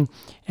taping,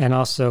 and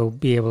also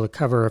be able to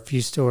cover a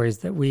few stories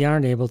that we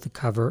aren't able to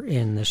cover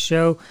in the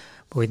show,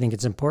 but we think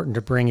it's important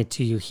to bring it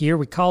to you here.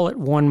 We call it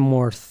One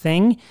More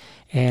Thing,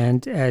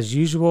 and as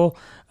usual,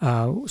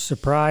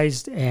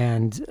 surprised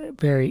and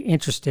very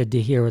interested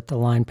to hear what the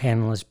line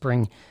panelists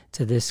bring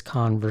to this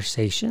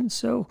conversation.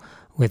 So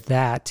with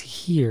that,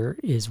 here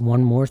is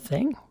One More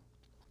Thing.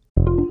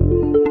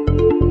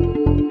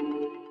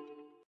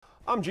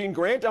 I'm Gene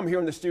Grant. I'm here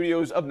in the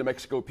studios of New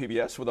Mexico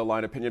PBS with a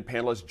Line Opinion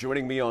panelist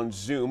joining me on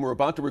Zoom. We're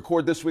about to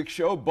record this week's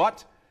show,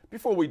 but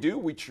before we do,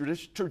 we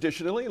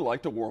traditionally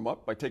like to warm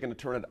up by taking a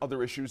turn at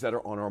other issues that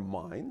are on our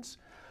minds.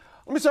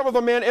 Let me start with my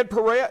man, Ed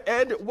Perea.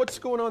 Ed, what's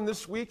going on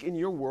this week in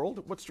your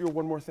world? What's your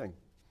one more thing?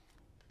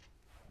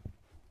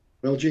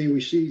 Well, Gene, we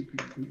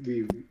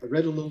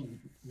read a little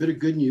bit of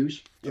good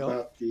news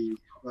about the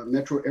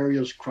metro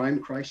area's crime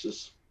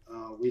crisis.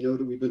 We know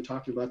that we've been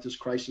talking about this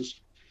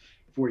crisis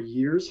for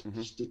years.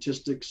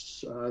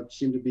 Statistics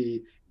seem to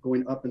be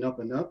going up and up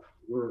and up.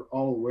 We're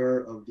all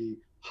aware of the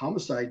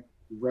homicide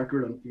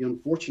record, the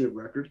unfortunate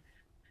record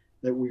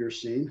that we are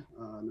seeing.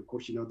 And of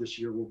course, this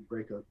year will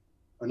break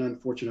an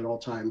unfortunate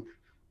all-time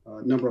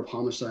number of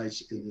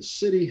homicides in the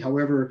city.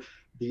 However,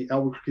 the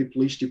Albuquerque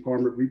Police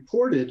Department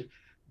reported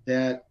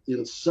that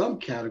in some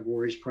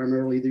categories,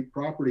 primarily the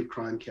property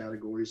crime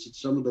categories, that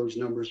some of those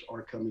numbers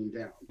are coming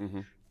down.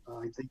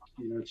 I think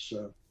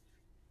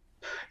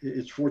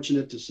it's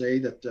fortunate to say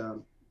that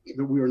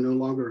we are no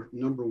longer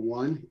number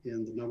one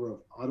in the number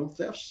of auto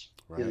thefts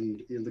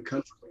in the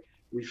country.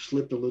 We've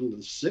slipped a little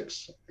to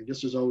 6. I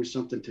guess there's always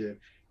something to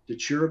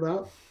cheer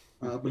about,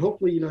 but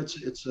hopefully,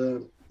 it's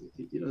an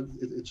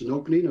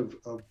opening of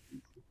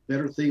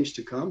better things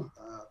to come.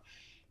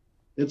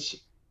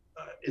 It's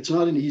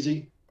not an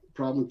easy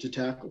problem to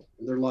tackle,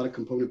 and there are a lot of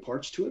component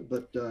parts to it.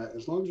 But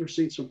as long as we're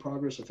seeing some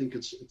progress, I think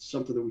it's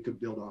something that we could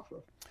build off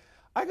of.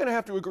 I'm going to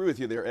have to agree with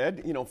you there,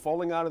 Ed.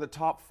 Falling out of the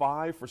top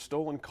 5 for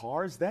stolen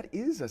cars, that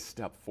is a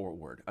step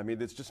forward. I mean,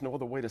 there's just no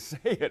other way to say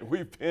it.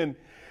 We've been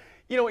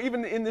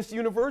even in this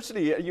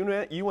university, at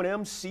UNM,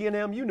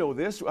 CNM, you know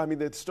this. I mean,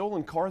 the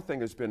stolen car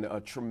thing has been a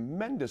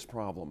tremendous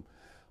problem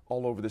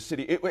all over the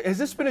city. Has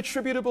this been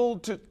attributable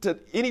to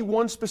any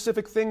one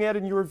specific thing, Ed,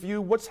 in your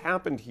view? What's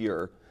happened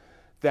here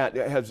that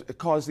has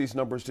caused these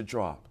numbers to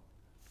drop?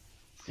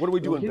 What are we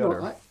doing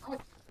better?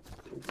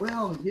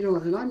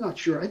 And I'm not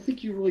sure. I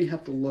think you really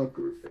have to look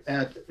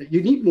at,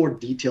 you need more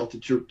detail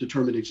to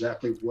determine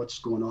exactly what's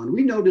going on.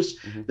 We noticed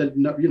that,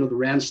 the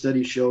RAND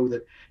studies show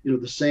that,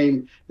 the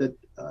same, that,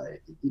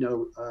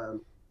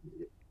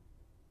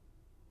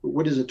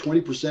 what is it,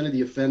 20% of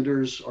the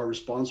offenders are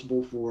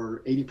responsible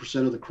for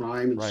 80% of the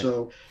crime. And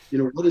so,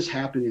 what is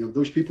happening?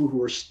 Those people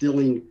who are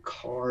stealing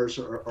cars,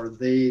 are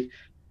they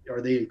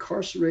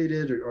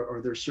incarcerated, or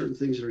are there certain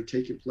things that are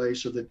taking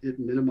place so that it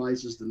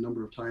minimizes the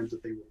number of times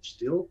that they will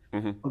steal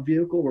a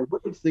vehicle, or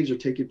what things are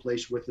taking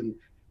place within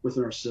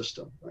our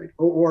system, right?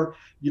 Or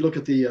you look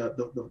at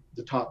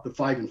the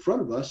five in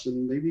front of us,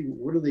 and maybe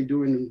what are they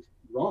doing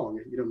wrong?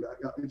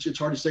 It's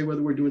hard to say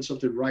whether we're doing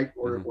something right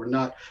or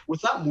not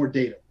without more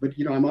data. But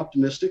I'm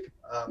optimistic.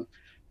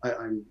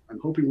 I'm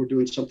hoping we're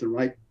doing something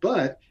right.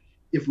 But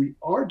if we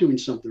are doing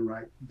something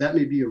right, that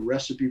may be a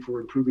recipe for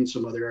improving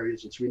some other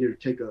areas. And so we need to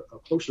take a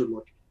closer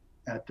look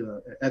at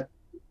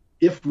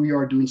if we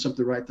are doing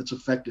something right that's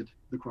affected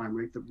the crime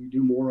rate, that we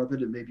do more of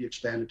it and maybe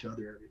expand it to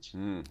other areas.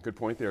 Good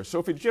point there.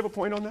 Sophie, did you have a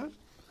point on that?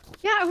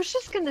 Yeah, I was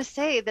just going to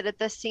say that at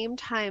the same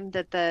time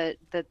that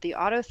the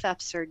auto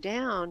thefts are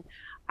down,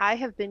 I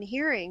have been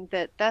hearing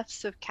that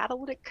thefts of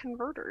catalytic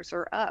converters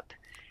are up.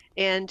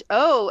 And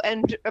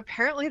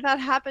apparently that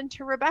happened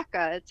to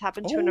Rebecca. It's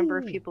happened to a number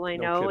of people I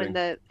know,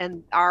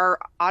 and our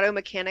auto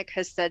mechanic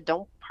has said,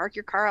 don't park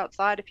your car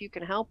outside if you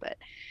can help it.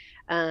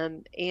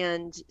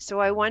 And so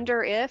I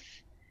wonder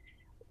if,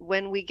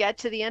 when we get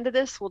to the end of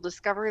this, we'll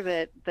discover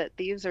that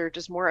thieves are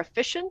just more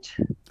efficient,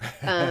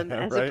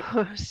 as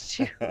opposed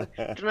to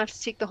don't have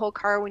to take the whole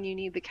car when you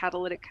need the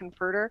catalytic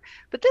converter.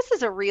 But this is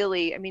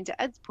to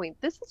Ed's point,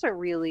 this is a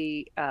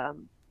really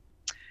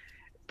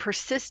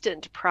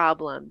persistent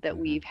problem that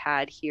we've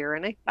had here.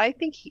 And I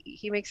think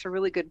he makes a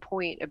really good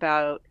point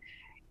about,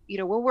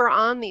 when we're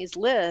on these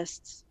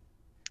lists,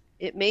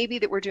 it may be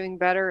that we're doing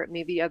better, it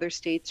may be other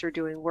states are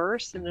doing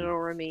worse, and it'll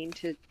remain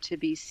to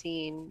be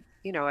seen.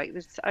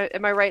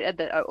 Am I right, Ed,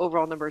 that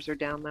overall numbers are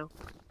down though?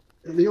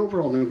 The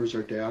overall numbers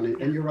are down,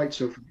 and you're right.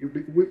 So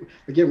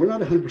again, we're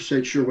not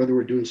 100% sure whether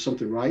we're doing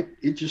something right.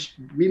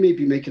 We may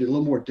be making it a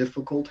little more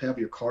difficult to have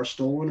your car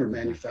stolen, or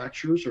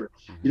manufacturers, or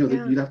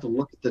you'd have to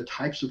look at the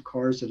types of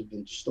cars that have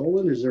been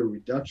stolen. Is there a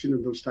reduction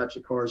of those types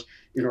of cars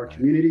in our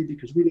community?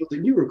 Because we know the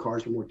newer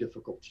cars are more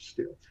difficult to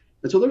steal.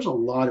 And so there's a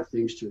lot of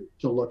things to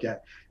look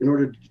at in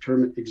order to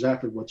determine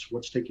exactly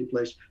what's taking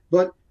place.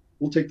 But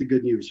we'll take the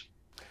good news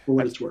for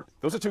what it's worth.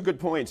 Those are two good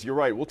points. You're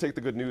right. We'll take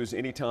the good news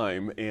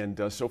anytime. And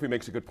Sophie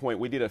makes a good point.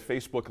 We did a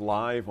Facebook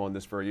Live on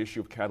this very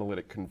issue of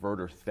catalytic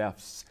converter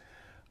thefts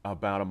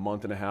about a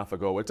month and a half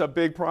ago. It's a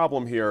big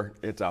problem here.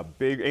 It's a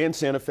big, and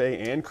Santa Fe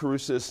and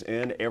Cruces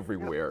and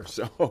everywhere.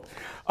 So,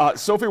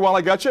 Sophie, while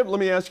I got you, let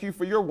me ask you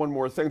for your one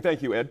more thing.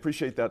 Thank you, Ed.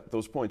 Appreciate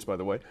those points, by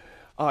the way.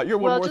 Your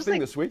one more thing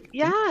this week.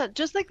 Yeah,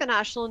 just like the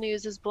national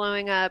news is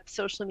blowing up,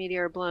 social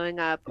media are blowing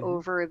up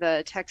over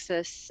the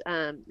Texas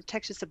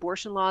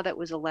abortion law that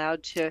was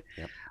allowed to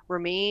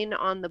remain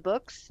on the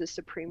books. The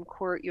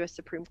U.S.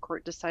 Supreme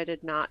Court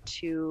decided not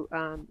to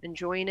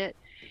enjoin it.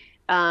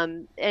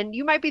 And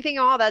you might be thinking,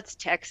 oh, that's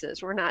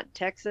Texas. We're not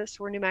Texas,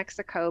 we're New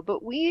Mexico.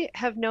 But we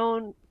have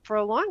known for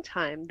a long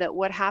time that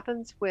what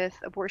happens with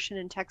abortion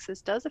in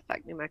Texas does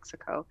affect New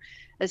Mexico,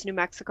 as New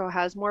Mexico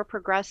has more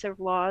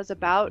progressive laws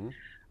about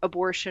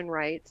abortion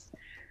rights.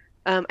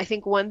 I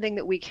think one thing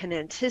that we can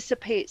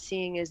anticipate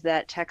seeing is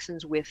that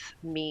Texans with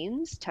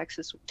means,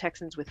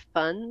 Texans with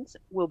funds,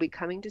 will be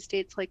coming to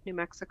states like New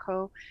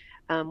Mexico.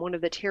 One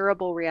of the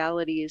terrible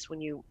realities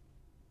when you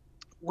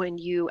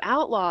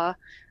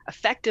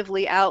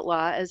effectively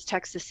outlaw, as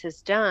Texas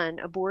has done,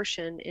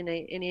 abortion in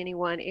any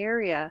one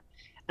area,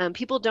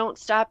 people don't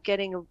stop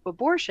getting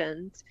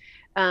abortions.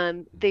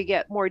 They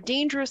get more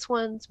dangerous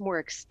ones, more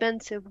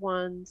expensive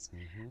ones,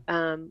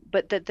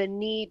 but that the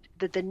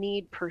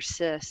need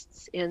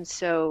persists. And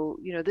so,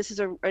 this is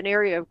an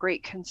area of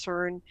great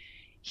concern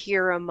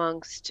here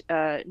amongst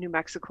New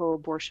Mexico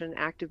abortion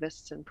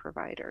activists and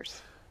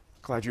providers.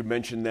 Glad you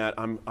mentioned that.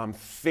 I'm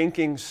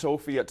thinking,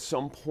 Sophie, at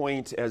some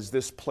point as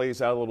this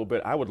plays out a little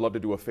bit, I would love to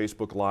do a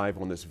Facebook Live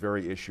on this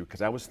very issue,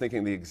 because I was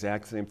thinking the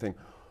exact same thing.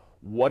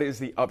 What is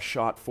the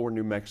upshot for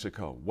New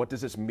Mexico? What does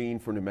this mean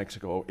for New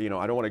Mexico? I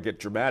don't want to get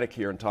dramatic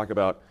here and talk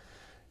about,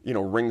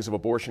 rings of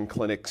abortion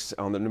clinics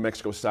on the New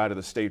Mexico side of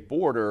the state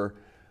border,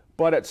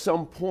 but at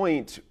some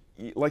point,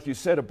 like you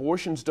said,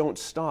 abortions don't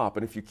stop.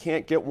 And if you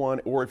can't get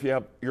one, or if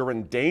you're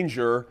in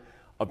danger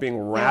of being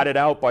ratted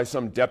out by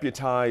some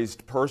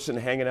deputized person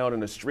hanging out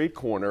in a street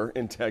corner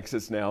in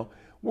Texas now,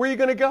 where are you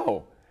going to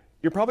go?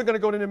 You're probably going to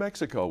go to New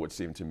Mexico, it would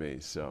seem to me.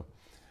 So,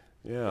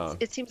 yeah.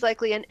 It seems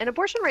likely. And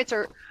abortion rights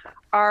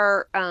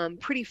are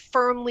pretty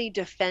firmly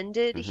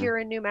defended here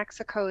in New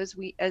Mexico, as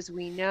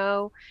we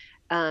know.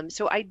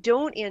 So I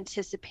don't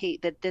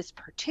anticipate that this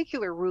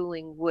particular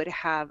ruling would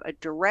have a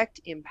direct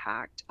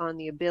impact on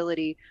the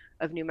ability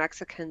of New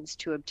Mexicans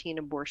to obtain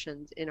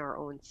abortions in our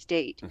own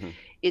state. Mm-hmm.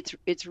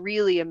 It's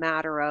really a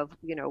matter of,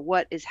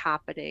 what is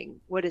happening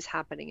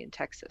in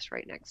Texas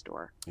right next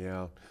door.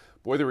 Yeah.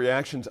 Boy, the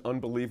reaction's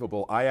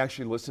unbelievable. I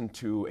actually listened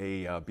to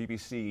a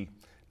BBC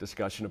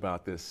discussion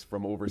about this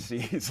from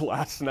overseas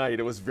last night.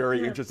 It was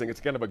very interesting. It's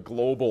kind of a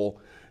global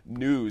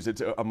news.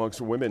 It's amongst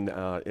women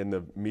in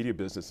the media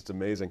business. It's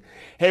amazing.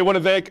 Hey, I want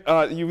to thank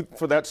you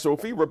for that,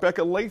 Sophie.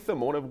 Rebecca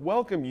Latham, I want to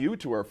welcome you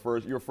to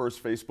your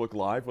first Facebook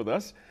Live with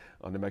us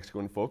on New Mexico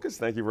in Focus.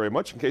 Thank you very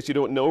much. In case you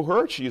don't know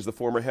her, she is the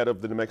former head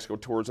of the New Mexico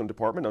Tourism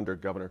Department under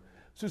Governor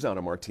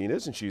Susana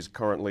Martinez, and she's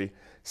currently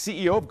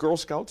CEO of Girl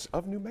Scouts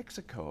of New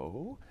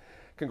Mexico.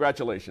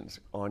 Congratulations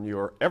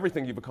on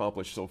everything you've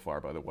accomplished so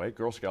far, by the way.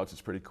 Girl Scouts is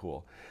pretty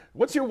cool.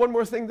 What's your one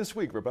more thing this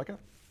week, Rebecca?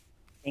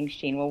 Thanks,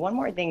 Gene. Well, one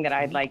more thing that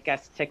I'd like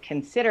us to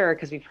consider,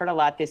 because we've heard a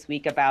lot this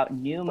week about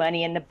new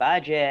money in the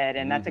budget,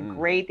 and that's a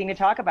great thing to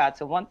talk about.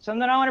 So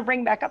something I want to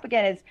bring back up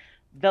again is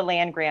the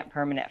Land Grant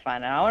Permanent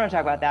Fund. And I want to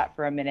talk about that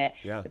for a minute.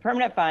 Yeah. The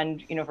Permanent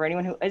Fund, for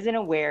anyone who isn't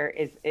aware,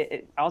 is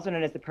also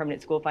known as the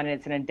Permanent School Fund, and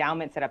it's an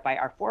endowment set up by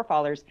our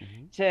forefathers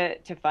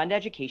to fund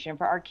education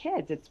for our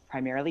kids. It's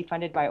primarily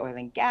funded by oil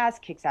and gas,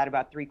 kicks out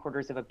about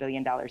 $750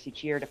 million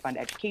each year to fund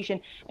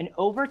education. And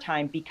over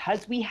time,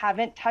 because we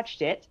haven't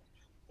touched it,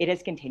 it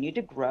has continued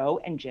to grow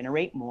and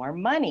generate more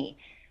money.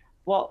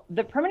 Well,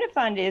 the Permanent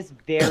Fund is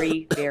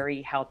very,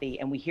 very healthy,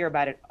 and we hear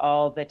about it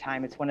all the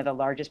time. It's one of the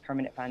largest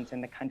permanent funds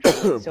in the country.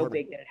 It's so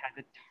big that it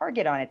has a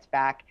target on its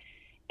back.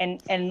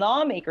 And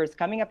lawmakers,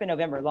 coming up in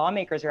November,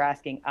 lawmakers are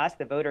asking us,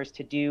 the voters,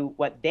 to do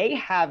what they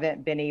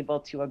haven't been able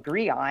to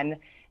agree on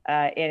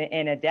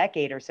in a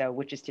decade or so,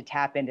 which is to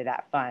tap into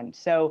that fund.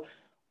 So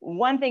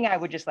one thing I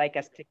would just like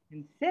us to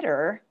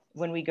consider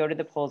when we go to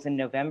the polls in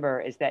November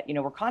is that,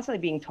 we're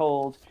constantly being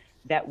told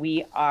that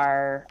we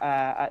are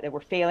that we're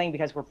failing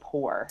because we're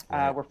poor.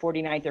 Right. We're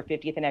 49th or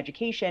 50th in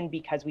education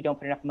because we don't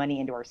put enough money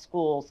into our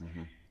schools.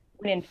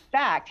 When in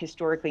fact,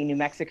 historically, New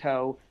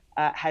Mexico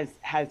has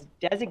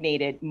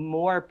designated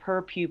more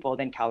per pupil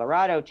than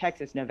Colorado,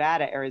 Texas,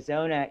 Nevada,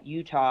 Arizona,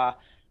 Utah.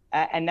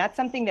 And that's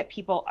something that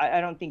people, I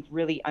don't think,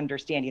 really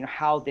understand,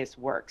 how this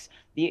works.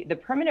 The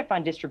Permanent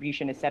Fund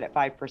distribution is set at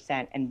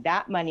 5%, and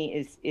that money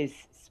is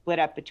split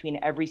up between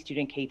every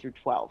student K through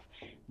 12.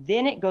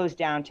 Then it goes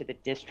down to the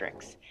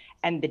districts.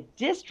 And the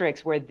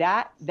districts where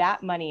that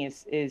money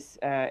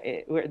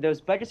where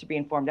those budgets are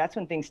being formed, that's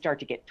when things start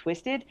to get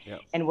twisted. Yep.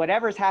 And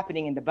whatever's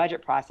happening in the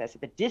budget process at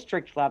the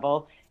district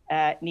level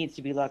needs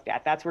to be looked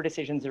at. That's where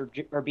decisions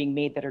are being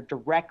made that are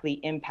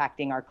directly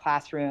impacting our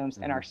classrooms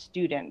and our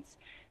students.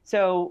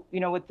 So,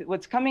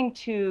 what's coming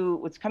to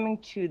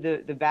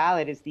the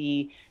ballot is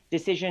the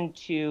decision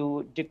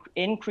to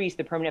increase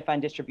the Permanent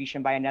Fund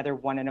distribution by another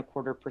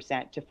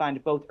 1.25% to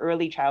fund both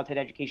early childhood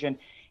education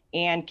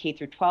and K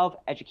through 12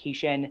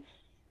 education.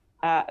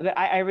 But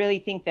I really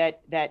think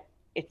that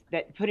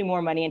putting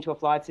more money into a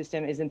flawed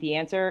system isn't the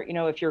answer.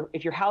 If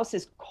your house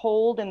is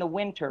cold in the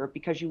winter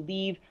because you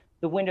leave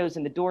the windows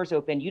and the doors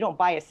open, you don't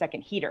buy a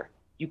second heater.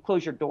 You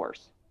close your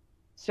doors.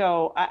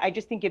 So I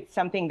just think it's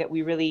something that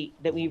we really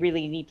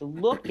need to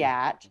look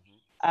at.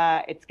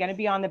 It's going to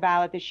be on the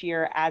ballot this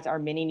year, as are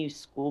many new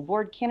school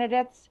board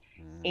candidates.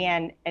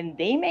 And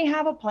they may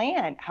have a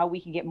plan how we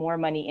can get more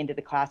money into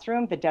the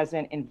classroom that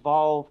doesn't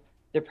involve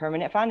the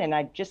Permanent Fund. And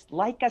I'd just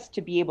like us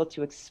to be able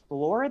to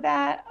explore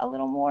that a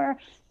little more.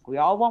 We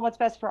all want what's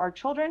best for our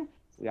children.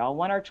 We all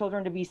want our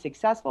children to be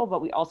successful,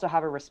 but we also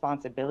have a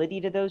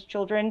responsibility to those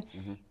children.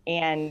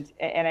 And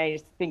I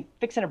just think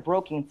fixing a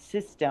broken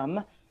system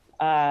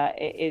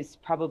is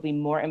probably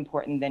more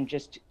important than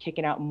just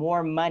kicking out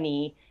more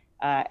money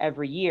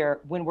every year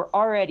when we're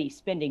already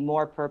spending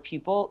more per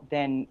pupil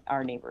than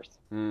our neighbors.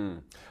 I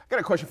got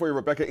a question for you,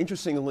 Rebecca.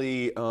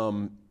 Interestingly,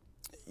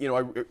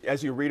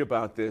 as you read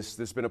about this,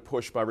 there's been a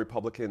push by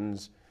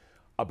Republicans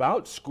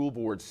about school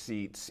board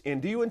seats.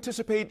 And do you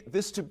anticipate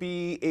this to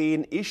be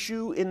an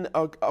issue in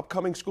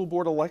upcoming school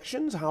board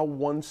elections, how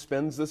one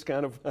spends this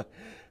kind of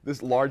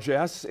this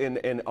largesse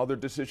in other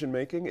decision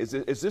making? Is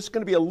this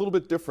going to be a little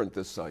bit different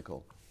this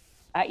cycle?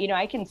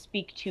 I can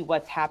speak to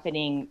what's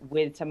happening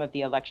with some of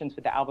the elections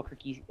with the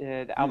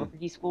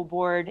Albuquerque School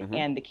Board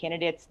and the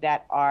candidates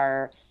that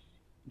are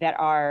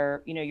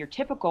your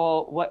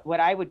typical, what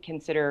I would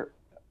consider,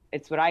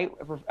 it's what I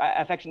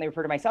affectionately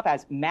refer to myself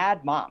as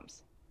mad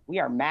moms. We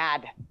are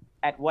mad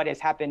at what has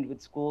happened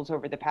with schools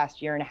over the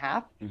past year and a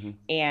half.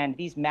 And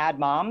these mad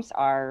moms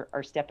are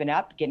stepping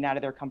up, getting out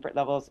of their comfort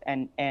levels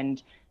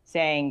and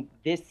saying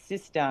this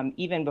system,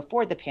 even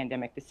before the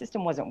pandemic, the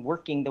system wasn't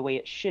working the way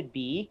it should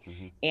be.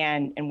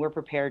 And we're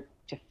prepared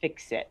to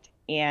fix it.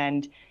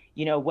 And,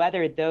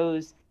 whether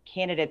those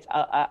candidates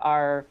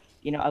are,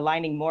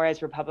 aligning more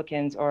as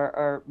Republicans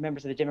or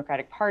members of the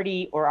Democratic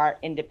Party or are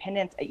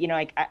independents,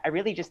 I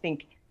really just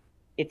think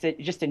it's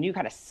just a new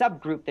kind of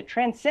subgroup that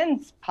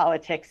transcends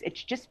politics.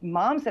 It's just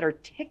moms that are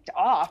ticked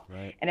off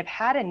and have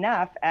had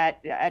enough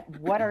at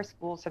what our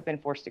schools have been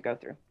forced to go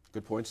through.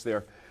 Good points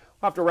there.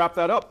 Have to wrap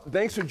that up.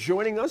 Thanks for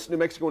joining us. New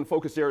Mexico in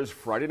Focus airs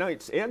Friday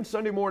nights and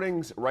Sunday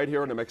mornings right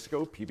here on New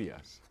Mexico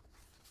PBS.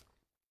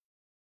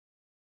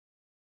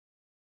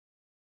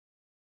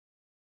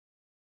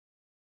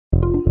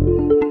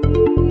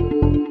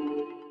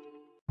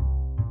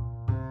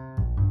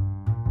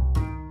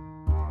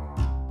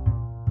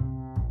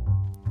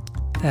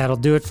 That'll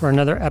do it for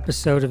another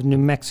episode of New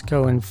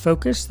Mexico in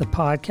Focus, the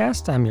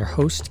podcast. I'm your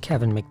host,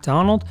 Kevin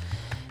McDonald.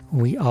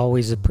 We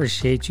always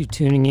appreciate you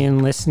tuning in,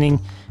 listening,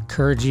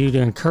 encourage you to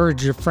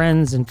encourage your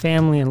friends and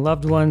family and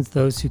loved ones,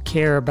 those who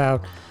care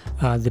about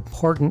the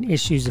important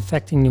issues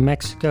affecting New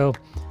Mexico,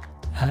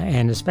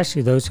 and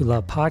especially those who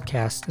love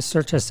podcasts, to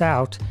search us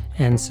out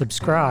and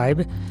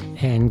subscribe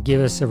and give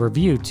us a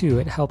review too.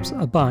 It helps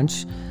a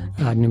bunch.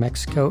 New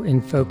Mexico in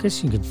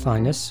Focus. You can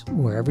find us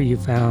wherever you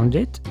found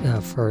it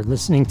for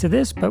listening to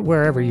this, but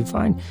wherever you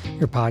find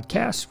your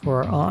podcasts.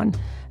 We're on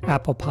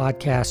Apple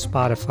Podcasts,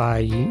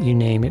 Spotify, you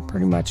name it,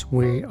 pretty much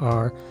we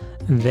are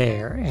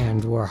there.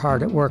 And we're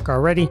hard at work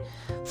already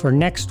for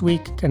next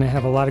week. Going to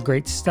have a lot of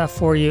great stuff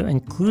for you,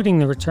 including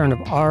the return of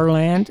Our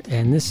Land,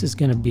 and this is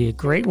going to be a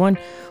great one.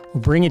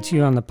 We'll bring it to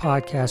you on the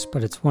podcast,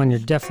 but it's one you're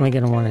definitely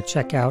going to want to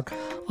check out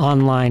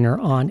online or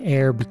on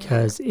air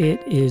because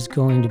it is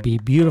going to be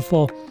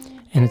beautiful.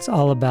 And it's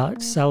all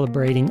about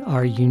celebrating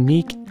our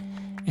unique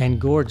and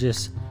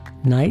gorgeous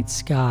night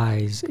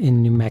skies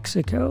in New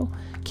Mexico.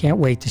 Can't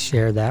wait to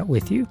share that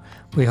with you.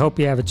 We hope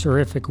you have a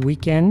terrific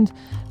weekend.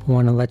 I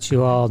want to let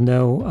you all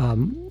know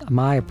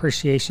my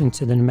appreciation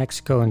to the New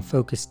Mexico in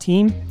Focus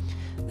team.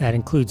 That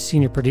includes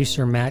senior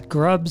producer Matt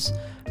Grubbs,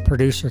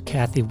 producer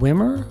Kathy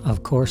Wimmer,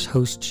 of course,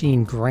 host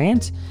Gene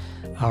Grant,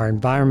 our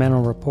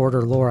environmental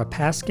reporter Laura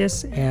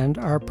Paskus, and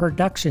our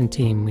production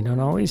team. We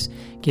don't always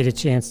get a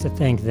chance to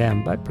thank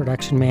them, but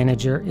production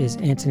manager is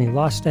Anthony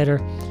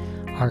Lostetter.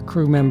 Our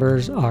crew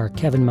members are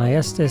Kevin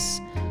Maestas,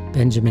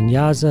 Benjamin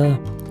Yaza,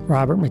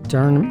 Robert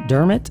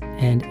McDermott,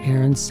 and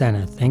Aaron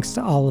Senna. Thanks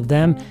to all of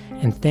them,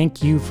 and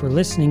thank you for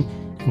listening.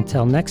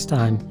 Until next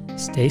time,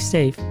 stay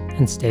safe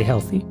and stay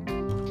healthy.